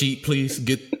your bullshit? Please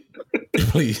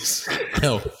please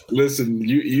help. Listen,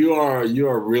 you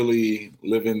are really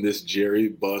living this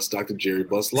Dr. Jerry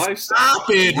Buss lifestyle. Stop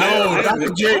it! No,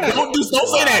 Dr. Jerry, don't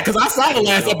say that, because I saw the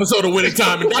last episode of Winning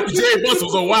Time, and Dr. Jerry Buss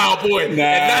was a wild boy, and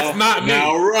that's not me.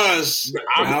 Now, Russ,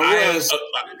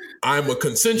 I'm a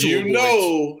consensual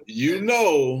boy. You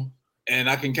know, and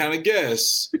I can kind of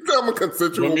guess I'm a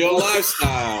consensual from your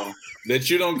lifestyle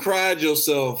that you don't cried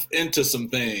yourself into some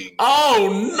things. Oh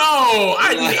no!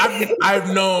 I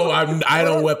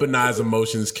don't weaponize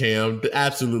emotions, Cam.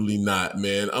 Absolutely not,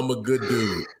 man. I'm a good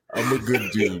dude.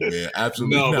 Man.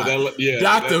 Absolutely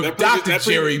not. Dr.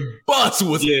 Jerry Buss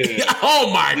was. Yeah.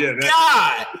 Oh my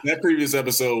God! That previous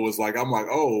episode was like, I'm like,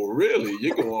 oh really?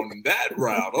 You go on that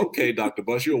route? Okay, Dr.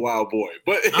 Buss, you're a wild boy.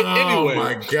 But anyway, oh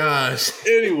my gosh.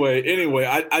 Anyway,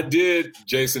 I did,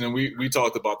 Jason, and we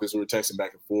talked about this. We were texting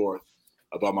back and forth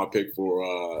about my pick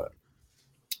for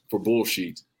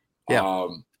bullshit. Yeah.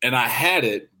 And I had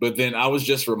it, but then I was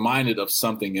just reminded of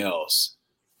something else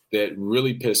that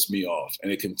really pissed me off.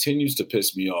 And it continues to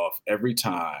piss me off every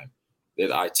time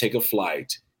that I take a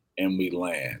flight and we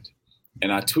land.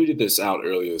 And I tweeted this out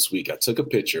earlier this week. I took a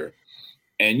picture,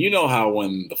 and you know how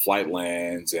when the flight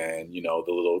lands and, you know,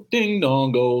 the little ding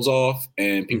dong goes off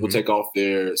and people take off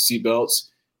their seatbelts,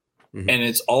 and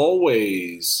it's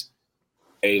always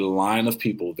a line of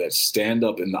people that stand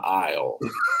up in the aisle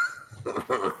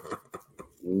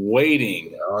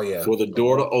waiting for the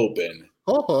door to open.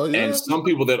 And some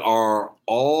people that are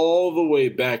all the way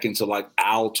back into like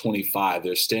aisle 25,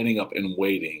 they're standing up and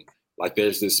waiting. Like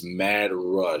there's this mad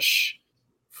rush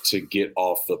to get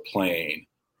off the plane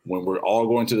when we're all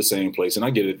going to the same place. And I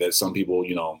get it that some people,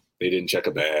 you know, they didn't check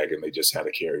a bag and they just had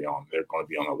to carry on. They're going to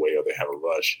be on their way, or they have a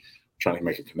rush trying to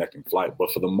make a connecting flight.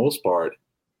 But for the most part,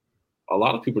 a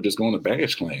lot of people just go on a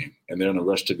baggage claim and they're in a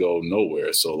rush to go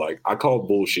nowhere. So like I call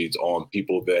bullshit on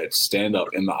people that stand up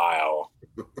in the aisle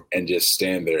and just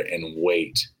stand there and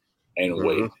wait and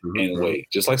wait and wait.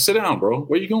 Just like, sit down, bro.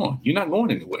 Where you going? You're not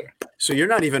going anywhere. So you're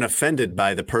not even offended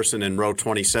by the person in row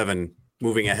 27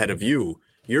 moving ahead of you.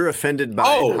 You're offended by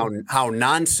how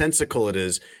nonsensical it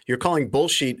is. You're calling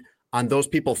bullshit on those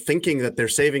people thinking that they're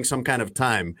saving some kind of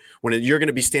time when you're going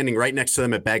to be standing right next to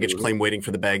them at baggage claim waiting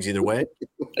for the bags either way.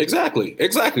 Exactly.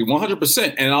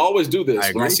 100%. And I always do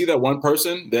this. When I see that one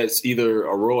person that's either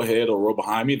a row ahead or a row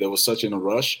behind me that was such in a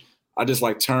rush, I just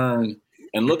like turn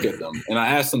and look at them. And I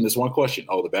ask them this one question.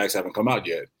 Oh, the bags haven't come out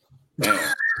yet. Man,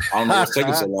 I don't know what's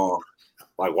taking so long.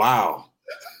 Like, wow.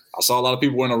 I saw a lot of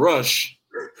people in a rush.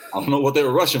 I don't know what they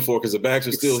were rushing for because the bags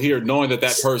are still here, knowing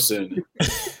that person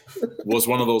was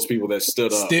one of those people that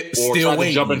stood up or tried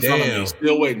to jump in front of me.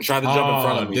 Still waiting, tried to jump in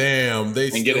front of me. Damn,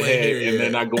 they and get ahead, and they're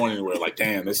not going anywhere. Like,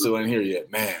 damn, they still ain't here yet.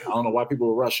 Man, I don't know why people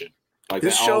were rushing. Like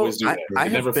this show, I always do that. I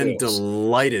have been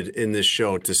delighted in this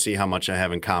show to see how much I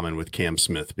have in common with Cam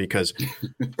Smith, because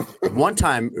one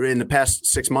time in the past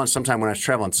 6 months, sometime when I was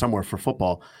traveling somewhere for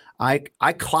football, I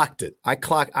clocked it.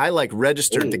 I like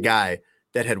registered the guy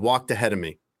that had walked ahead of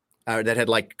me, that had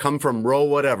like come from row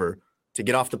whatever to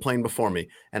get off the plane before me.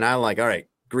 And I like, all right,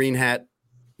 green hat,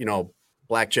 you know,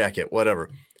 black jacket, whatever.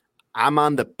 I'm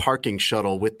on the parking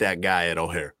shuttle with that guy at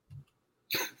O'Hare.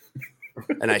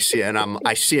 And I see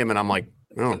him and I'm like,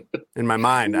 oh, in my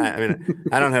mind, I mean,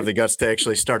 I don't have the guts to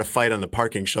actually start a fight on the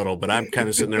parking shuttle, but I'm kind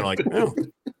of sitting there like, oh,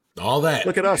 all that.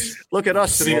 Look at us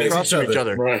sitting across from each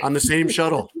other on the same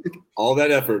shuttle. All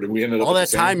that effort, and we ended up all that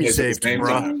time you saved,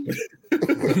 bro.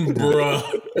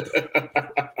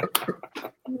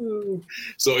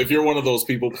 So if you're one of those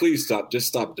people, please stop. Just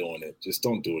stop doing it. Just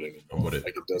don't do it anymore.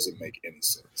 Like, it doesn't make any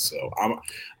sense. So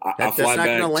that's not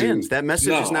going to land. That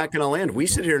message is not going to land. We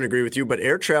sit here and agree with you, but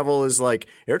air travel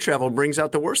brings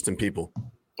out the worst in people.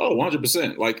 Oh,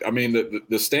 100%. Like, I mean,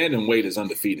 the stand and wait is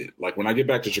undefeated. Like, when I get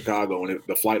back to Chicago and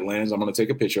the flight lands, I'm going to take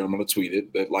a picture. I'm going to tweet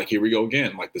it. That, like, here we go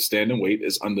again. Like, the stand and wait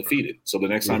is undefeated. So the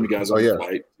next time you guys are on the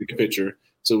flight, take a picture.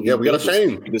 So we got to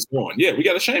shame this one. Yeah, we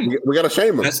got to shame them. We got to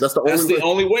shame them. That's the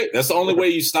only way. That's the only way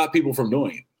you stop people from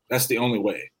doing it. That's the only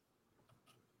way.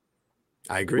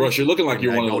 I agree. Rush, you're looking like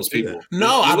you're one of those people.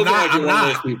 No, I'm not. I'm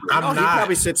not. He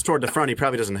probably sits toward the front. He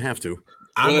probably doesn't have to.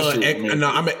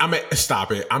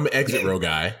 Stop it. I'm an exit row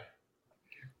guy.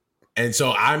 And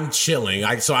so I'm chilling.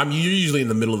 I'm usually in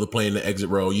the middle of the plane, the exit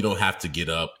row. You don't have to get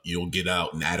up. You'll get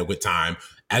out in adequate time.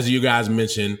 As you guys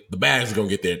mentioned, the bags are going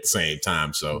to get there at the same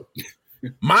time. So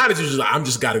mine is usually like, I'm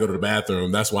just got to go to the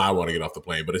bathroom. That's why I want to get off the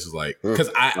plane. But it's just like, because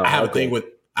I have a thing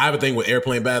with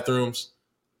airplane bathrooms.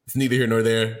 It's neither here nor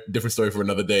there. Different story for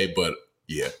another day. But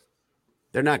yeah.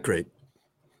 They're not great.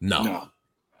 No.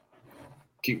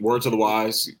 Keep word to the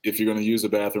wise. If you're going to use the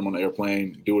bathroom on the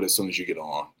airplane, do it as soon as you get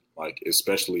on. Like,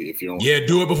 especially if you're on. Yeah,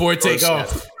 do it before it take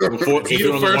off. If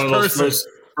you're on one of those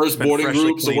first boarding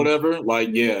groups or whatever,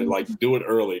 like do it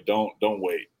early. Don't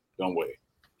wait. Don't wait.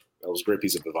 That was a great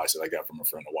piece of advice that I got from a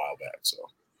friend a while back. So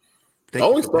thank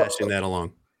you for passing that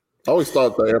along. I always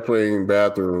thought the airplane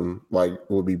bathroom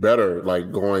would be better,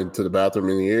 like going to the bathroom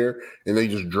in the air, and they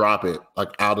just drop it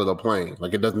out of the plane.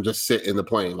 Like, it doesn't just sit in the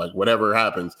plane. Like, whatever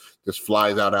happens just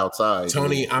flies outside.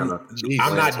 Tony, I'm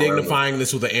not dignifying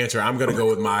this with an answer. I'm going to go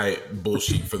with my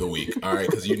bullshit for the week. All right,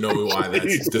 because you know why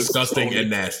that's disgusting and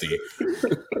nasty.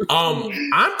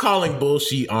 I'm calling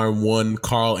bullshit on one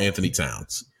Karl Anthony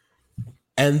Towns,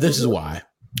 and this is why.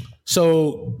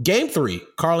 So game 3,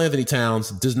 Karl Anthony Towns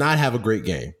does not have a great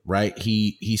game, right?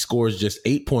 He scores just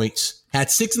 8 points,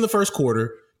 had 6 in the first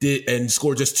quarter, and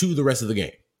scored just 2 the rest of the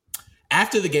game.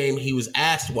 After the game, he was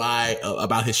asked why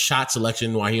about his shot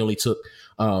selection, why he only took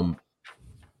how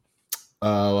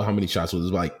many shots was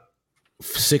it? Like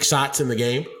 6 shots in the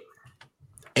game.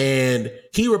 And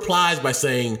he replies by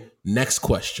saying, "Next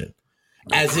question,"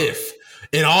 as if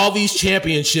in all these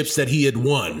championships that he had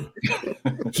won,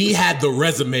 he had the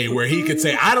resume where he could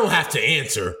say, I don't have to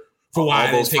answer for why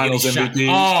I didn't take any shots.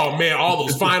 Oh, man, all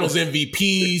those finals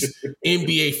MVPs,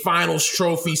 NBA finals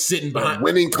trophies sitting behind.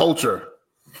 Winning culture.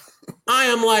 I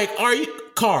am like, are you,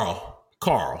 Karl,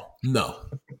 no.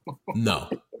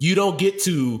 You don't get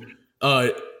to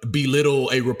belittle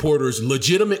a reporter's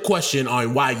legitimate question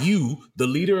on why you, the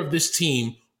leader of this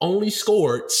team, only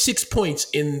scored 6 points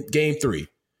in game 3.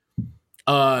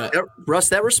 Russ,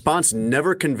 that response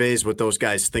never conveys what those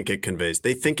guys think it conveys.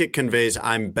 They think it conveys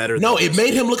I'm better than No, it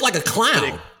made him look like a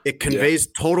clown. It conveys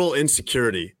total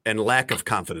insecurity and lack of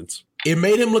confidence. It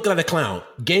made him look like a clown.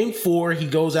 Game 4, he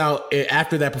goes out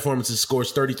after that performance and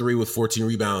scores 33 with 14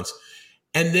 rebounds.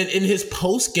 And then in his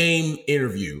post-game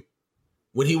interview,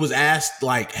 when he was asked,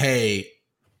 like, hey,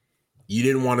 you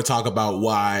didn't want to talk about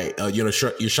why, your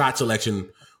shot selection,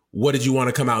 what did you want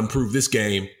to come out and prove this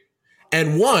game?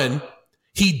 And 1,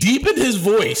 he deepened his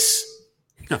voice,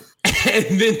 and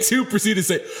then 2, proceeded to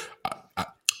say,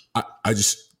 I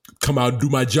just come out and do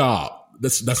my job.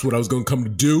 That's what I was going to come to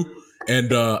do.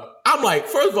 And I'm like,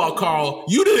 first of all, Karl,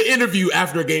 you did an interview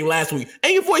after a game last week,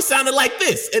 and your voice sounded like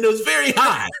this, and it was very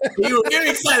high. You were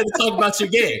very excited to talk about your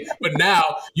game. But now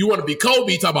you want to be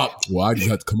Kobe, talk about, well, I just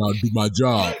have to come out and do my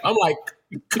job. I'm like,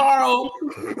 Karl,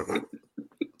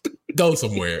 go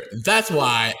somewhere. That's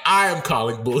why I am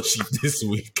calling bullshit this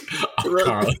week on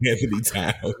Karl Anthony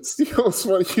Towns. You know what's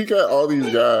funny? You got all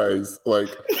these guys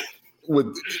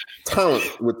with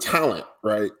talent,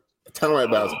 right? Talent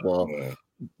at basketball,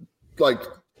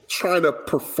 trying to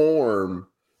perform,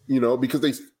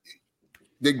 because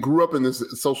they grew up in this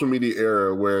social media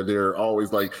era where they're always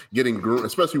getting groomed,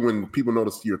 especially when people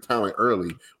notice your talent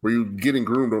early, where you're getting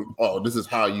groomed on, oh, this is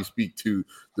how you speak to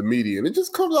the media. And it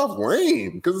just comes off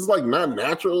lame because it's not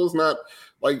natural. It's not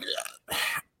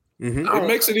It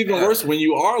makes it even worse when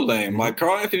you are lame. Like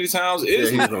Karl Anthony Towns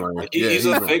is he's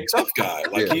a fake tough guy.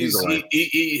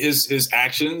 His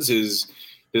actions,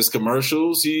 his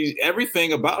commercials,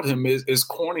 everything about him is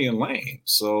corny and lame.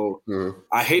 So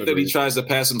I hate that he tries to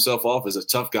pass himself off as a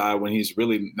tough guy when he's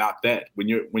really not that. When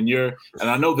you're, and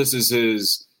I know this is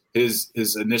his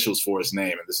initials for his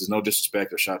name, and this is no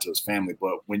disrespect or shot to his family,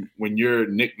 but when you're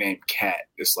nicknamed Cat,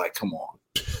 it's like, come on,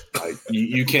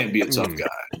 you can't be a tough guy.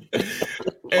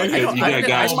 You got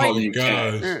guys calling you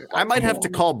Cat. I might have to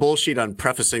call bullshit on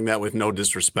prefacing that with no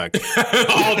disrespect.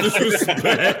 All disrespect.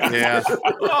 Yeah.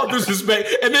 All disrespect.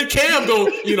 And then Cam go,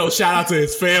 shout out to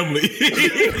his family.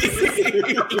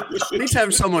 At least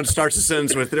have someone starts a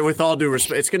sentence with all due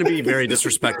respect. It's going to be very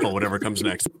disrespectful, whatever comes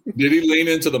next. Did he lean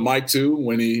into the mic too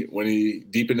when he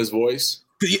deepened his voice?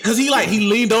 because he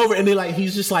leaned over and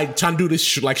he's just like trying to do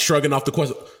this like shrugging off the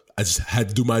question. I just had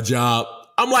to do my job.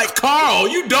 I'm like, Carl,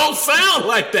 you don't sound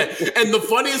like that. And the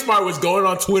funniest part was going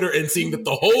on Twitter and seeing that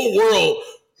the whole world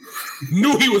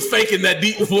knew he was faking that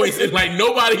deep voice and like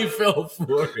nobody fell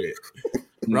for it.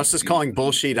 Russ is calling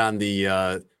bullshit on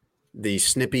the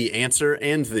snippy answer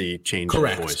and the change of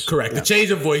voice. Correct. Yeah. The change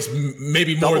of voice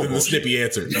maybe more than bullshit. The snippy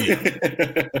answer.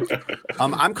 Yeah.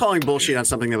 I'm calling bullshit on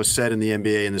something that was said in the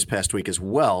NBA in this past week as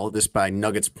well. This by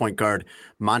Nuggets point guard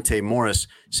Monte Morris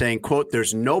saying, quote,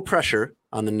 there's no pressure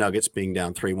on the Nuggets being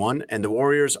down 3-1 and the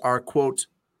Warriors are, quote,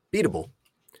 beatable.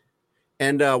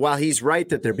 And while he's right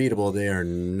that they're beatable, they are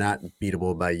not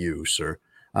beatable by you, sir.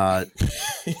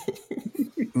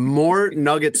 More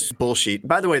Nuggets bullshit.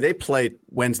 By the way, they play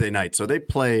Wednesday night, so they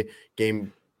play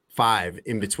game 5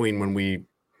 in between when we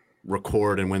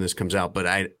record and when this comes out.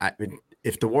 But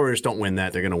if the Warriors don't win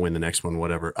that, they're going to win the next one,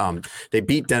 whatever. They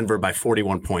beat Denver by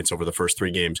 41 points over the first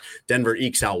 3 games. Denver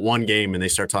ekes out one game, and they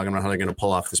start talking about how they're going to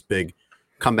pull off this big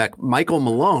comeback. Michael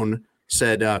Malone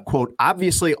said, quote,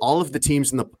 obviously out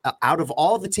of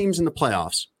all the teams in the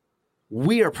playoffs,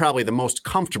 we are probably the most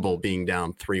comfortable being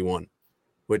down 3-1.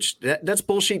 Which that's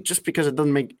bullshit just because it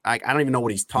doesn't make – I don't even know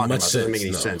what he's talking about. It doesn't make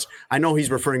any sense. I know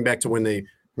he's referring back to when they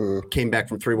came back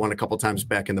from 3-1 a couple times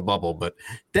back in the bubble. But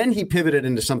then he pivoted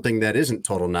into something that isn't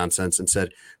total nonsense and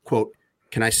said, quote,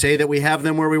 can I say that we have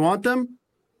them where we want them?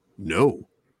 No.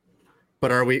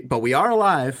 But we are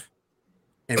alive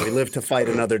and we live to fight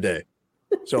another day.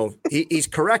 So he's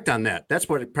correct on that. That's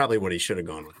probably what he should have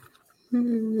gone with.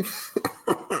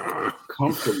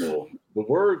 Comfortable. The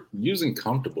word using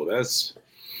comfortable, that's –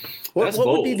 What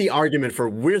would be the argument for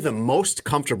we're the most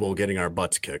comfortable getting our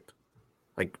butts kicked?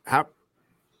 Like how?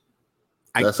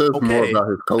 That says more about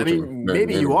his coaching. I mean,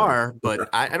 maybe you are, but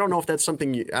I don't know if that's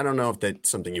something. I don't know if that's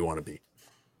something you want to be.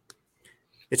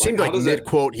 It seemed like mid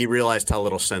quote he realized how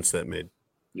little sense that made.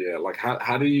 Yeah, like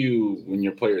how do you when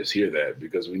your players hear that,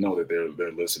 because we know that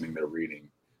they're listening, they're reading.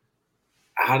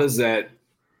 How does that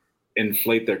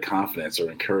inflate their confidence or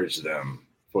encourage them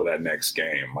for that next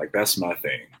game? Like that's my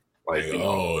thing. Like,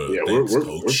 we're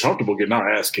comfortable getting our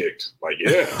ass kicked. Like,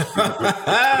 yeah,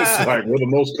 it's like we're the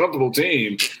most comfortable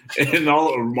team, and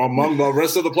among the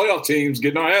rest of the playoff teams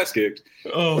getting our ass kicked.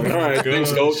 Oh, like, all right,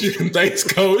 thanks, coach. Thanks,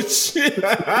 coach.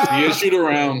 Yeah, shoot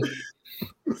around.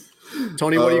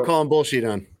 Tony, what are you calling bullshit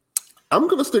on? I'm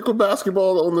going to stick with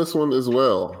basketball on this one as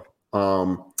well.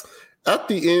 At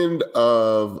the end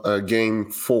of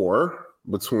game 4.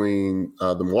 Between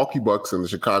the Milwaukee Bucks and the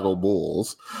Chicago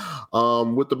Bulls,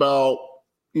 with about,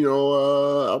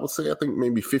 I would say, I think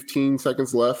maybe 15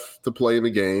 seconds left to play in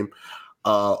the game.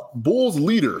 Bulls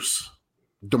leaders,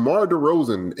 DeMar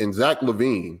DeRozan and Zach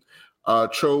LaVine,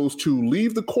 chose to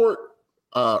leave the court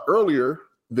earlier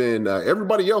than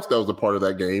everybody else that was a part of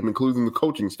that game, including the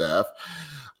coaching staff.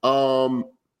 And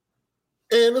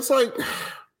it's like,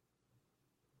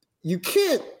 you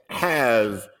can't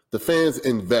have the fans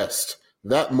invest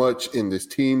that much in this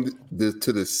team,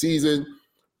 to this season,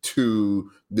 to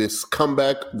this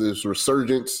comeback, this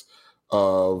resurgence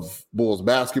of Bulls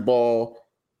basketball.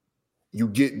 You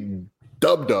get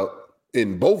dubbed up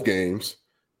in both games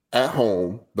at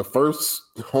home, the first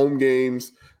home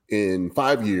games in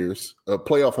 5 years,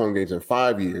 playoff home games in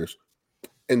 5 years,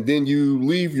 and then you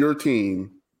leave your team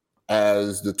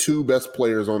as the 2 best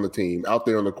players on the team out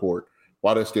there on the court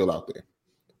while they're still out there.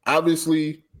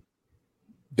 Obviously,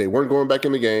 they weren't going back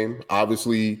in the game.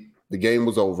 Obviously, the game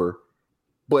was over.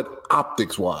 But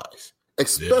optics-wise,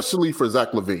 especially for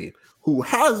Zach LaVine, who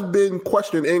has been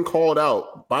questioned and called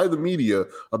out by the media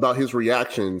about his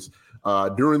reactions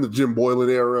during the Jim Boylan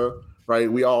era,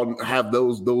 right? We all have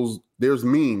those there's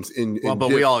memes but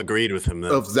we all agreed with him,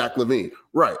 though. Of Zach LaVine.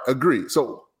 Right, agreed.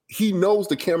 So he knows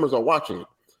the cameras are watching him.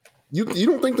 You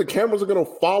don't think the cameras are going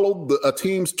to follow a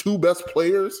team's 2 best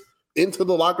players into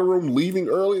the locker room leaving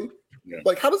early? Yeah.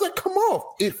 Like, how does that come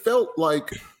off? It felt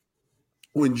like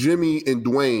when Jimmy and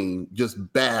Dwayne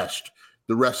just bashed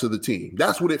the rest of the team.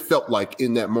 That's what it felt like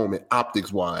in that moment,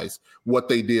 optics-wise, what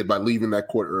they did by leaving that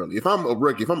court early. If I'm a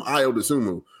rookie, if I'm Ayo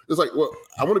Dosunmu, it's like, well,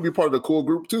 I want to be part of the cool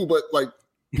group too, but like,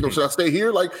 should I stay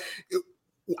here? Like,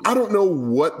 I don't know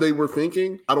what they were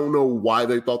thinking. I don't know why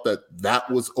they thought that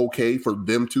was okay for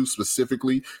them to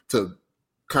specifically to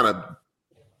kind of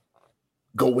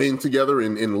go in together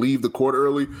and leave the court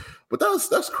early. But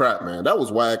that's crap, man. That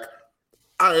was whack.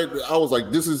 I was like,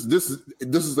 this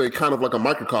is a kind of like a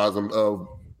microcosm of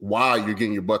why you're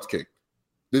getting your butts kicked.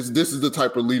 This is the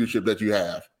type of leadership that you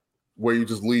have where you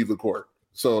just leave the court.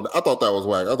 So I thought that was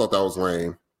whack. I thought that was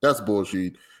lame. That's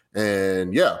bullshit.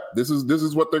 And yeah, this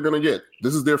is what they're gonna get.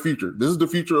 This is their future. This is the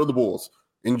future of the Bulls.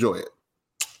 Enjoy it.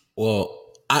 Well,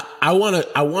 I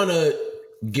wanna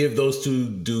give those two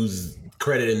dudes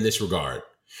credit in this regard.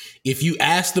 If you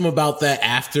asked them about that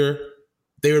after,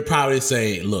 they would probably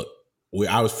say, look,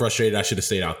 I was frustrated. I should have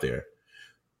stayed out there.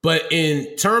 But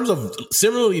in terms of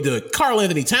similarly to Karl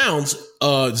Anthony Towns,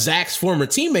 Zach's former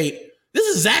teammate, this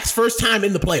is Zach's first time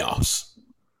in the playoffs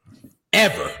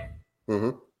ever.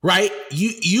 Mm-hmm. Right?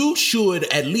 You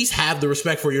should at least have the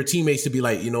respect for your teammates to be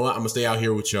like, you know what, I'm going to stay out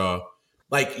here with y'all.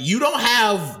 Like, you don't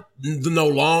have no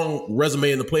long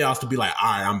resume in the playoffs to be like,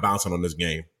 all right, I'm bouncing on this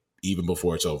game even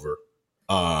before it's over.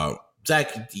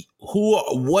 Zach,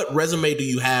 what resume do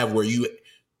you have where you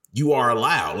are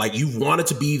allowed? Like, you wanted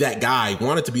to be that guy,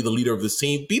 wanted to be the leader of this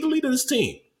team. Be the leader of this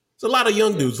team. It's a lot of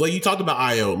young dudes. Like you talked about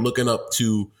Ayo looking up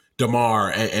to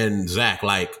DeMar and Zach.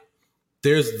 Like,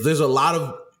 there are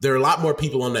a lot more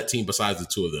people on that team besides the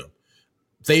two of them.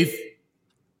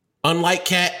 Unlike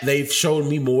Cat, they've shown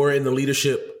me more in the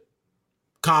leadership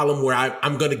column where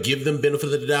I'm going to give them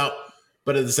benefit of the doubt.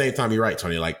 But at the same time, you're right,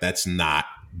 Tony. Like, that's not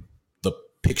the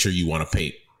picture you want to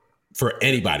paint for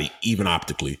anybody, even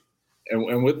optically.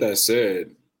 And with that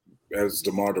said, as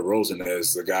DeMar DeRozan,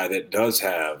 as the guy that does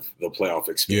have the playoff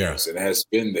experience and has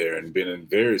been there and been in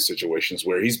various situations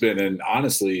where he's been in,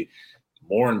 honestly,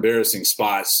 more embarrassing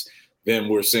spots than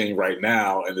we're seeing right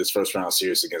now in this first round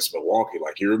series against Milwaukee.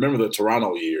 Like, you remember the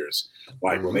Toronto years,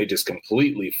 like when they just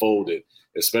completely folded,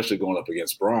 especially going up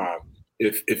against Bron.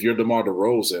 If you're DeMar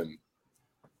DeRozan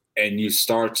and you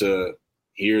start to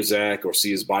hear Zach or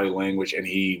see his body language and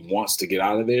he wants to get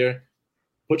out of there,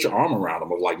 put your arm around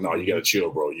him of like, no, you got to chill,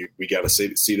 bro. We got to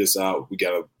see this out. We got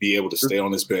to be able to stay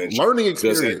on this bench. Learning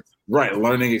experience. Right,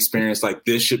 learning experience. Like,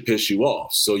 this should piss you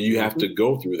off. So you have to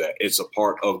go through that. It's a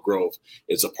part of growth.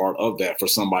 It's a part of that for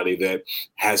somebody that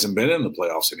hasn't been in the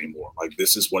playoffs anymore. Like,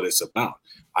 this is what it's about.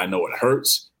 I know it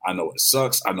hurts. I know it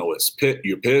sucks. I know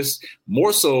you're pissed.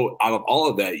 More so, out of all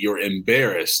of that, you're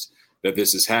embarrassed that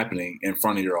this is happening in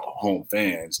front of your home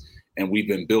fans. And we've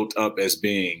been built up as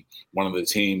being one of the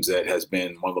teams that has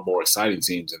been one of the more exciting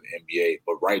teams in the NBA.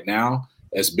 But right now,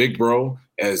 as big bro,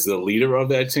 as the leader of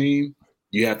that team,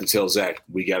 you have to tell Zach,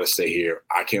 we got to stay here.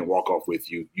 I can't walk off with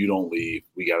you. You don't leave.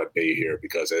 We got to be here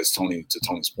because, to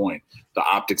Tony's point, the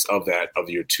optics of that, of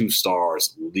your two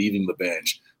stars leaving the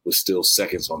bench with still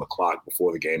seconds on the clock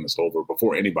before the game is over,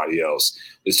 before anybody else,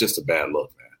 it's just a bad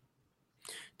look, man.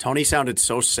 Tony sounded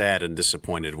so sad and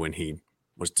disappointed when he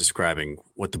was describing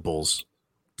what the Bulls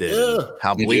did,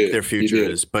 how bleak their future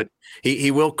is. But he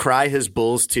will cry his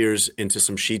Bulls tears into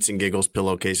some Sheets and Giggles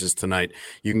pillowcases tonight.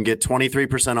 You can get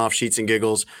 23% off Sheets and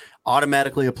Giggles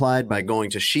automatically applied by going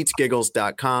to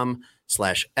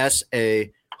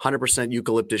sheetsgiggles.com/SA. 100%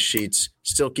 eucalyptus sheets,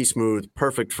 silky smooth,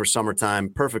 perfect for summertime,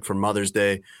 perfect for Mother's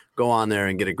Day. Go on there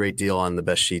and get a great deal on the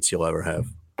best sheets you'll ever have.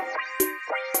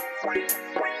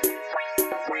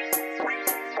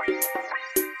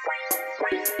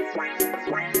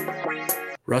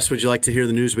 Russ, would you like to hear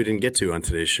the news we didn't get to on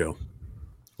today's show?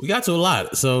 We got to a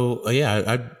lot. So,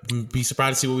 I'd be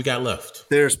surprised to see what we got left.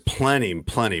 There's plenty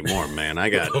more, man. I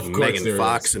got Megan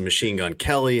Fox and Machine Gun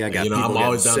Kelly. I got people I'm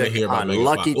always down to hear about on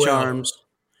Lucky Fox. Charms.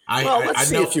 Let's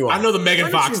see if you are. I know the Megan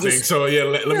Fox thing, so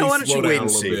let me slow down a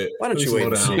little bit. Why don't you wait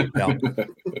and see, pal?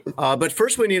 But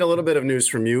first, we need a little bit of news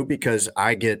from you because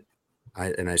and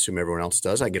I assume everyone else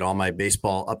does, I get all my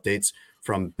baseball updates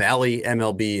from Bally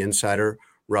MLB insider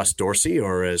Russ Dorsey,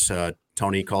 or as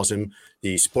Tony calls him,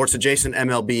 the sports adjacent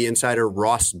MLB insider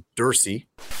Ross Dorsey.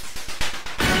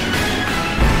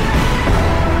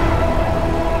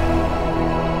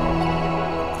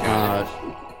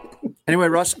 Anyway,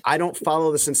 Russ, I don't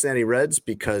follow the Cincinnati Reds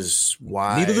because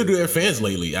why? Neither do their fans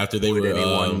lately after they were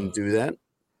anyone do that?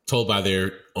 Told by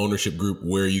their ownership group,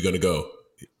 where are you going to go?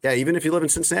 Yeah, even if you live in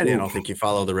Cincinnati, I don't think you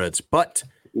follow the Reds. But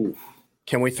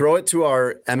can we throw it to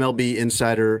our MLB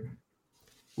insider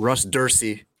Russ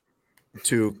Dorsey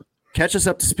to catch us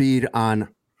up to speed on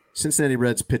Cincinnati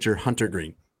Reds pitcher Hunter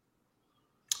Greene?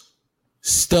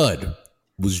 Stud.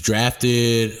 Was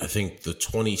drafted, I think, the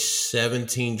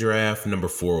 2017 draft, number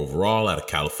 4 overall out of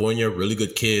California. Really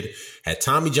good kid. Had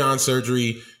Tommy John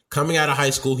surgery. Coming out of high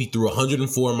school, he threw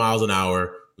 104 miles an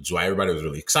hour, which is why everybody was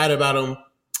really excited about him.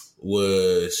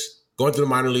 Was going through the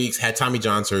minor leagues, had Tommy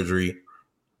John surgery.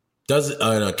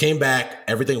 Came back.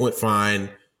 Everything went fine.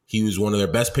 He was one of their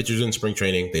best pitchers in spring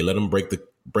training. They let him break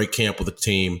camp with the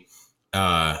team.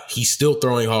 He's still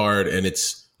throwing hard, and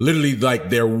it's literally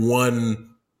like their one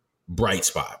bright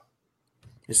spot.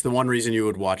 It's the one reason you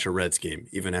would watch a Reds game,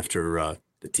 even after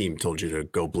the team told you to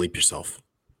go bleep yourself.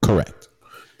 Correct.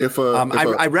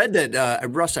 I read that,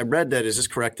 Russ, is this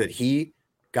correct, that he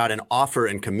got an offer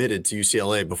and committed to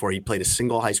UCLA before he played a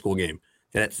single high school game?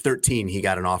 And at 13, he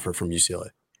got an offer from UCLA.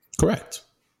 Correct.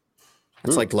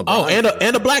 It's like LeBron. Oh,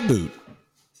 and a black dude.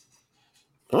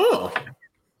 Oh.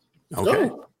 Okay.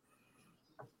 Oh.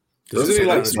 He's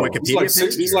like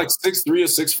 6'3" or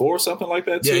 6'4", something like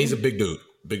that, too? Yeah, he's a big dude.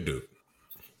 Big dude.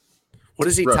 What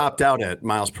is he topped out at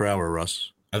miles per hour,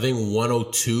 Russ? I think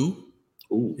 102.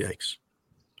 Ooh. Yikes.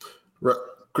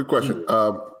 Quick question.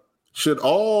 Should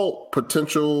all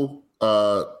potential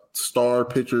star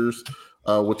pitchers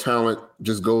with talent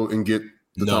just go and get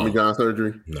the Tommy John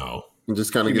surgery? No. And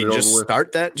just kind of get it over with?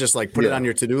 Start that? Just like put it on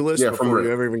your to-do list before you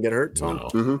ever even get hurt? No.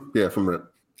 Yeah, from rip.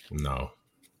 No.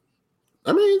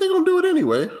 I mean, they're going to do it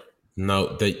anyway.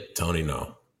 No, Tony,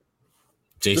 no.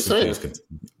 Jason,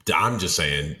 I'm just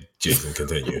saying, Jason,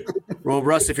 continue. Well,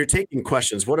 Russ, if you're taking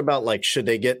questions, what about should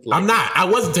they get? I'm not. I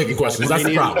wasn't taking questions. That's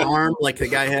the problem. An arm like the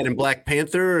guy had in Black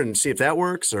Panther, and see if that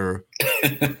works, or.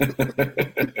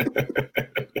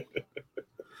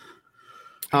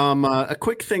 A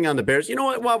quick thing on the Bears. You know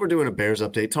what? While we're doing a Bears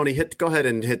update, Tony, go ahead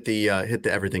and hit the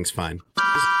everything's fine.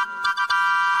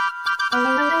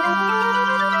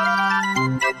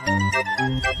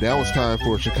 Now it's time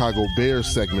for a Chicago Bears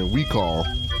segment we call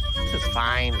This is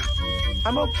fine.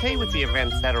 I'm okay with the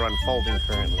events that are unfolding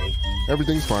currently.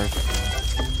 Everything's fine.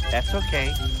 That's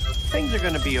okay. Things are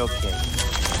going to be okay.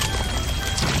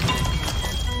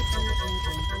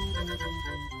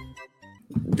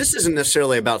 This isn't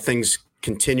necessarily about things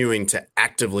continuing to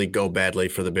actively go badly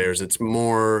for the Bears. It's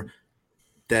more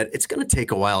that it's going to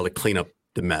take a while to clean up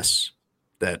the mess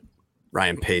that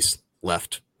Ryan Pace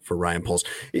left for Ryan Poles.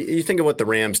 You think of what the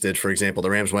Rams did, for example. The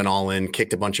Rams went all in,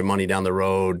 kicked a bunch of money down the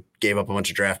road, gave up a bunch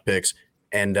of draft picks,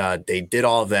 and they did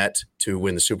all of that to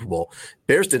win the Super Bowl.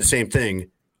 Bears did the same thing,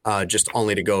 just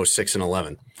only to go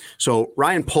 6-11. So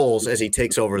Ryan Poles, as he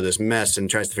takes over this mess and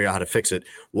tries to figure out how to fix it,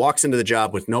 walks into the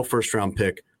job with no first-round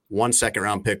pick, 1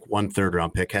 second-round pick, 1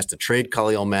 third-round pick, has to trade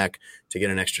Khalil Mack to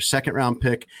get an extra second-round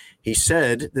pick. He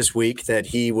said this week that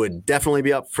he would definitely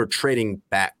be up for trading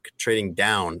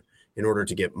down in order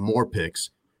to get more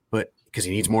picks, but because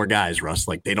he needs more guys, Russ.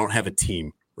 They don't have a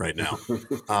team right now.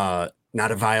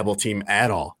 Not a viable team at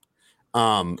all.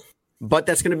 But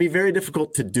that's going to be very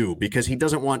difficult to do because he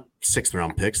doesn't want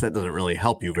 6th-round picks. That doesn't really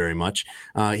help you very much.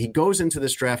 He goes into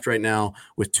this draft right now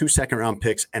with 2 second-round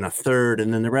picks and a third,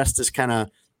 and then the rest is kind of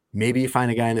maybe you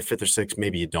find a guy in the 5th or 6th,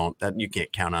 maybe you don't. That you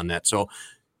can't count on that. So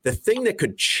the thing that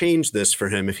could change this for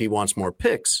him if he wants more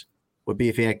picks would be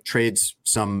if he trades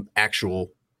some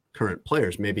actual current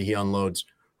players. Maybe he unloads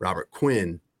Robert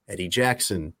Quinn, Eddie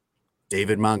Jackson,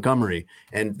 David Montgomery.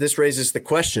 And this raises the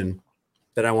question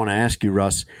that I want to ask you,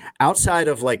 Russ. Outside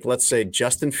of let's say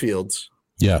Justin Fields,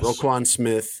 yes, Roquan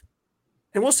Smith,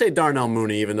 and we'll say Darnell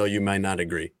Mooney, even though you might not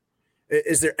agree.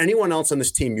 Is there anyone else on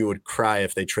this team you would cry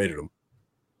if they traded him?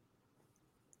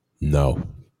 No.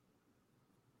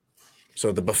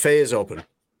 So the buffet is open.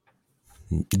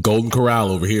 Golden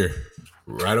Corral over here.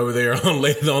 Right over there on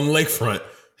the lakefront.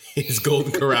 It's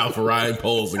Golden Corral for Ryan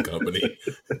Poles and company.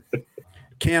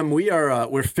 Cam, we're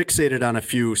fixated on a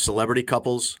few celebrity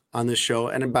couples on this show,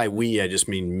 and by we I just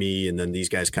mean me, and then these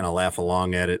guys kind of laugh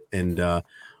along at it. And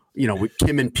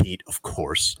Kim and Pete, of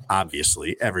course,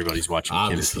 obviously everybody's watching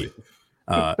Kim and Pete.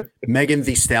 Megan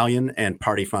Thee Stallion and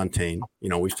Party Fontaine.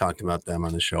 We've talked about them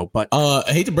on the show, but I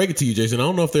hate to break it to you, Jason. I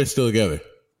don't know if they're still together.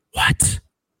 What?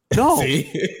 No. See?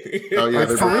 Oh yeah,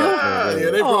 they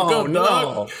broke up.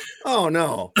 No. Oh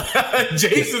no.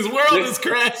 Jason's world is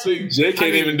crashing. Jay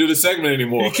can't even do the segment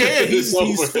anymore. He can't. He's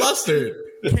flustered.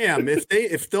 Cam,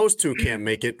 if those two can't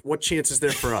make it, what chance is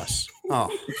there for us? Oh,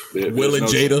 Will and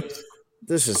Jada.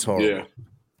 This is horrible. Yeah.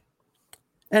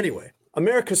 Anyway,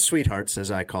 America's sweethearts,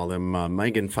 as I call them,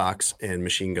 Megan Fox and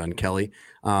Machine Gun Kelly.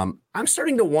 I'm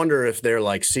starting to wonder if they're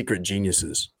like secret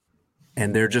geniuses,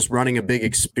 and they're just running a big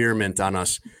experiment on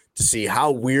us to see how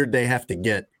weird they have to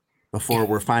get before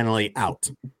we're finally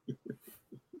out.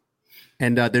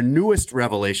 And their newest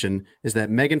revelation is that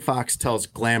Megan Fox tells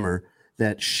Glamour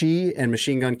that she and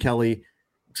Machine Gun Kelly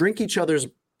drink each other's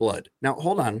blood. Now,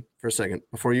 hold on for a second.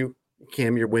 Before you,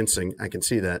 Cam, you're wincing. I can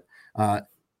see that.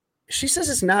 She says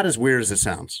it's not as weird as it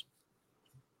sounds.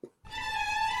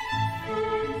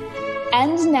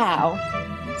 And now,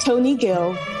 Tony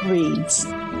Gill reads.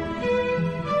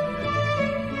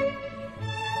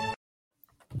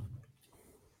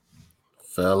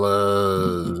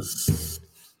 Fellas,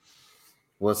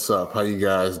 what's up? How you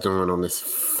guys doing on this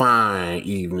fine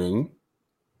evening?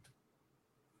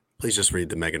 Please just read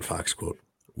the Megan Fox quote.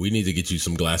 We need to get you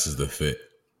some glasses that fit.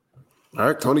 All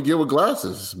right, Tony Gill with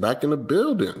glasses back in the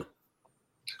building.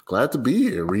 Glad to be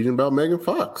here reading about Megan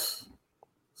Fox.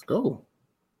 Let's go.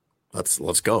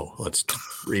 Let's go. Let's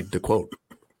read the quote.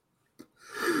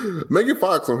 Megan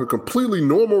Fox on her completely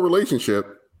normal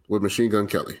relationship with Machine Gun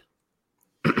Kelly.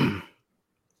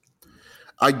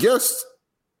 I guess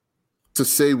to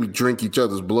say we drink each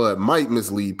other's blood might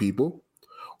mislead people.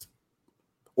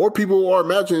 Or people are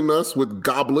imagining us with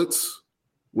goblets.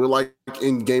 We're like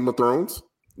in Game of Thrones,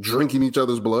 drinking each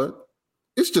other's blood.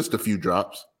 It's just a few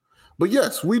drops. But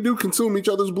yes, we do consume each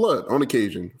other's blood on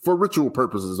occasion for ritual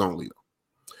purposes only.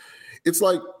 It's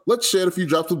like, let's shed a few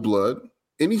drops of blood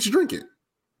and each drink it.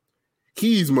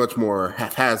 He's much more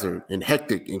haphazard and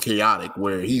hectic and chaotic,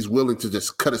 where he's willing to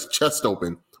just cut his chest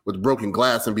open with broken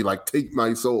glass and be like, take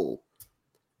my soul.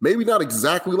 Maybe not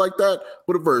exactly like that,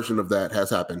 but a version of that has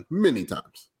happened many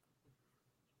times.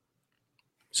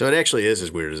 So it actually is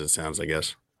as weird as it sounds, I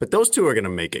guess. But those two are going to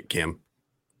make it, Kim.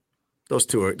 Those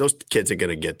kids are going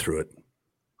to get through it.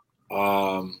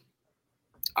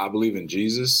 I believe in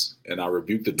Jesus and I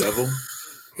rebuke the devil.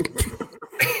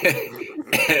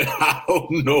 And I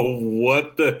don't know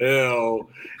what the hell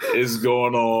is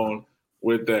going on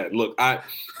with that. Look, I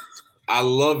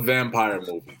love vampire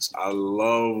movies. I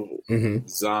love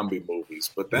zombie movies,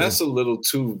 but that's a little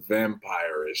too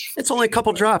vampire-ish. It's only a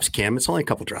couple drops, Cam. It's only a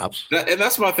couple drops. And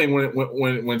that's my thing.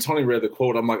 When Tony read the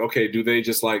quote, I'm like, okay, do they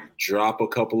just like drop a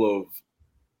couple of,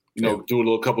 do a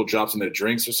little couple drops in their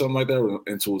drinks or something like that, or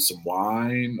into some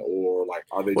wine, or like,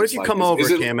 are they? What just if you like, come over,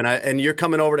 Cam, and you're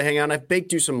coming over to hang out? I've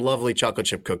baked you some lovely chocolate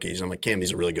chip cookies. I'm like, Cam,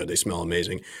 these are really good. They smell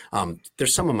amazing.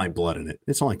 There's some of my blood in it.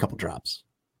 It's only a couple drops.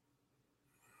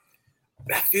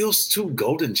 That feels too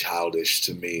golden childish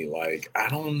to me. Like, I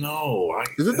don't know.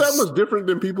 Is it that much different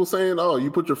than people saying, "Oh,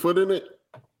 you put your foot in it"?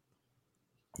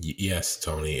 Yes,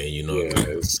 Tony, and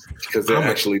yes, because they're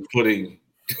actually putting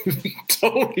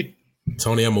Tony,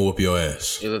 I'm gonna whoop your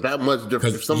ass. Is it that much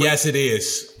different? Yes, it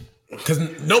is. Because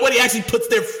nobody actually puts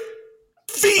their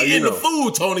feet in the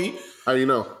food, Tony. How you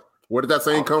know? Where did that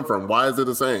saying come from? Why is it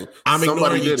a saying? I'm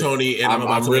ignoring you, Tony, and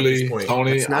I'm really,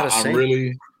 Tony,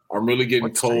 I'm really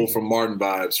getting cold from Martin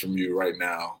vibes from you right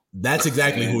now. That's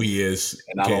exactly who he is.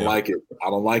 And I don't like it.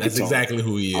 That's exactly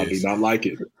who he is. I do not like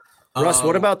it. Russ,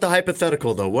 what about the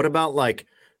hypothetical, though? What about like,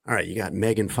 all right, you got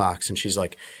Megan Fox, and she's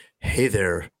like, hey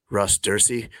there, Russ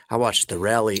Dursey. I watch The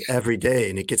Rally every day,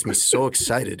 and it gets me so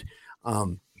excited.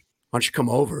 Why don't you come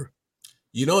over?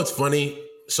 You know, it's funny.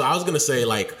 So I was going to say,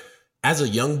 like, as a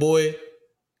young boy,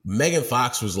 Megan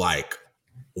Fox was like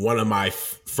one of my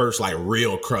first like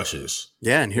real crushes.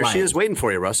 Yeah, and here she is waiting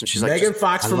for you, Russ. And she's like, Megan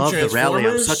Fox from Transformers. I love The Rally.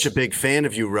 I'm such a big fan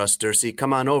of you, Russ Dursey.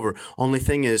 Come on over. Only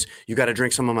thing is, you got to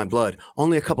drink some of my blood.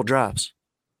 Only a couple drops.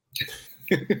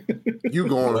 You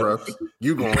going, Russ?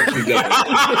 You going? He's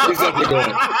definitely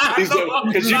going.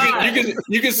 Because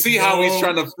you can see how he's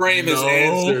trying to frame his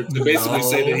answer to basically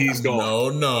say that he's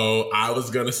going. No. I was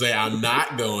gonna say I'm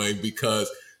not going because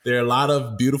there are a lot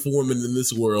of beautiful women in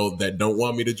this world that don't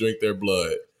want me to drink their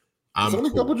blood. It's only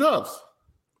a couple drops.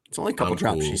 It's only a couple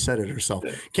drops. Cool. She said it herself.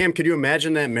 Cam, could you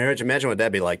imagine that marriage? Imagine what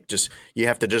that'd be like. You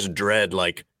have to just dread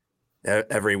like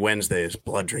every Wednesday is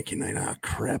blood drinking night. Ah,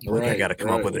 crap. Look, I got to come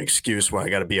up with an excuse why I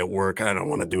got to be at work. I don't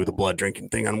want to do the blood drinking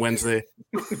thing on Wednesday.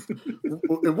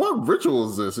 And what ritual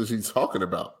is this? Is he talking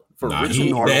about?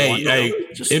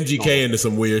 MGK into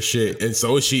some weird shit. And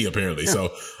so is she, apparently. Yeah.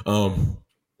 So,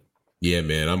 yeah,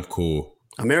 man, I'm cool.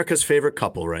 America's favorite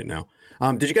couple right now.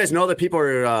 Did you guys know that people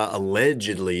are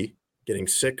allegedly getting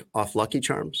sick off Lucky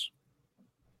Charms?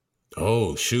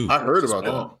 Oh, shoot. I heard about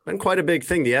that. Been quite a big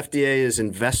thing. The FDA is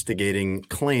investigating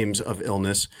claims of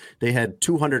illness. They had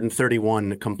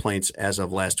 231 complaints as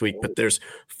of last week, but there's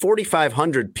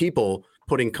 4,500 people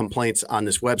putting complaints on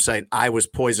this website,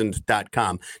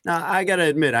 iwaspoisoned.com. Now, I got to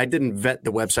admit, I didn't vet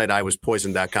the website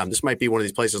iwaspoisoned.com. This might be one of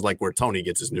these places like where Tony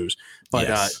gets his news. But,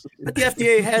 but the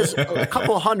FDA has a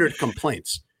couple hundred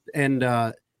complaints. And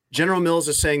General Mills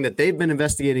is saying that they've been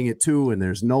investigating it too, and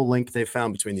there's no link they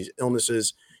found between these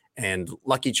illnesses and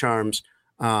Lucky Charms.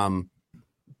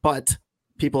 But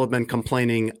people have been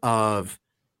complaining of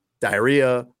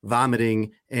diarrhea,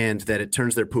 vomiting, and that it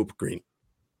turns their poop green.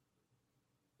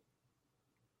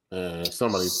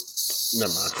 Somebody,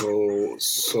 never mind.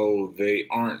 So they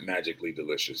aren't magically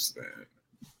delicious then.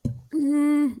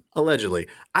 Allegedly.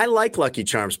 I like Lucky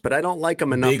Charms, but I don't like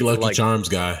them enough. Big Lucky Charms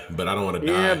guy, but I don't want to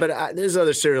die. Yeah, but there's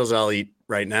other cereals I'll eat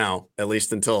right now, at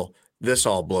least until this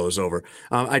all blows over.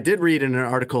 I did read in an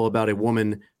article about a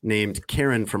woman named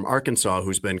Karen from Arkansas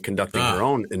who's been conducting her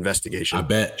own investigation. I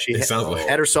bet. She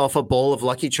had herself a bowl of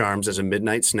Lucky Charms as a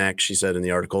midnight snack, she said in the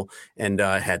article, and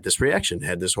had this reaction,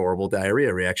 had this horrible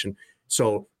diarrhea reaction.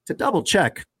 So to double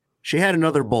check, she had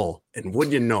another bowl, and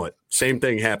wouldn't you know it, same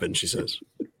thing happened, she says.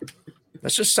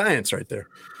 That's just science right there.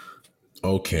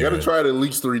 Okay. You got to try it at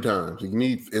least 3 times. You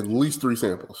need at least 3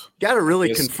 samples. Got to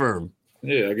really confirm.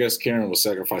 Yeah, I guess Karen was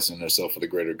sacrificing herself for the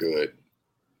greater good.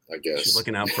 I guess she's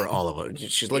looking out for all of us.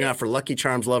 She's looking out for Lucky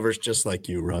Charms lovers just like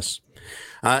you, Russ.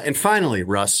 And finally,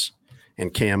 Russ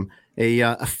and Cam,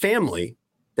 a family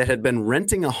that had been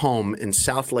renting a home in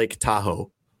South Lake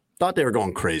Tahoe thought they were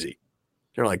going crazy.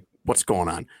 They're like, what's going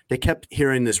on? They kept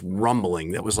hearing this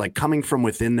rumbling that was like coming from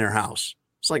within their house.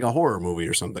 It's like a horror movie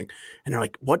or something. And they're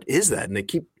like, what is that? And they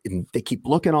keep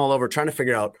looking all over, trying to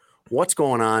figure out what's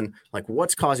going on, like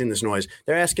what's causing this noise.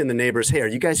 They're asking the neighbors, hey, are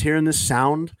you guys hearing this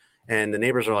sound? And the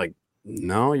neighbors are like,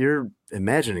 no, you're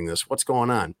imagining this. What's going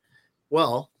on?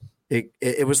 Well,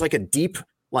 it was like a deep,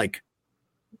 like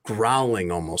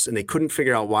growling almost, and they couldn't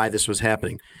figure out why this was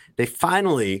happening. They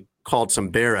finally called some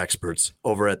bear experts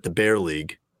over at the Bear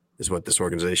League, is what this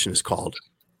organization is called.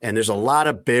 And there's a lot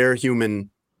of bear-human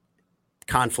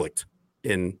conflict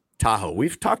in Tahoe.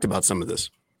 We've talked about some of this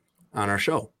on our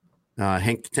show,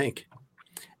 Hank the Tank.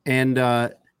 And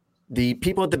the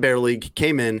people at the Bear League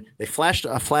came in, they flashed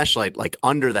a flashlight like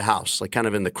under the house, like kind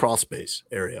of in the crawl space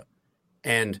area.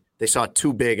 And they saw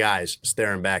 2 big eyes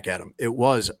staring back at them. It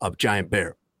was a giant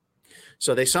bear.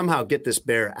 So they somehow get this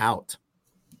bear out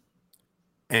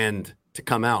and to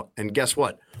come out. And guess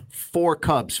what? 4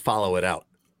 cubs follow it out.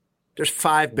 There's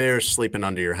 5 bears sleeping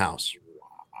under your house.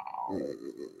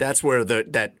 That's where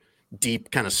that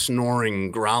deep kind of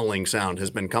snoring, growling sound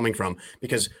has been coming from,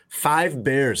 because 5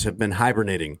 bears have been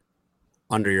hibernating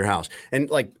under your house. And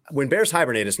like when bears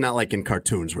hibernate, it's not like in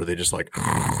cartoons where they just like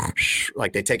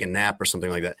they take a nap or something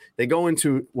like that. They go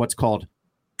into what's called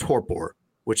torpor,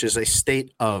 which is a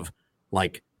state of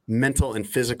like mental and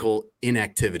physical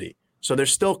inactivity. So they're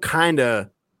still kind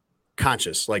of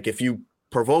conscious. Like if you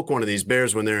provoke one of these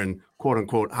bears when they're in quote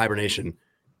unquote hibernation,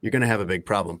 you're going to have a big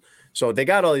problem. So they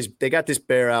got this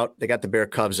bear out, they got the bear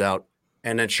cubs out.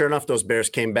 And then sure enough, those bears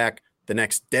came back the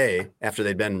next day after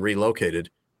they'd been relocated,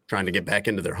 trying to get back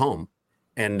into their home.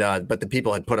 And, but the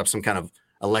people had put up some kind of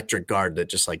electric guard that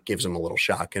just like gives them a little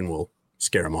shock and will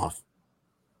scare them off.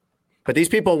 But these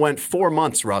people went 4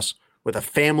 months, Russ, with a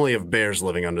family of bears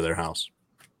living under their house.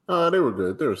 They were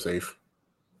good. They were safe.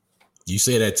 You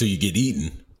say that till you get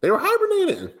eaten. They were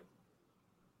hibernating.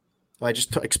 Well, I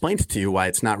just explained to you why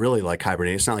it's not really like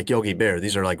hibernating. It's not like Yogi Bear.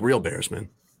 These are like real bears, man.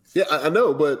 Yeah, I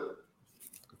know, but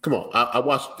come on. I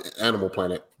watched Animal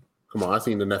Planet. Come on, I've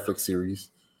seen the Netflix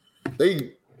series.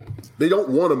 They don't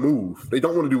want to move. They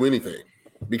don't want to do anything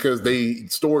because they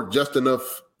stored just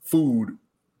enough food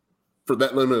for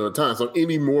that limited of time. So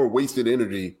any more wasted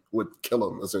energy would kill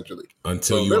them, essentially.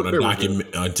 Until you're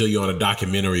on a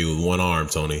documentary with one arm,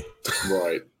 Tony.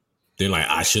 Right. They're like,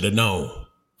 I should have known.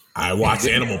 I watched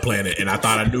Animal Planet and I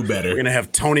thought I knew better. We're going to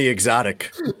have Tony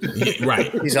Exotic. Yeah, right.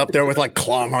 He's up there with like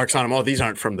claw marks on him. Oh, these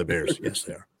aren't from the Bears. Yes,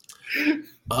 they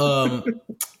are.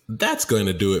 That's going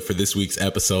to do it for this week's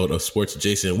episode of Sports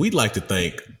Adjacent. We'd like to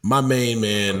thank my main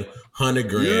man, Hunter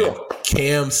Grant,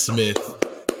 Cam Smith,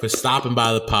 for stopping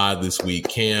by the pod this week.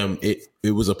 Cam, it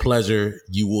was a pleasure.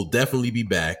 You will definitely be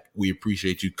back. We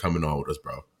appreciate you coming on with us,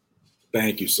 bro.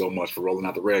 Thank you so much for rolling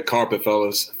out the red carpet,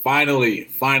 fellas. Finally,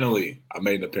 I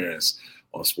made an appearance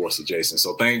on Sports Adjacent.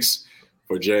 So thanks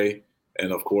for Jay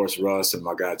and, of course, Russ and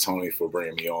my guy Tony for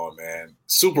bringing me on, man.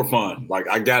 Super fun. Like,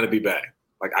 I got to be back.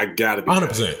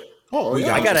 100%. Oh,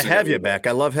 yeah. I got to have you back.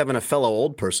 I love having a fellow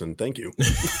old person. Thank you.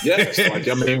 Yes. I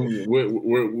mean,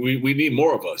 we need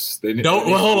more of us. Hold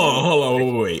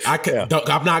on. Wait.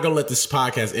 I'm not going to let this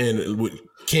podcast end with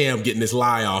Cam getting this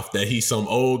lie off that he's some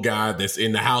old guy that's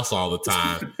in the house all the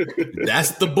time.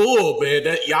 That's the bull,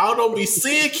 man. Y'all don't be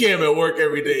seeing Cam at work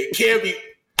every day. Cam be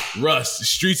Russ. The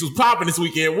streets was popping this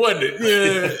weekend, wasn't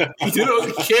it? Yeah. You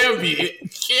know, Cam be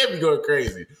going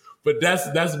crazy. But that's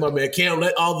my man. Cam,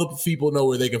 let all the people know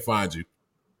where they can find you.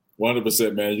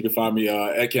 100%, man. You can find me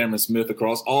at Cameron Smith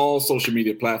across all social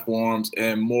media platforms,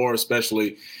 and more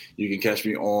especially, you can catch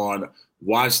me on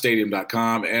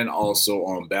watchstadium.com and also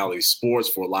on Bally Sports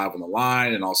for Live on the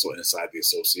Line and also Inside the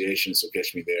Association. So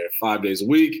catch me there 5 days a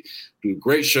week. Do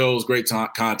great shows, great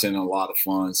content, and a lot of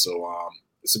fun. So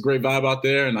it's a great vibe out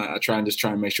there, and I try and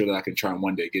make sure that I can try and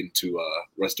one day get into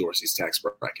Russ Dorsey's tax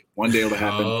bracket. One day it'll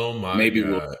happen. Oh my Maybe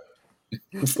God.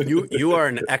 You are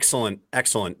an excellent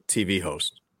TV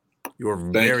host. You are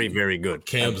very, very good.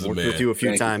 Cam's I've worked with you a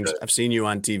few times. I've seen you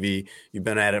on TV. You've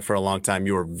been at it for a long time.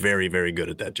 You are very, very good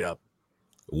at that job.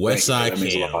 Westside That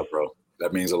means a lot, bro.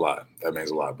 That means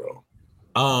a lot, bro.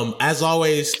 As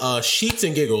always, Sheets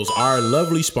and Giggles, our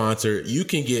lovely sponsor. You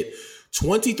can get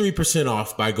 23%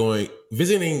 off by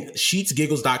visiting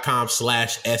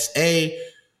sheetsgiggles.com/SA.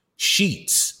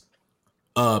 Sheets.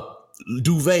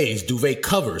 duvets, duvet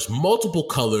covers, multiple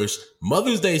colors.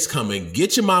 Mother's Day's coming.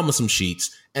 Get your mama some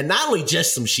sheets. And not only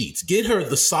just some sheets, get her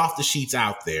the softest sheets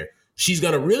out there. She's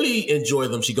going to really enjoy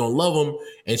them. She's going to love them.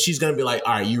 And she's going to be like,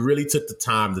 all right, you really took the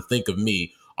time to think of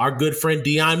me. Our good friend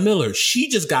Dion Miller, she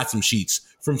just got some sheets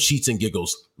from Sheets and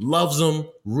Giggles. Loves them,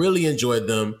 really enjoyed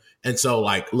them. And so,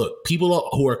 like, look, people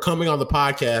who are coming on the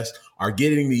podcast are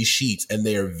getting these sheets, and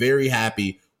they are very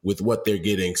happy with what they're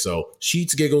getting. So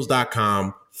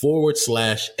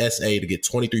sheetsgiggles.com/SA to get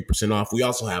 23% off. We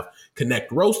also have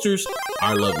Connect Roasters,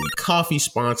 our lovely coffee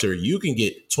sponsor. You can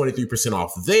get 23%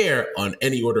 off there on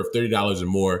any order of $30 or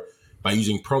more by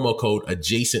using promo code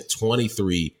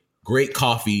adjacent23. Great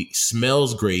coffee,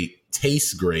 smells great,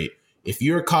 tastes great. If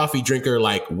you're a coffee drinker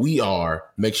like we are,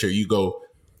 make sure you go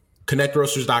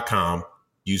connectroasters.com,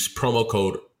 use promo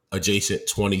code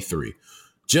adjacent23.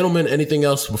 Gentlemen, anything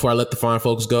else before I let the fine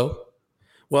folks go?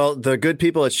 Well, the good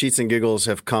people at Sheets and Giggles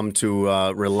have come to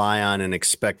rely on and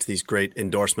expect these great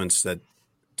endorsements that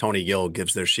Tony Gill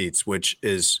gives their sheets, which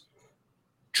is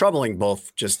troubling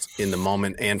both just in the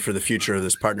moment and for the future of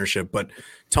this partnership. But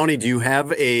Tony, do you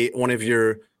have one of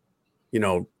your,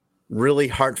 really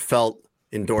heartfelt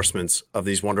endorsements of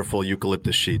these wonderful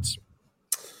eucalyptus sheets?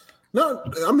 No,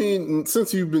 I mean,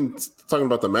 since you've been talking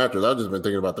about the mattress, I've just been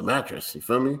thinking about the mattress. You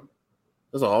feel me?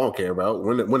 That's all I don't care about.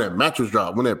 When that mattress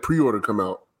drop, when that pre-order come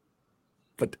out.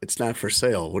 But it's not for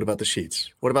sale. What about the sheets?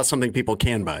 What about something people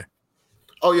can buy?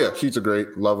 Oh, yeah. Sheets are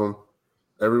great. Love them.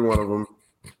 Every one of them.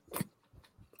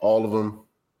 All of them.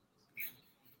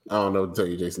 I don't know what to tell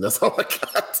you, Jason. That's all I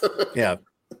got. Yeah.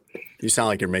 You sound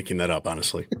like you're making that up,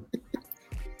 honestly.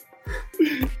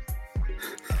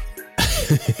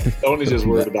 Tony's just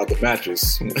worried about the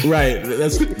mattress. Right.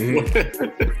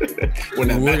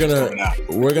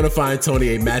 We're gonna find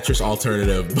Tony a mattress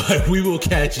alternative, but we will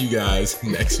catch you guys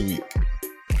next week.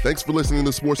 Thanks for listening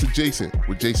to Sports Adjacent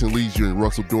with Jason Leisure and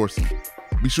Russell Dorsey.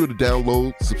 Be sure to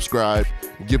download, subscribe,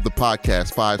 and give the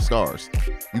podcast 5 stars.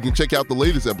 You can check out the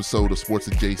latest episode of Sports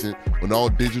Adjacent on all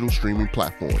digital streaming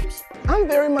platforms. I'm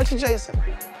very much adjacent.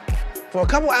 For a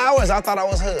couple hours, I thought I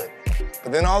was hood.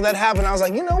 But then all that happened, I was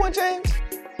like, you know what, James?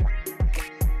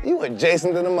 You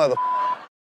adjacent to the mother.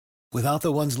 Without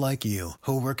the ones like you,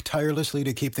 who work tirelessly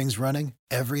to keep things running,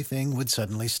 everything would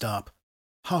suddenly stop.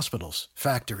 Hospitals,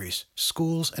 factories,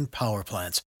 schools, and power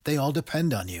plants, they all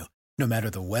depend on you. No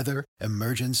matter the weather,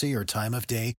 emergency, or time of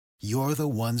day, you're the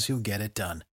ones who get it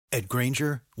done. At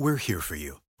Grainger, we're here for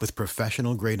you with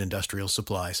professional-grade industrial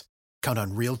supplies. Count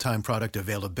on real-time product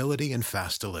availability and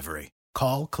fast delivery.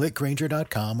 Call,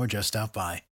 clickgrainger.com, or just stop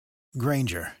by.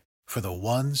 Grainger, for the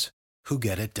ones who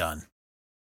get it done.